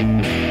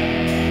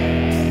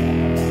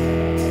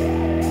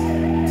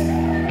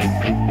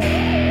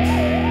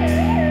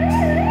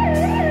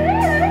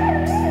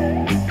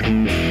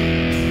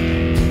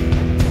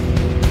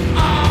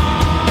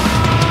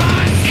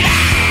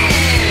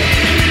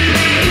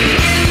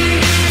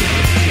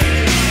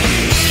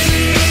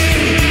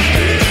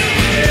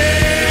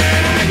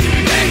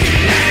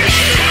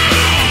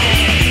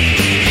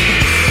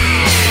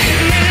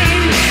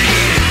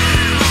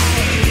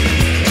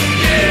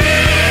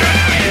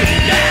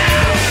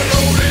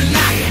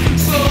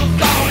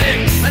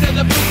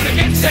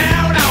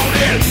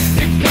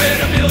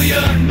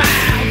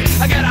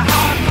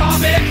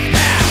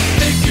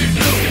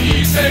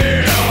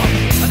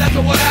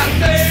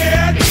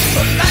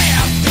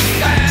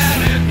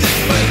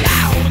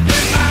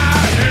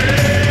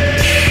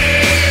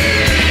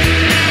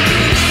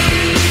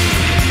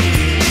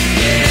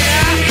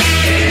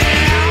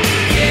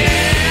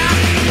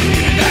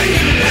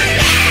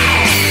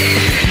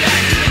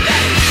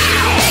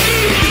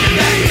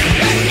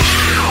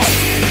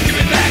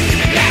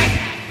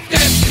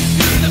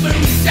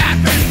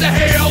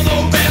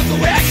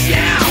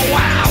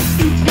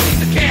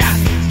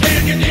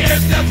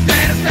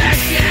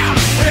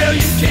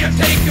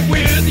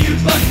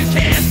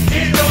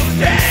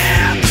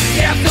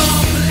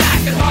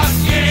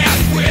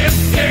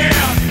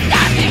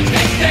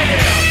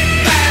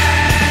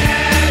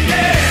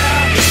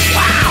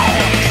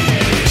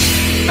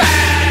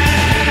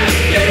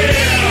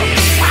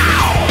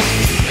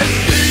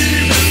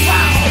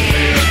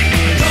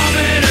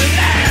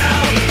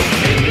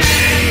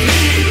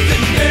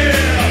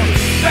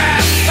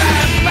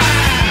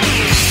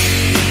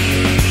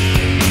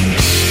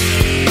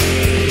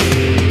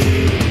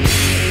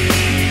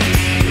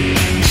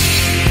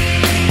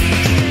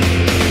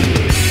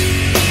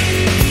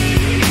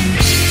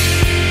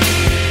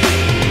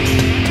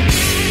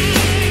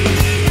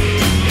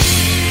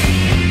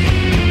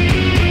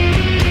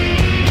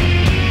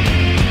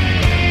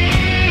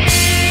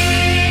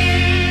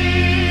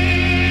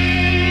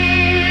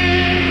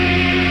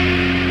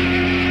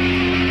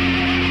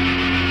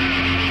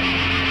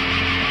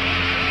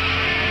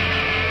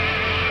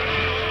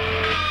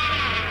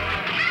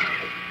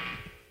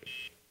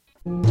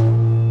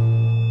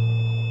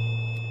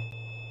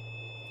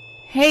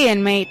 Hey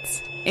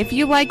inmates, if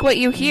you like what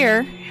you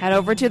hear, head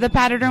over to the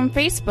Padded Room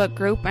Facebook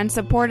group and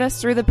support us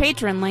through the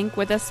Patreon link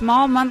with a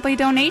small monthly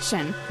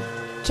donation.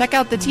 Check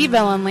out the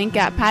T-Villain link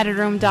at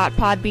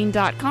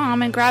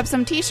paddedroom.podbean.com and grab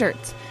some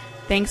t-shirts.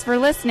 Thanks for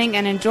listening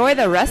and enjoy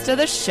the rest of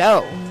the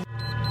show.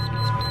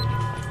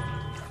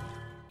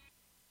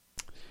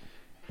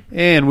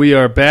 And we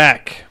are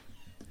back.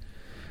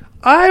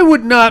 I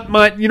would not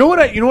mind. You know what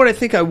I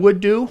think I would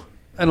do?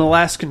 An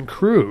Alaskan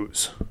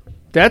cruise.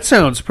 That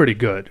sounds pretty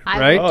good,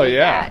 right? Oh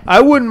yeah.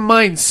 I wouldn't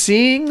mind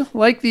seeing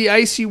like the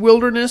icy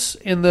wilderness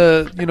and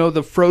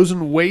the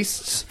frozen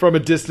wastes from a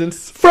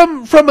distance,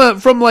 from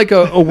like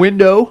a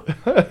window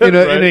in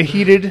a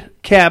heated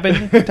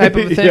cabin type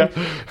of a thing. Yeah.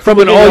 From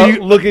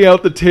looking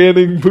out the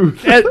tanning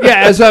booth.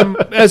 As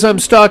I'm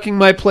stocking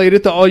my plate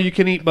at the all you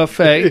can eat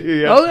buffet.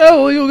 Yeah.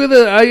 Oh, look at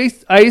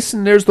the ice,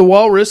 and there's the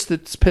walrus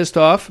that's pissed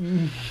off.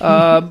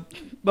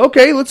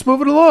 Okay, let's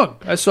move it along.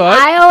 I saw it.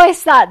 I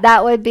always thought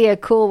that would be a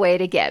cool way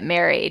to get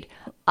married.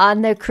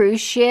 On the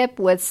cruise ship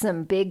with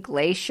some big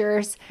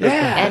glaciers.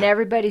 Yeah. And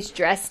everybody's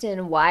dressed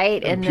in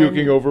white. And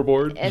puking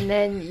overboard. And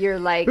then you're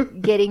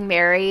like getting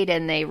married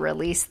and they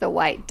release the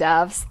white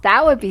doves.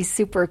 That would be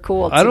super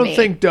cool to me. I don't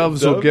think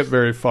doves will get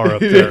very far up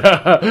there.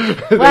 Well,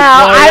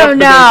 I don't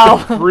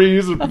know.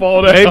 Freeze and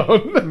fall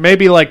down.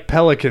 Maybe like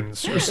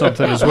pelicans or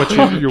something is what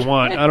you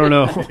want. I don't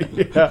know.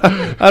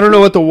 Yeah. I don't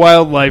know what the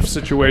wildlife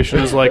situation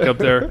is like up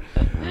there.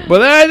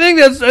 But I think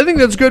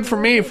that's good for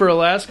me for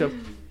Alaska.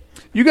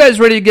 You guys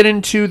ready to get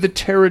into the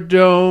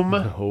Terradome?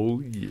 Oh,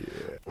 yeah.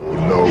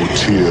 No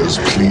tears,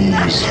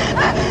 please.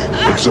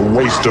 It's a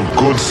waste of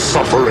good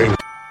suffering.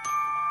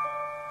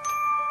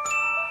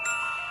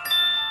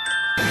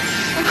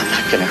 I'm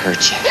not gonna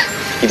hurt you.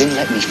 You didn't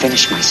let me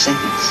finish my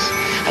sentence.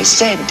 I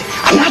said,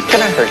 I'm not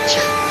gonna hurt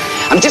you.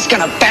 I'm just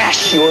gonna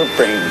bash your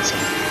brains in.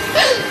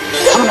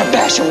 I'm gonna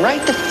bash them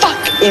right the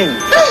fuck in.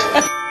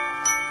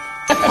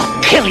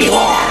 I'll kill you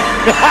all.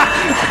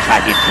 I'll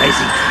drive you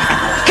crazy.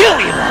 I'll kill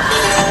you all.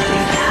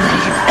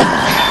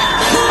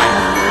 My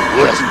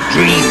worst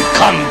dream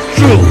come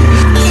true.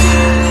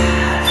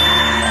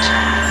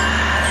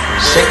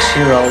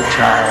 6-year-old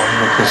child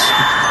with this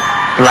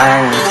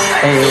blank,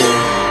 pale,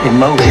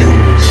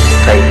 emotionless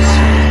face,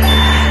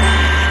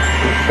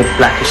 with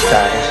blackish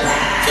eyes,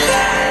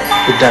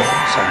 the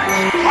devil's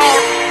eyes.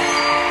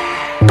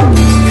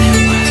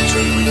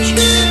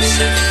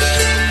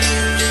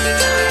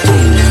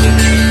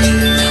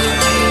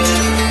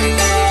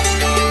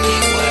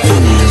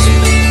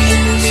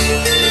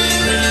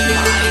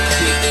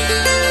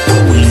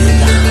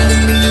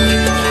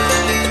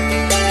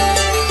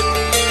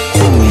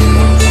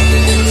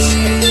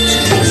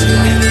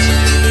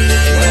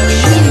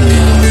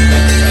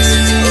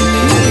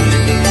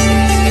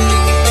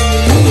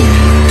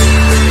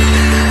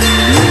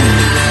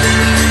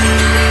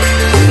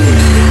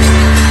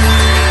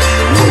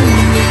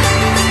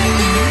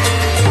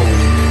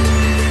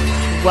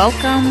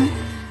 Welcome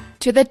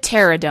to the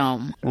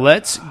Terradome.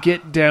 Let's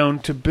get down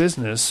to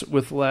business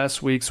with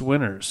last week's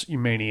winners, you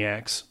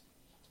maniacs.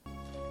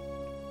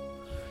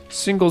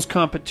 Singles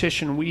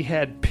competition, we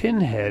had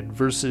Pinhead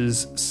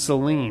versus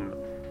Celine.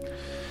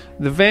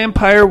 The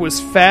vampire was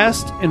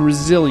fast and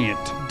resilient,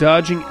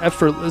 dodging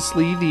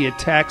effortlessly the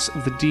attacks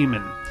of the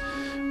demon.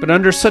 But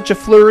under such a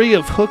flurry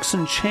of hooks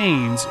and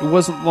chains, it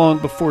wasn't long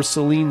before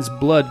Celine's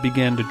blood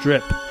began to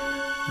drip.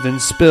 Then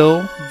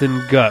spill,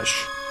 then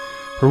gush.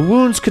 Her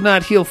wounds could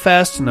not heal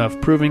fast enough,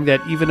 proving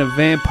that even a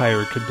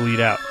vampire could bleed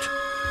out.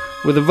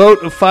 With a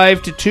vote of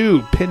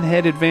 5-2,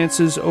 Pinhead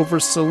advances over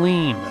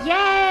Celine. Yay!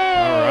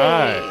 All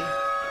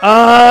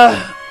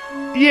right.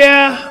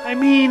 Yeah, I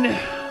mean,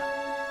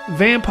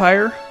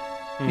 vampire,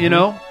 you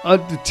know,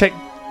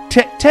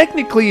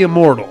 technically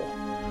immortal.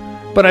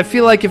 But I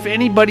feel like if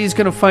anybody's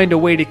going to find a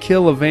way to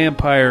kill a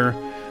vampire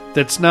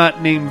that's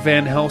not named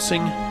Van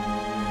Helsing,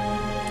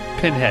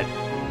 Pinhead,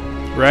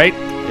 right?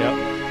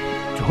 Yep.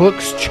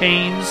 Hooks,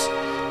 chains.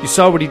 You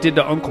saw what he did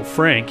to Uncle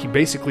Frank. He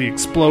basically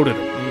exploded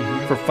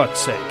him, for fuck's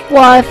sake.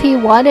 Well, if he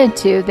wanted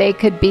to, they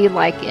could be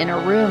like in a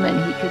room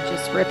and he could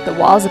just rip the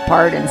walls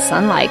apart and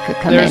sunlight could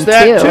come There's in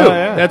that too. too. Oh,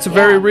 yeah. That's a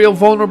very real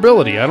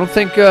vulnerability. I don't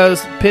think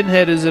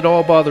Pinhead is at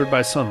all bothered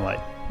by sunlight.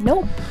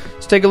 Nope.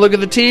 Let's take a look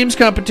at the teams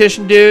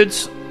competition,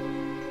 dudes.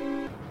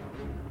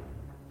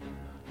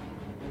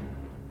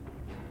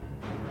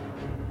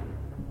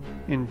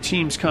 In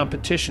teams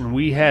competition,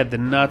 we had the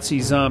Nazi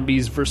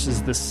zombies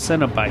versus the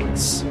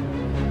Cenobites.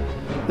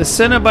 The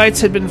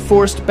Cenobites had been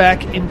forced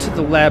back into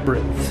the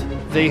labyrinth.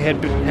 They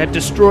had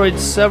destroyed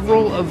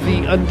several of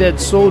the undead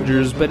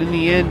soldiers, but in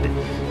the end,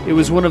 it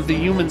was one of the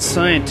human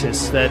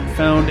scientists that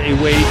found a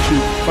way to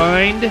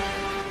find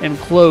and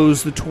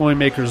close the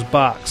Toymaker's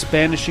box,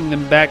 banishing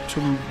them back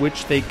from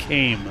which they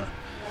came.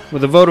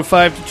 With a vote of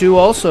 5-2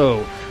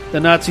 also, the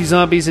Nazi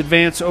zombies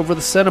advance over the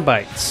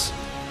Cenobites.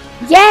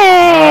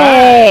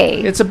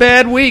 Yay! It's a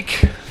bad week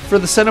for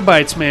the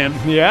Cenobites, man.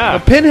 Yeah.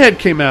 Pinhead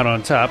came out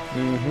on top.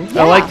 Mm-hmm.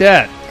 I like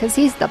that. Because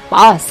he's the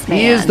boss, man.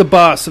 He is the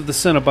boss of the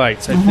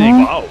Cenobites, I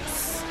think. Wow.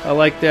 I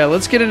like that.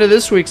 Let's get into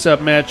this week's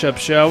matchup,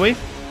 shall we?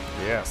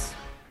 Yes.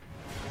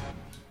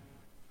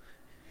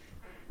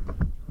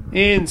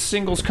 In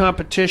singles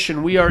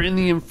competition, we are in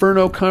the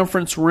Inferno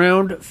Conference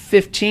round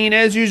 15.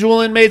 As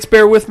usual, inmates,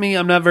 bear with me.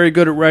 I'm not very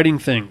good at writing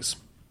things.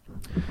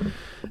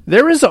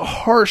 There is a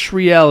harsh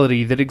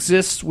reality that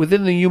exists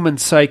within the human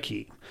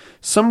psyche,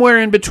 somewhere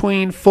in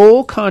between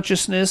full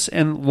consciousness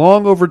and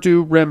long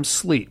overdue REM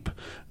sleep,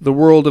 the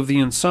world of the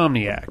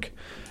insomniac.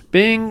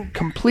 Being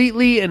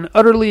completely and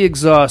utterly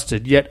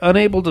exhausted, yet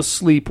unable to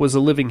sleep, was a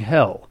living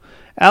hell.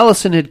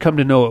 Allison had come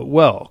to know it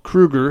well.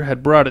 Kruger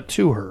had brought it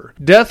to her.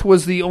 Death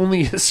was the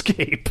only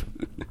escape,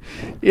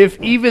 if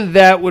even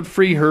that would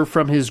free her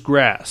from his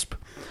grasp.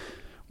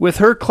 With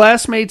her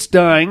classmates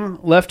dying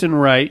left and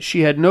right,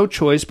 she had no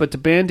choice but to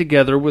band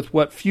together with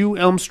what few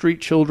Elm Street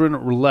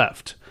children were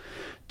left.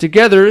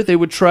 Together, they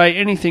would try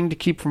anything to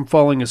keep from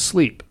falling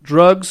asleep.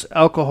 Drugs,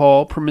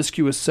 alcohol,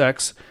 promiscuous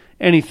sex,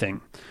 anything.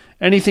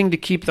 Anything to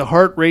keep the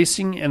heart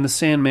racing and the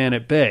Sandman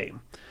at bay.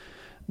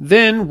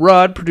 Then,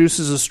 Rod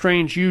produces a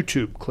strange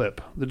YouTube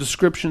clip. The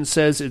description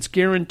says it's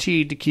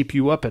guaranteed to keep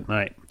you up at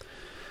night.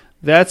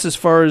 That's as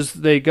far as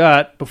they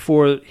got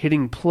before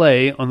hitting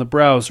play on the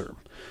browser.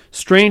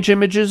 Strange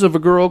images of a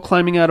girl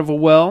climbing out of a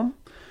well.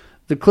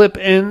 The clip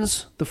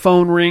ends, the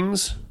phone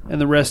rings,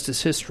 and the rest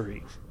is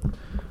history.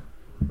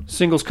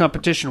 Singles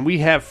competition, we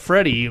have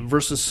Freddy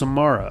versus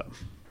Samara.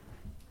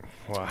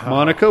 Wow.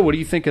 Monica, what do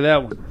you think of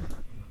that one?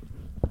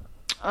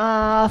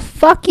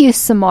 Fuck you,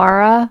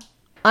 Samara.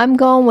 I'm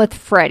going with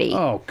Freddy.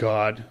 Oh,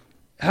 God.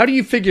 How do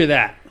you figure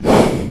that?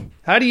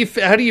 What do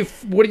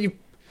you...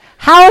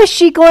 How is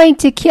she going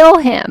to kill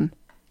him?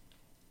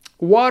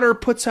 Water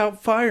puts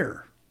out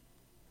fire.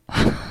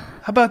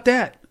 How about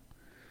that?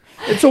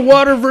 It's a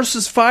water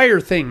versus fire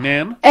thing,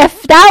 man.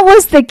 If that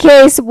was the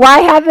case, why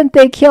haven't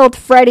they killed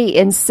Freddy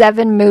in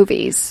 7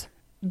 movies?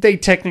 They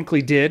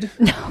technically did.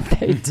 No,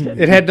 they didn't.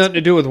 It had nothing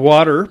to do with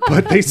water,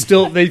 but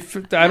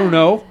I don't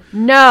know.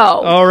 No.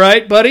 All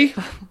right, buddy.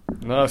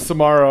 No,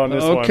 Samara on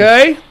this one.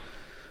 Okay.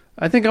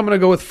 I think I'm going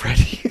to go with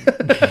Freddy.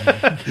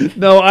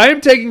 No, I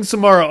am taking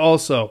Samara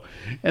also.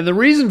 And the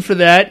reason for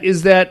that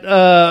is that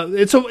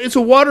it's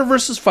a water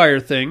versus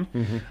fire thing.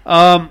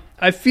 Mm-hmm.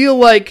 I feel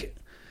like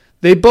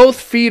they both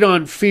feed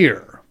on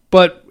fear,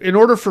 but in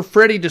order for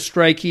Freddy to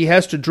strike, he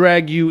has to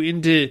drag you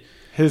into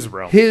his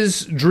realm,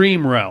 his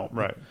dream realm.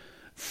 Right.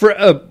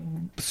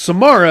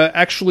 Samara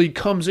actually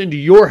comes into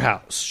your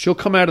house. She'll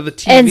come out of the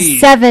TV. In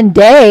 7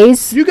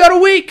 days. You got a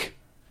week,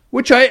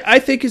 which I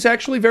think is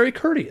actually very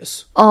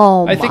courteous.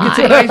 Oh, I think my it's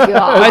a nice,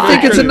 God. I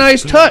think it's a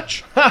nice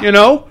touch. You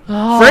know,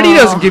 Freddy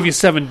doesn't give you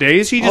 7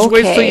 days. He just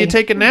waits till you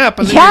take a nap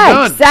and then you're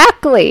done.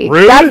 Exactly.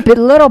 Rude. That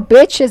little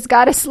bitch has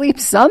got to sleep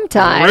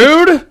sometime.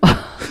 Rude.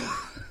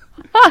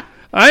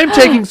 I am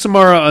taking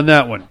Samara on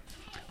that one.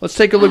 Let's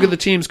take a look at the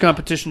team's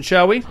competition,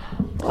 shall we?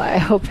 Well, I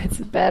hope it's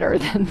better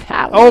than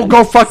that one. Oh,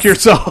 go fuck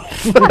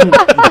yourself.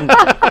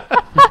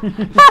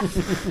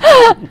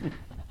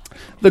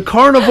 The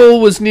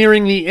carnival was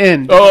nearing the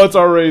end. Oh, it's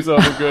already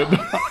sounding good.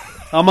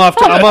 I'm on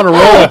a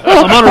roll.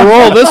 I'm on a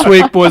roll this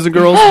week, boys and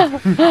girls.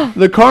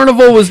 The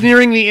carnival was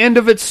nearing the end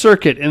of its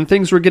circuit, and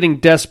things were getting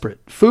desperate.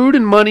 Food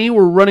and money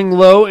were running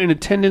low, and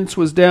attendance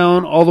was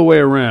down all the way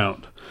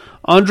around.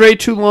 Andre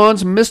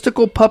Toulon's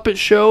mystical puppet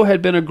show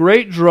had been a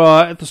great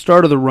draw at the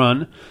start of the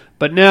run,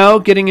 but now,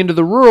 getting into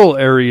the rural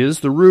areas,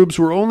 the rubes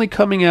were only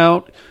coming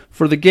out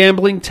for the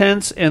gambling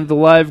tents and the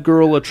live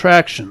girl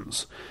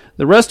attractions.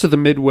 The rest of the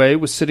Midway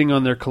was sitting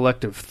on their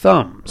collective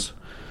thumbs.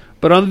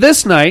 But on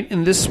this night,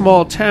 in this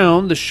small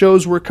town, the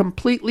shows were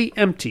completely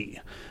empty.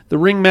 The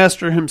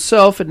ringmaster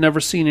himself had never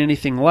seen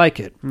anything like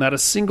it. Not a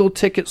single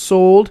ticket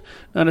sold,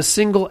 not a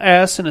single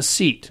ass in a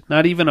seat,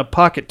 not even a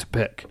pocket to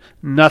pick.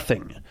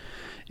 Nothing.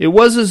 It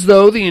was as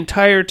though the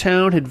entire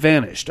town had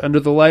vanished under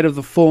the light of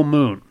the full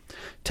moon,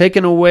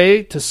 taken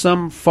away to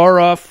some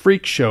far-off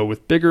freak show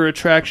with bigger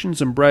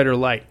attractions and brighter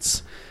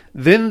lights.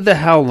 Then the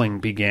howling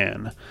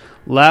began,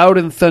 loud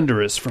and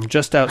thunderous from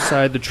just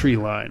outside the tree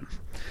line.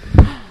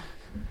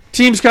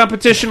 Teams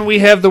competition, we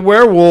have the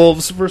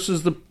werewolves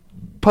versus the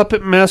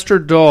Puppet Master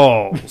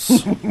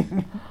dolls.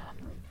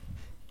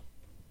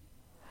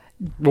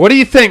 What do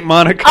you think,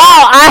 Monica?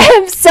 Oh, I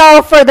am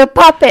so for the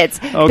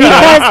puppets. Okay.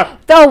 Because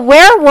the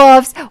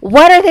werewolves,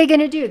 what are they going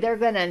to do? They're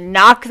going to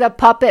knock the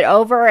puppet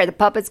over, or the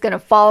puppet's going to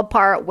fall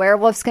apart.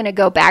 Werewolf's going to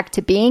go back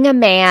to being a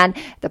man.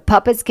 The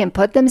puppets can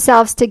put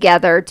themselves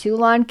together.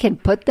 Toulon can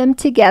put them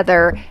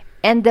together,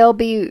 and they'll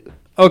be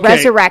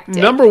resurrected.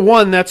 Number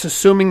one, that's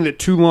assuming that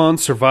Toulon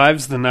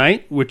survives the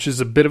night, which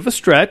is a bit of a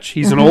stretch.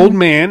 He's an old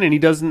man, and he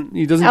doesn't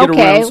get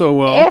around so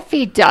well. If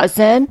he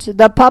doesn't,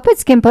 the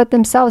puppets can put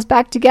themselves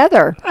back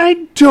together.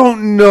 I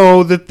don't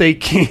know that they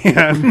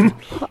can.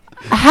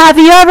 Have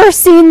you ever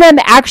seen them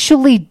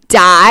actually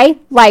die?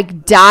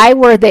 Like die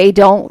where they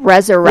don't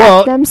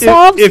resurrect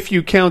themselves? If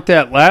you count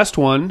that last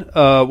one,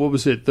 what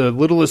was it? The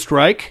Littlest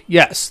Reich?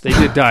 Yes, they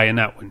did die in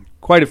that one.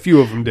 Quite a few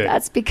of them did.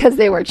 That's because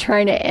they were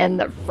trying to end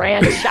the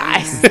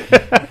franchise.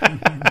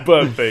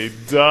 But they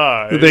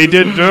died. They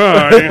did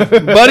die.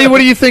 Buddy, what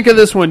do you think of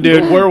this one,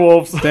 dude?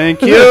 Werewolves.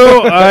 Thank you.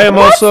 I am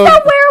also... What's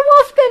the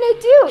werewolf going to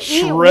do?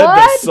 Shred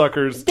the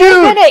suckers.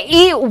 They're going to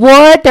eat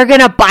wood? They're going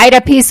to bite a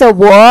piece of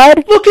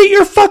wood? Look at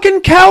your fucking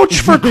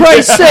couch, for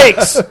Christ's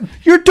sakes.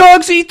 Your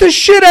dogs eat the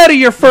shit out of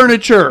your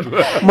furniture.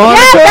 Monica?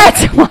 Yeah,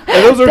 that's why.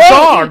 Those are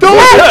dogs. Those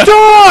are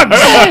dogs.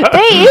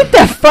 They eat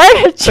the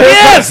furniture.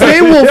 Yes,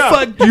 they will.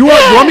 You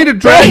want me to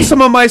drag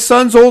some of my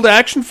son's old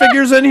action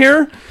figures in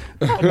here?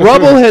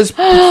 Rubble has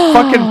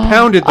fucking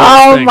pounded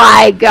those things.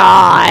 My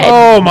God.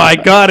 Oh, my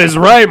God is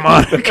right,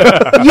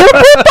 Monica. You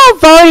people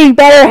voting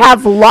better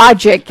have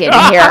logic in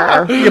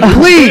here.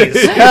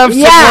 Please, have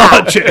some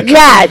logic.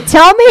 Yeah,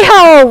 tell me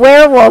how a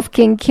werewolf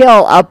can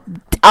kill a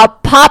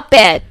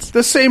puppet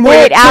the same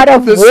way made out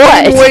of wood. The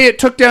same way it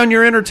took down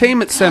your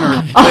entertainment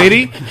center,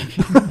 lady.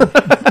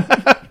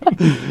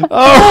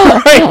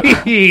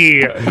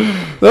 Alrighty.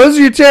 Those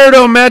are your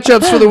Pterodome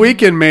matchups for the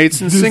weekend, mates.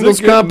 In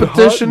singles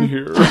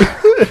competition.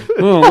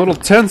 Oh, a little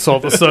tense all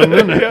of a sudden,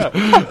 isn't it?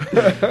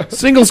 Yeah.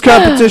 Singles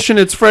competition,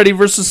 it's Freddy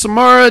versus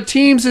Samara.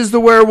 Teams is the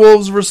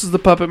werewolves versus the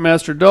Puppet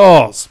Master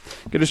dolls.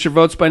 Get us your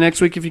votes by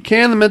next week if you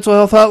can. The mental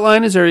health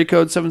hotline is area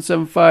code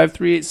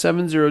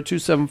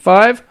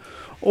 775-387-0275.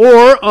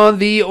 Or on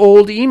the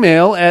old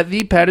email at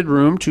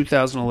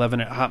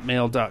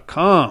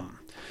thepaddedroom2011@hotmail.com.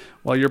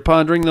 While you're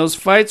pondering those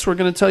fights, we're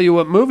going to tell you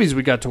what movies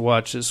we got to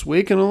watch this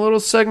week in a little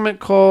segment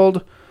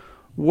called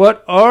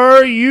What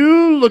Are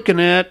You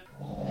Looking At?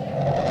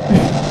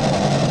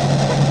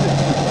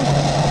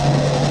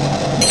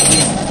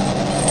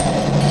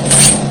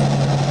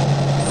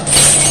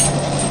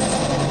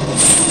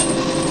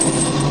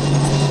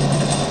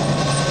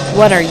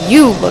 What are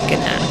you looking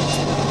at?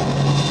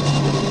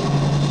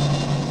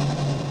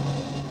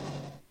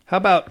 How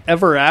about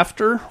Ever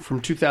After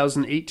from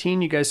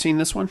 2018? You guys seen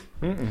this one?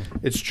 Mm-mm.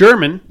 It's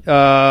German.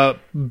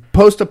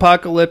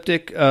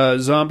 Post-apocalyptic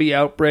zombie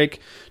outbreak.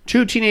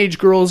 2 teenage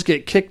girls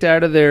get kicked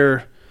out of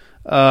their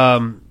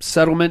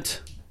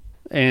settlement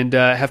and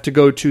have to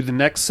go to the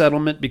next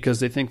settlement because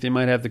they think they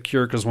might have the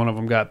cure because one of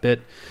them got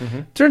bit.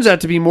 Mm-hmm. Turns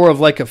out to be more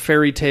of like a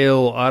fairy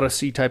tale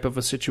Odyssey type of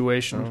a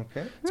situation.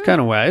 Okay. It's kind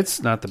of wild.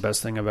 It's not the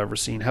best thing I've ever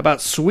seen. How about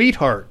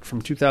Sweetheart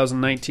from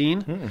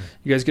 2019? Mm-mm.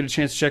 You guys get a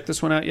chance to check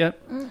this one out yet?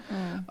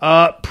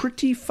 Mm-mm.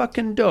 Pretty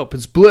fucking dope.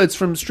 It's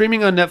from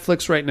streaming on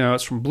Netflix right now.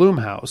 It's from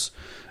Blumhouse.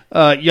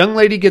 Young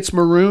lady gets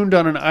marooned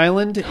on an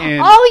island,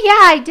 and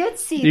I did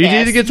see this. You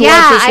did get to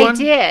watch this one? I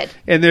did.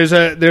 And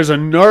there's a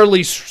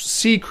gnarly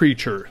sea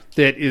creature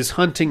that is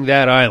hunting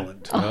that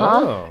island.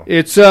 Uh-huh.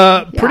 It's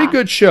a pretty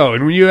good show,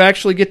 and when you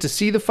actually get to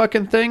see the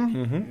fucking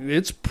thing,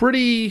 it's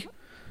pretty.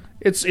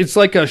 It's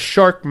like a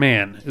shark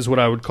man, is what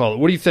I would call it.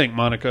 What do you think,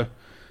 Monica?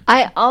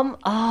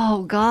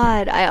 Oh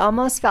God, I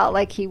almost felt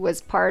like he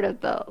was part of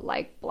the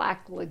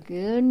Black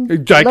Lagoon.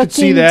 I could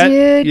see that.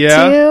 Dude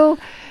too.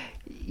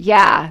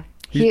 Yeah.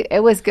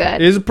 It was good.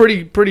 It is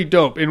pretty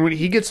dope. And when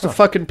he gets to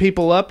fucking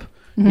people up,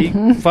 he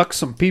fucks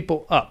some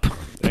people up.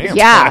 Damn.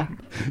 Yeah.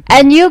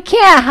 And you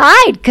can't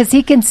hide because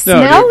he can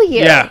smell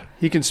you. Yeah.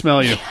 He can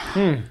smell you.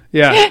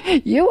 Yeah.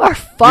 You are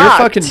fucked. You're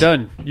fucking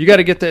done. You got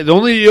to get that. The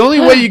only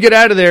way you get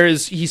out of there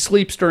is he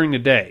sleeps during the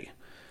day.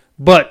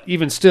 But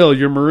even still,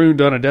 you're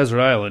marooned on a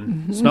desert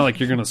island. It's not like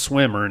you're going to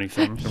swim or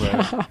anything.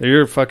 Yeah.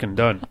 You're fucking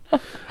done.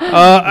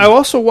 I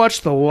also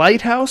watched The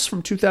Lighthouse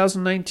from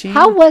 2019.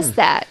 How was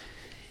that?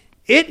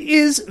 It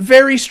is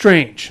very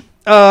strange.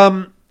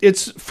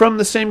 It's from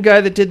the same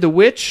guy that did The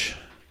Witch.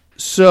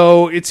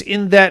 So it's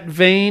in that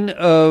vein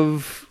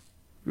of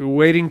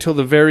waiting till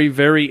the very,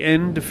 very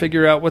end to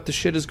figure out what the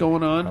shit is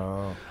going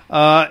on.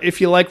 If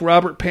you like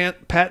Robert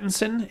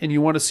Pattinson and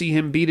you want to see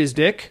him beat his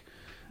dick,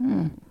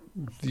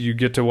 you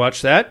get to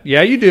watch that.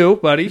 Yeah, you do,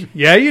 buddy.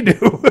 Yeah, you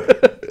do.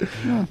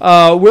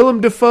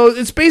 Willem Dafoe.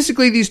 It's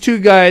basically these two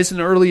guys in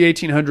the early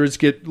 1800s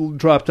get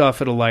dropped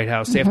off at a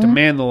lighthouse. They have to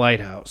man the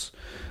lighthouse.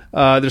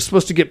 They're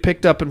supposed to get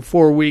picked up in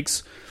 4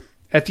 weeks.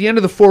 At the end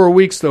of the 4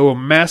 weeks, though, a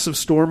massive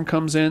storm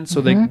comes in,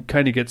 so they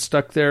kind of get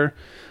stuck there.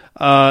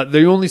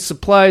 The only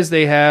supplies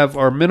they have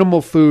are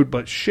minimal food,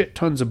 but shit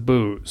tons of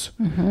booze.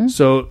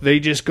 So they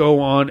just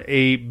go on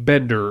a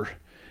bender,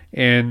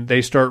 and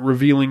they start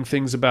revealing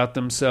things about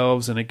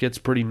themselves, and it gets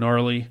pretty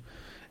gnarly,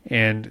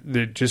 and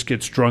it just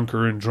gets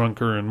drunker and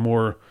drunker and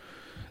more.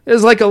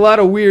 There's like a lot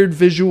of weird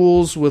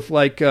visuals with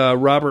like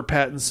Robert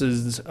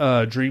Pattinson's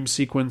dream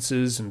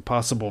sequences and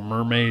possible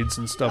mermaids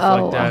and stuff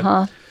like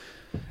that.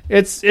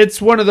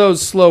 It's one of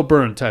those slow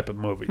burn type of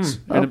movies,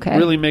 and it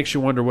really makes you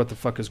wonder what the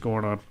fuck is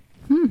going on.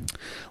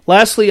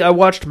 Lastly, I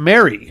watched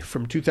Mary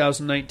from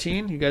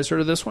 2019. You guys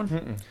heard of this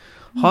one?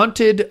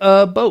 Haunted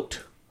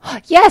Boat.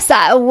 Yes,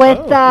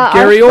 with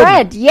Gary our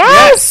friend. Oldman.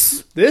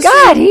 Yes.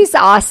 God, he's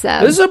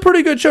awesome. This is a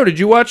pretty good show. Did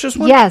you watch this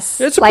one?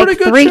 Yes. It's a like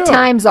pretty good 3 show.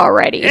 times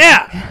already.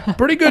 Yeah.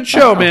 Pretty good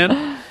show,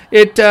 man.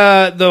 It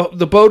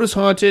the boat is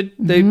haunted.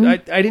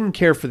 I didn't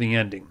care for the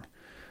ending.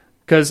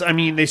 Because, I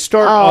mean, they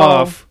start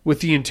off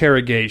with the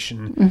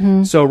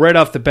interrogation. So right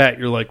off the bat,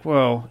 you're like,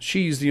 well,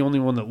 she's the only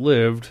one that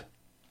lived.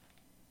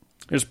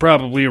 There's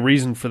probably a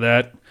reason for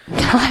that.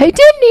 I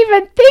didn't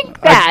even think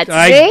that,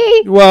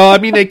 see? Well, I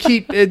mean, they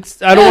keep...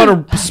 I don't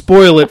want to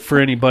spoil it for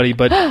anybody,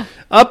 but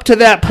up to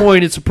that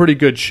point, it's a pretty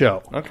good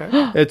show. Okay.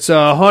 It's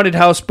a haunted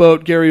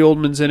houseboat. Gary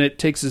Oldman's in it,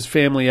 takes his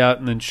family out,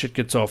 and then shit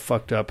gets all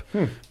fucked up.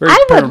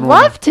 I would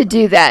love to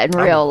do that in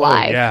real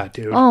life. Yeah,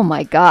 dude. Oh,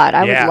 my God.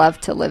 I would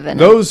love to live in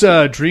those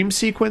dream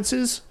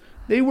sequences,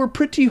 they were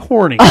pretty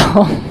horny.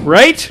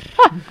 Right?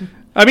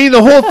 I mean,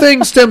 the whole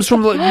thing stems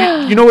from...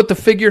 You know what the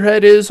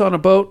figurehead is on a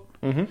boat?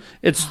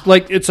 It's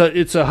like it's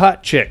a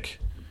hot chick,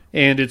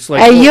 and it's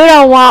like you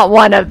don't want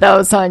one of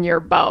those on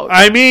your boat.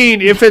 I mean,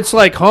 if it's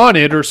like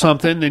haunted or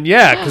something, then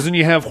yeah, because then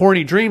you have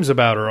horny dreams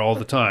about her all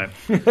the time.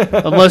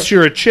 Unless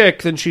you're a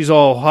chick, then she's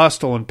all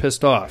hostile and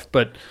pissed off.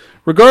 But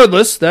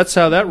regardless, that's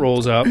how that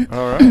rolls out.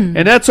 All right,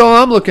 and that's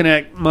all I'm looking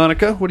at.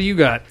 Monica, what do you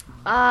got?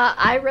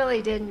 I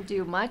really didn't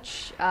do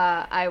much.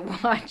 I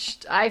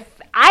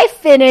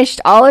finished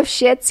all of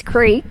Schitt's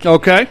Creek.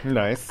 Okay.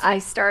 Nice. I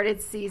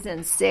started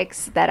season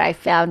 6 that I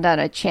found on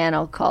a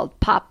channel called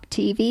Pop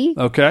TV.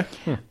 Okay.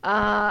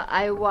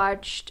 I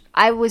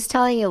was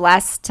telling you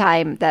last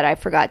time that I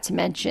forgot to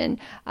mention,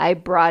 I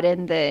brought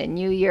in the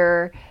New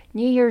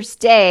Year's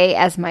Day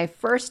as my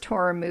first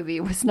horror movie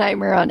was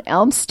Nightmare on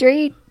Elm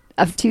Street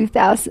of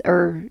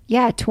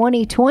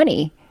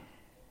 2020.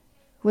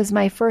 Was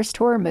my first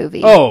horror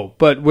movie. Oh,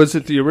 but was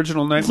it the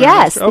original Nightmare?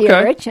 Yes,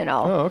 the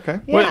original. Oh, okay.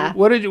 Yeah.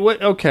 What did you?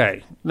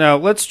 Okay, now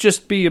let's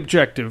just be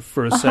objective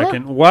for a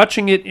second.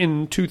 Watching it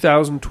in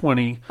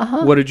 2020,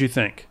 what did you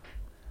think?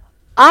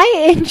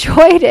 I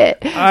enjoyed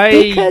it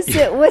because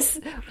it was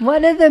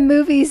one of the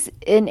movies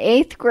in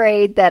 8th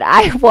grade that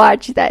I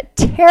watched that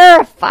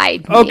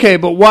terrified me. Okay,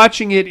 but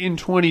watching it in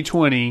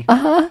 2020,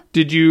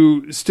 did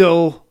you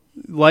still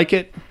like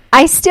it?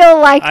 I still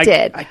liked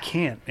it. I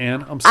can't,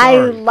 man. I'm sorry. I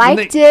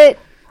liked it.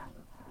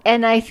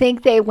 And I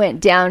think they went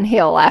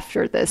downhill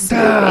after this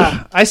movie.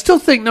 I still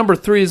think number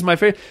 3 is my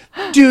favorite.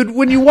 Dude,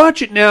 when you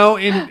watch it now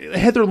and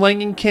Heather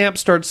Langenkamp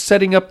starts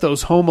setting up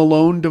those Home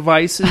Alone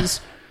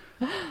devices.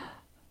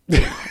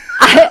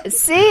 I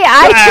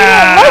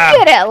couldn't look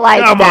at it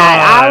like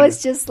that. I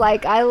was just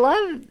like,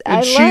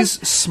 she's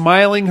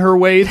smiling her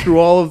way through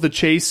all of the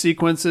chase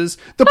sequences.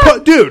 The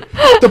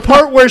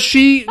part where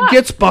she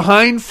gets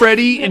behind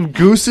Freddy and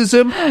gooses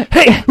him.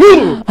 Hey,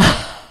 whoo!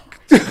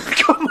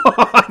 Come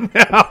on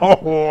now.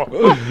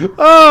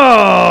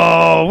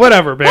 Oh,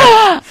 whatever, man.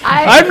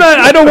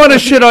 I don't want to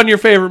shit on your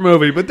favorite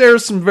movie, but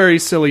there's some very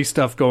silly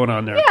stuff going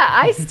on there. Yeah,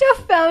 I still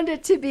found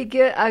it to be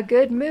a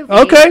good movie.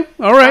 Okay,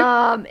 all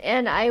right.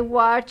 And I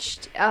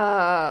watched,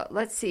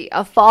 let's see,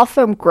 A Fall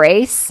from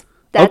Grace.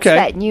 That's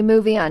that new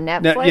movie on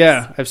Netflix.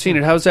 Yeah, I've seen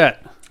it. How's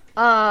that?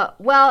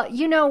 Well,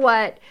 you know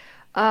what?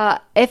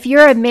 If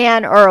you're a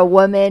man or a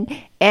woman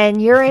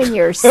and you're in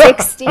your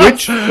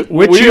 60s,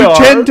 which you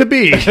tend to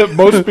be.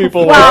 Most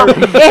people well, are.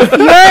 if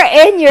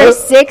you're in your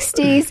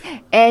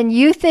 60s and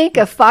you think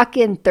a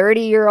fucking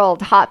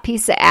 30-year-old hot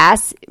piece of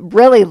ass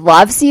really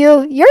loves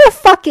you, you're a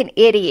fucking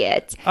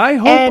idiot. I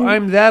hope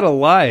I'm that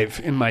alive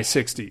in my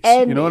 60s.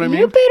 And you know what I mean?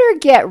 You better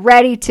get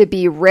ready to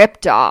be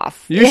ripped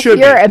off. You if should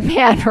you're be. a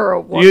man or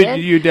a woman.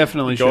 You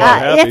definitely should.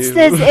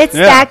 It's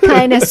that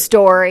kind of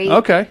story.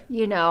 Okay.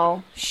 You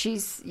know,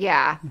 she's,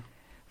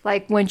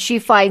 like when she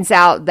finds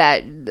out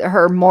that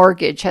her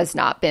mortgage has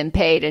not been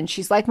paid and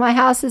she's like, my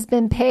house has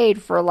been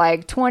paid for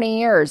like 20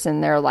 years.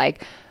 And they're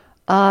like,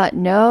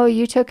 no,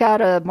 you took out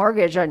a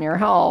mortgage on your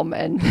home.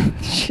 And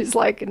she's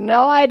like,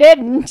 no, I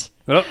didn't.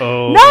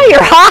 Uh-oh. No,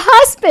 your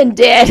husband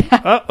did.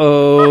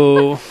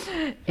 Uh-oh.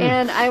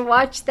 And I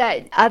watched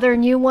that other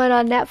new one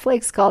on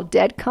Netflix called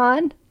Dead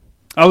Con.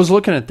 I was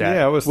looking at that.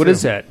 Yeah, I was What too.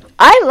 is that?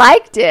 I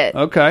liked it.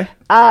 Okay.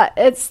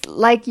 It's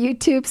like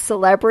YouTube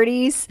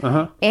celebrities,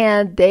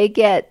 and they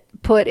get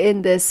put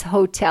in this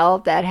hotel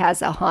that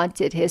has a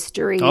haunted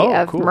history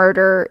of cool.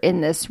 murder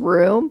in this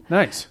room.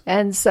 Nice.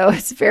 And so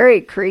it's very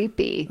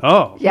creepy.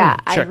 Oh, yeah,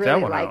 check I really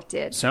that one liked out.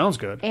 it. Sounds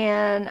good.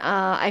 And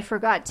I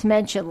forgot to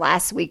mention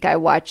last week I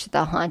watched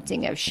The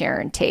Haunting of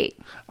Sharon Tate.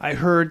 I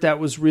heard that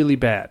was really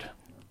bad.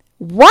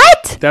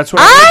 What? That's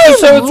what I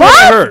heard.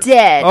 loved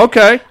it.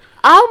 Okay.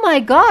 Oh my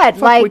God!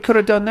 Fuck, we could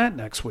have done that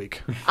next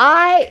week.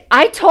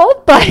 I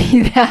told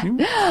Buddy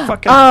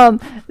that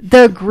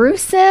the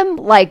gruesome,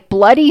 like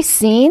bloody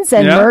scenes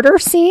and murder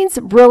scenes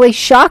really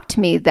shocked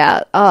me.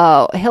 That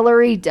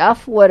Hilary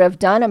Duff would have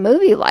done a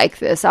movie like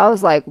this. I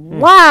was like,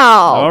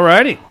 wow!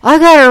 Alrighty, I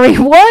gotta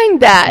rewind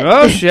that.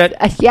 Oh shit!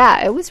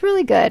 Yeah, it was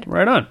really good.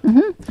 Right on.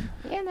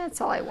 Mm-hmm. Yeah,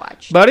 that's all I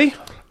watched. Buddy,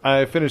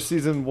 I finished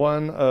season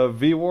 1 of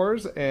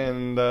V-Wars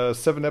and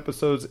 7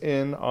 episodes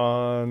in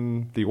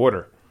on The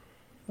Order.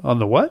 On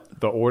the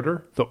what? The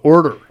Order. The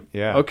Order.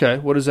 Yeah. Okay.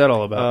 What is that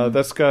all about?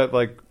 That's got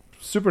like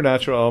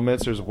supernatural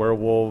elements. There's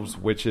werewolves,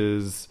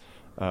 witches,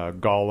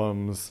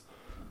 golems.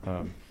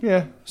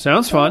 Yeah.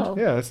 Sounds fun.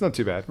 Yeah, it's not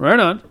too bad. Right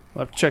on.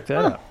 I'll have to check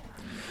that out.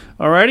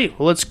 Alrighty.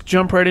 Well, let's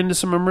jump right into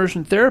some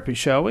immersion therapy,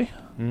 shall we?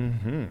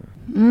 Mm-hmm.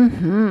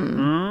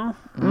 Mm-hmm.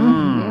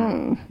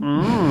 Mm-hmm.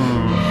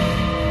 Mm-hmm.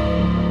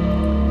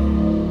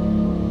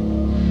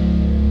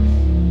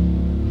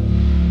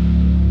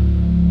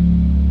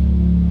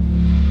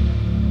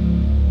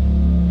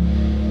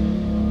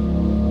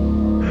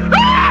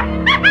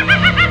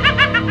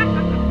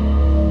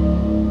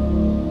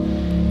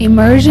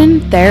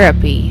 Immersion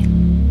therapy.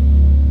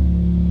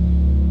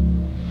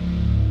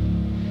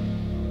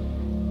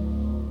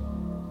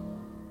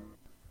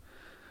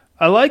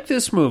 I like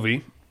this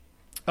movie.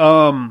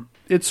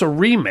 It's a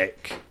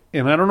remake,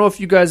 and I don't know if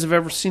you guys have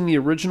ever seen the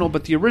original,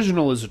 but the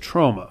original is a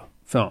trauma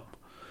film.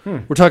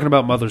 We're talking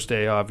about Mother's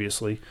Day,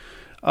 obviously.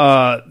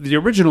 The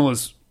original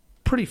is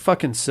pretty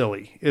fucking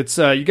silly. It's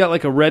you got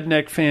like a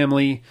redneck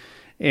family,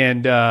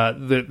 and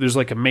there's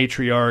like a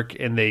matriarch,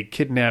 and they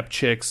kidnap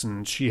chicks,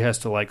 and she has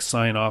to like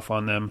sign off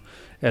on them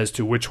as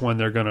to which one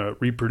they're going to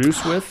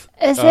reproduce with.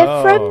 Is it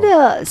from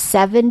the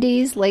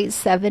 70s, late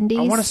 70s?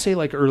 I want to say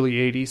like early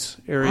 80s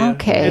area.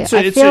 Okay,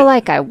 I feel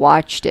like I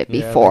watched it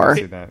before.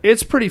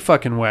 It's pretty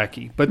fucking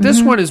wacky, but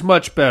this one is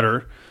much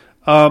better.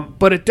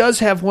 But it does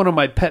have one of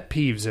my pet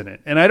peeves in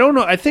it, and I don't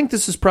know. I think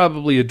this is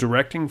probably a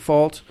directing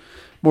fault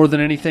more than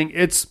anything.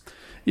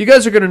 You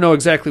guys are going to know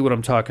exactly what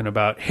I'm talking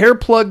about. Hair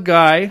plug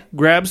guy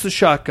grabs the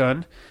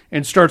shotgun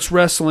and starts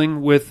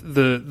wrestling with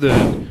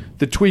the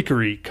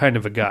tweakery kind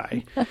of a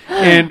guy.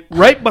 And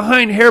right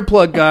behind hair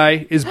plug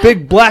guy is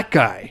big black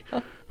guy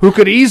who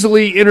could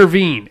easily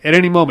intervene at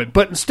any moment.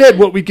 But instead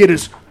what we get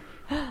is,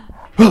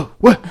 oh,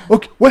 what?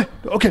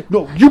 Okay,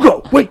 no, you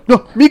go. Wait,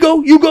 no, me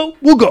go, you go,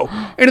 we'll go.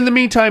 And in the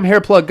meantime,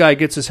 hair plug guy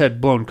gets his head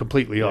blown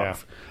completely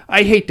off.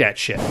 I hate that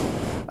shit.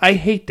 I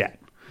hate that.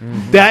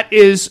 Mm-hmm. That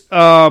is...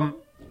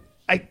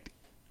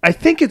 I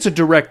think it's a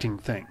directing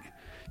thing.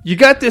 You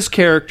got this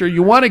character,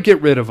 you want to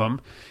get rid of him.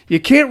 You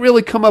can't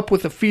really come up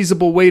with a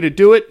feasible way to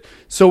do it,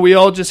 so we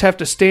all just have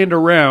to stand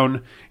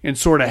around and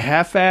sort of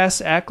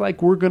half-ass act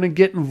like we're going to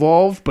get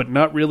involved, but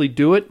not really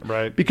do it,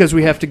 right? Because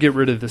we have to get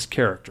rid of this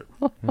character.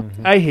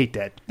 Mm-hmm. I hate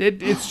that.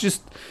 It's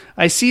just,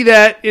 I see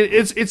that.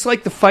 It's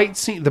like the fight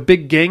scene, the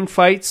big gang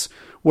fights,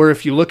 where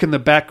if you look in the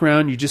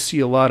background, you just see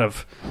a lot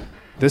of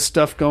this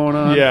stuff going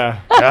on. Yeah.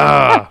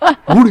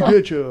 I'm going to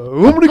get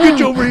you. I'm going to get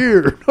you over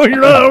here. No, you're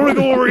not. I'm going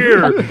to go over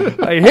here.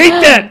 I hate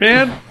that,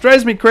 man.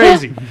 Drives me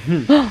crazy.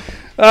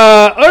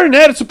 Other than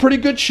that, it's a pretty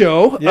good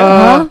show.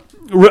 Yeah.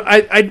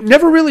 I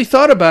never really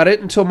thought about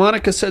it until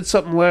Monica said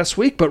something last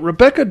week, but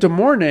Rebecca De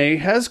Mornay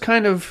has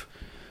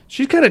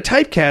she's kind of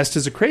typecast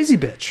as a crazy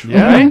bitch.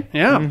 Yeah. Right?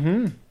 Yeah.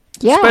 Mm-hmm.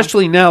 Yeah.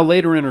 Especially now,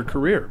 later in her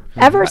career.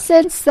 Ever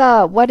since,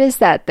 what is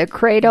that? The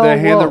Cradle? The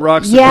Hand That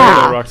Rocks the Cradle.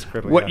 Cradle rocks the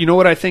cradle, You know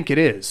what I think it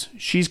is?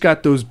 She's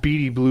got those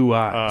beady blue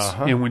eyes.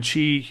 And when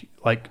she,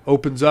 like,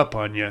 opens up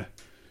on you...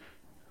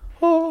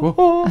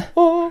 Yeah,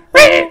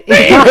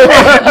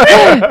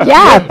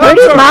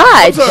 pretty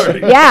much.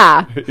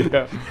 Yeah.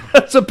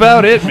 That's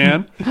about it,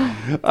 man.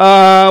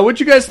 What'd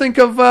you guys think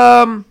of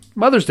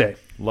Mother's Day?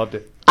 Loved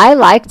it. I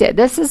liked it.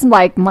 This is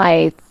like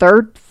my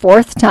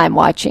fourth time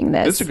watching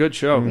this. It's a good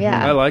show.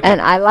 Yeah. I like it. And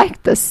I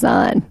like the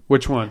son.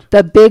 Which one?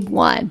 The big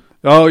one.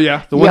 Oh,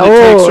 yeah. The one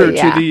that takes her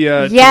to the...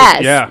 yes.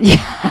 Yeah.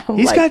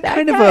 He's like, got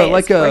kind of a...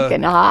 like a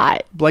freaking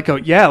hot. Like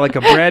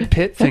a Brad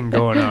Pitt thing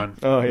going on.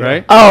 Oh, yeah.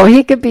 Right? Oh,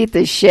 he could beat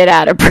the shit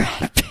out of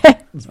Brad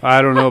Pitt.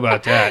 I don't know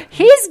about that.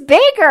 He's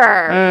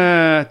bigger.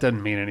 It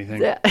doesn't mean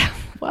anything.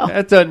 Well,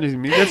 that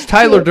doesn't mean... That's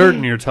Tyler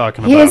Durden you're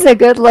talking about. He's a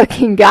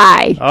good-looking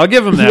guy. I'll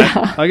give him that.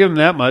 Yeah. I'll give him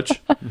that much.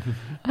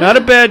 Not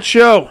a bad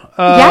show.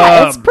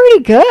 Yeah, it's pretty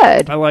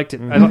good. I liked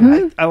it.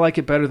 I like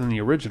it better than the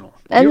original.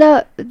 And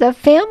the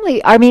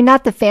family, I mean,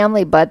 not the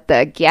family, but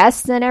the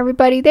guests and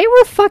everybody, they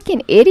were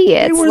fucking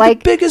idiots. They were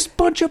like the biggest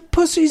bunch of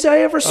pussies I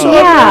ever saw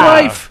in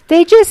my life.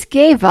 They just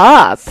gave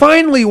up.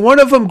 Finally, one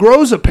of them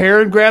grows a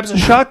pair and grabs a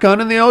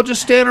shotgun, and they all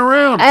just stand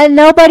around. And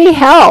nobody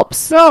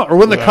helps. No, or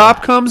when the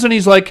cop comes and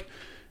he's like,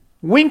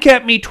 wink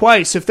at me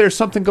twice if there's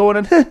something going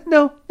on.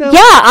 No. Yeah,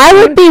 I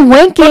would be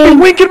winking. I'd be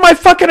winking my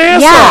fucking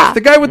ass off.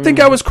 The guy would think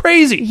I was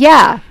crazy.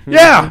 Yeah.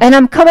 Yeah. And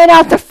I'm coming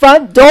out the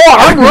front door.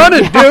 I'm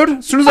running, dude.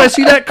 As soon as I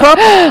see that cup,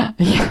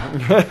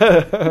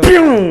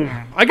 boom.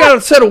 I got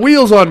a set of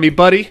wheels on me,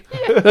 buddy.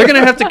 They're going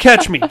to have to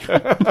catch me.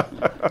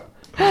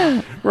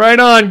 Right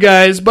on,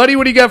 guys. Buddy,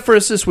 what do you got for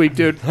us this week,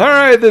 dude? All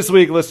right, this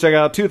week, let's check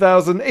out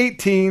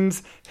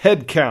 2018's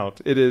Head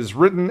Count. It is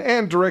written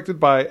and directed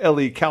by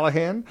Ellie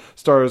Callahan,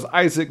 stars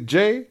Isaac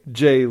J.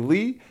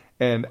 Lee,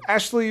 and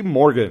Ashley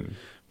Morgan.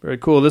 Very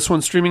cool. This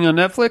one's streaming on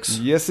Netflix?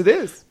 Yes, it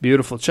is.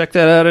 Beautiful. Check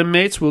that out,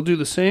 inmates. We'll do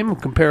the same. We'll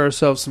compare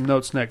ourselves some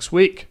notes next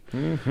week.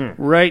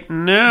 Mm-hmm. Right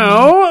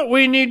now,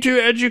 we need to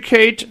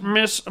educate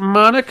Miss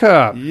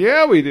Monica.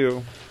 Yeah, we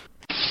do.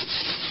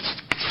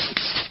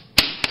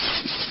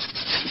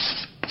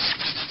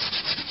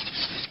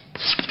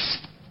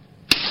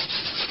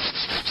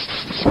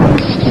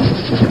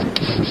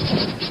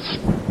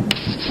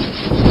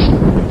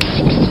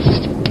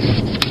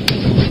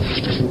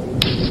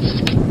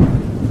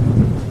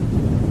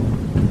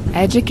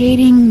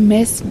 Educating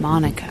Miss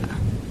Monica.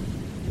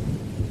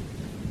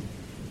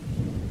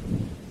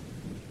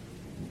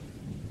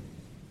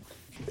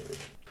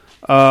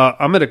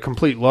 I'm at a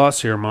complete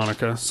loss here,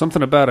 Monica.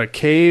 Something about a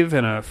cave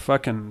and a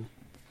fucking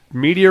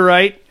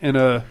meteorite and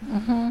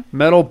a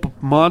metal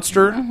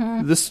monster.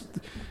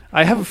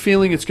 I have a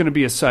feeling it's going to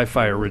be a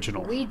sci-fi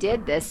original. We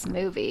did this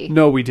movie.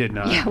 No, we did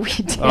not. Yeah, we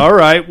did. All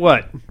right,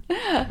 what?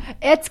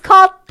 It's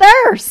called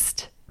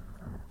Thirst.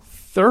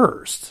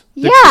 Thirst?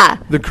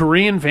 The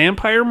Korean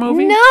vampire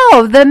movie?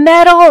 No, the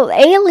metal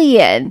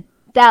alien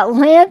that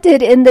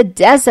landed in the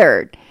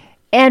desert.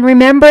 And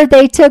remember,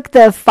 they took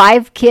the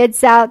 5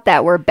 kids out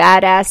that were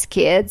badass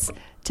kids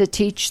to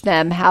teach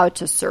them how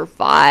to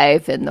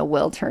survive in the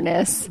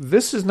wilderness.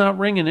 This is not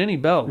ringing any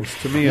bells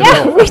to me at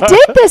all. Yeah, we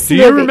did this do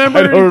movie. You remember?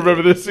 I don't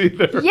remember this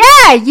either.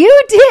 Yeah,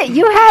 you did.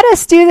 You had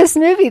us do this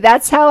movie.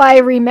 That's how I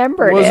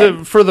remembered it. Was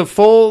it for the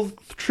full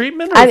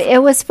treatment?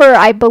 It was for,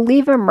 I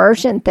believe,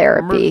 immersion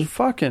therapy.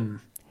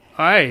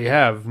 I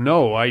have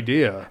no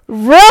idea.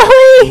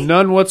 Really?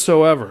 None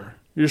whatsoever.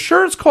 You're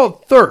sure it's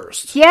called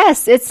Thirst?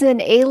 Yes, it's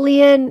an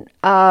alien.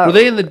 Were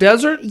they in the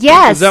desert?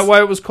 Yes. Is that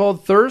why it was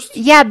called Thirst?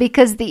 Yeah,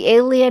 because the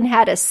alien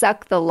had to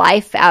suck the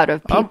life out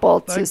of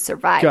people to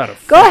survive.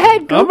 Go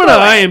ahead, Google I'm going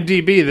to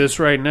IMDb this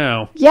right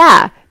now.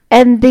 Yeah,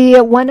 and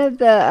one of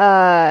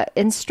the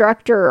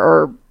instructor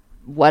or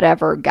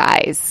whatever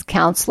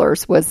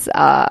counselors was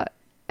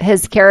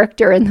his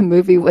character in the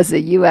movie was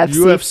a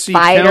UFC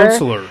fighter.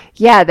 Counselor.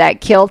 Yeah,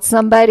 that killed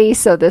somebody.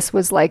 So this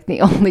was like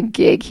the only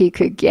gig he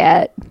could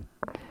get.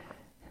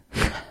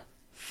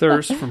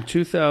 Thirst from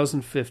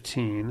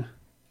 2015.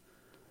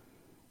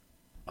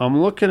 I'm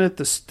looking at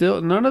the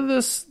still. None of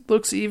this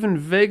looks even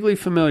vaguely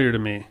familiar to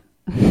me.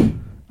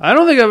 I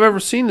don't think I've ever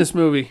seen this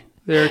movie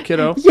there,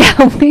 kiddo.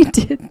 Yeah, we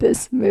did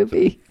this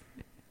movie.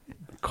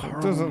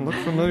 It doesn't look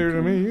familiar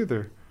to me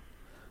either.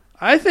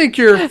 I think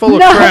you're full of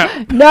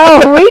crap.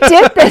 No, we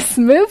did this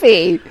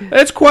movie.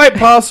 It's quite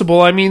possible.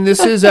 I mean,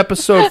 this is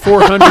episode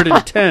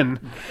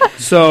 410,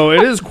 so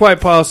it is quite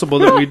possible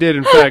that we did,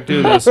 in fact,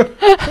 do this.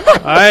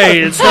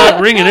 It's not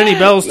ringing any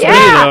bells to me,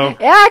 though.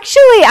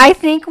 Actually, I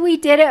think we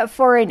did it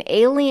for an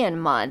Alien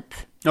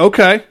Month.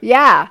 Okay.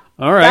 Yeah.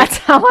 All right. That's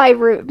how I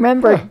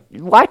remember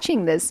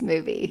watching this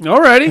movie.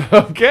 All righty.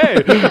 Okay.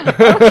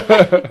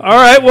 All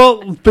right.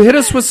 Well, hit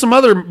us with some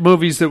other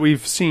movies that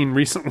we've seen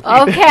recently.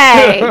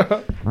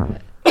 Okay.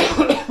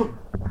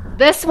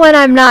 This one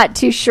I'm not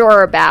too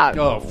sure about.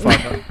 Oh,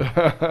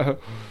 fuck.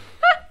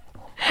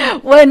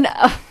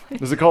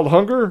 Is it called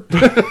Hunger?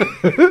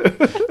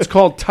 It's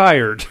called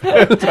Tired.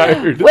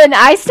 Tired. When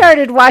I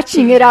started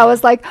watching it, I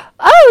was like,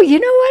 oh, you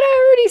know what?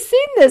 I already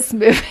seen this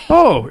movie.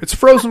 Oh, it's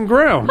Frozen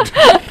Ground.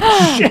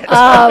 Shit.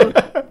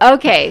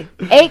 Okay.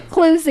 8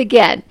 clues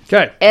again.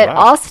 Okay. It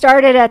all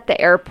started at the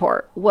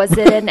airport. Was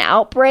it an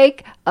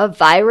outbreak, a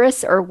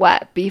virus, or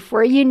what?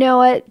 Before you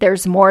know it,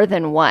 there's more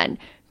than one.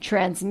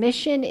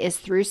 Transmission is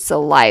through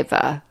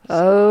saliva.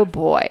 Oh,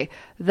 boy.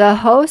 The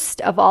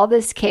host of all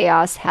this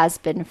chaos has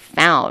been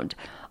found.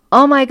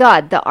 Oh my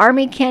God, the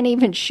Army can't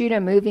even shoot a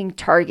moving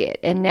target,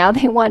 and now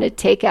they want to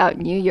take out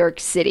New York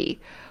City.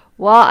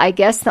 Well, I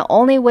guess this is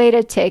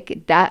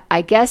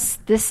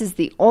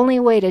the only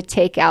way to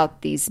take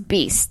out these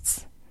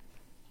beasts.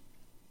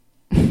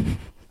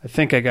 I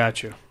think I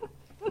got you.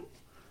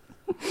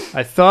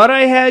 I thought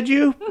I had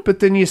you, but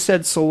then you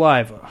said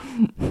saliva.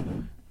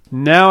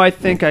 Now I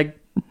think I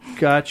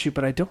got you,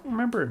 but I don't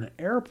remember an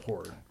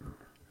airport.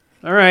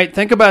 All right,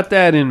 think about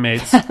that,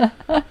 inmates.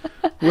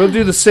 We'll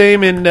do the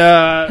same,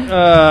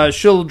 and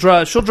she'll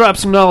drop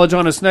some knowledge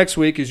on us next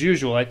week, as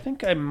usual. I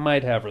think I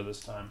might have her this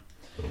time.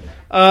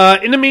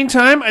 In the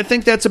meantime, I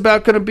think that's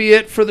about going to be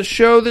it for the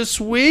show this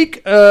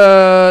week.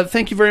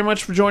 Thank you very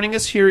much for joining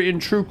us here in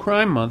True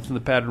Crime Month in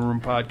the Padded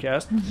Room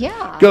Podcast.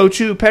 Yeah. Go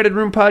to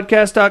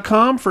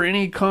paddedroompodcast.com for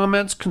any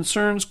comments,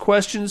 concerns,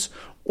 questions,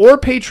 or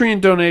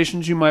Patreon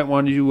donations you might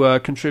want to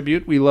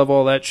contribute. We love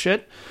all that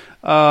shit.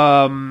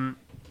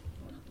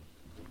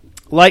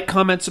 Like,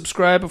 comment,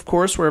 subscribe, of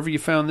course, wherever you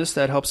found this.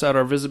 That helps out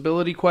our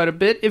visibility quite a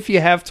bit if you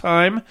have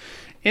time.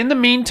 In the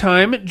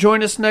meantime,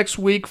 join us next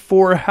week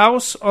for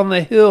House on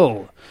the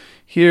Hill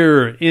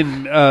here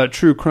in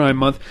True Crime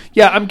Month.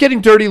 Yeah, I'm getting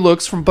dirty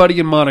looks from Buddy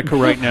and Monica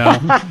right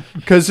now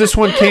because this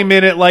one came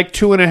in at like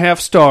 2.5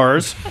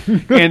 stars,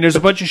 and there's a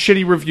bunch of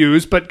shitty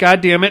reviews, but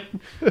goddamn it,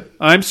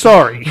 I'm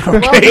sorry.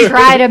 Okay? We'll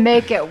try to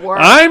make it work.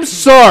 I'm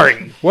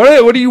sorry.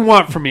 What do you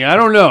want from me? I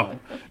don't know.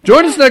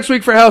 Join us next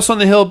week for House on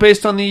the Hill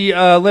based on the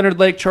Leonard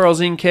Lake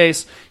Charles Ean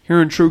case here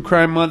in True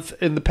Crime Month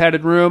in the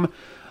Padded Room.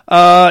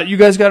 You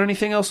guys got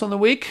anything else on the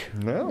week?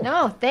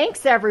 No,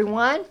 thanks,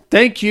 everyone.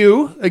 Thank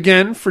you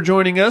again for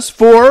joining us.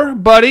 For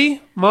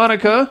Buddy,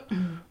 Monica,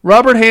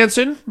 Robert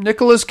Hansen,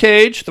 Nicolas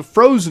Cage, the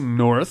Frozen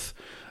North,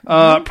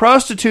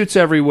 prostitutes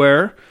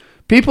everywhere,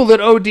 people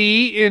that OD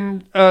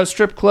in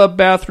strip club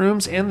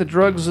bathrooms and the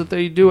drugs that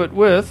they do it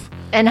with.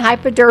 And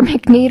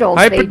hypodermic needles.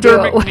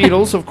 Hypodermic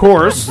needles, of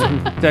course.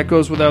 That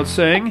goes without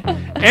saying.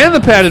 And the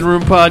Padded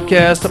Room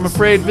Podcast. I'm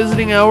afraid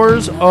visiting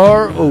hours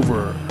are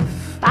over.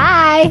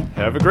 Bye.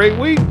 Have a great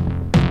week.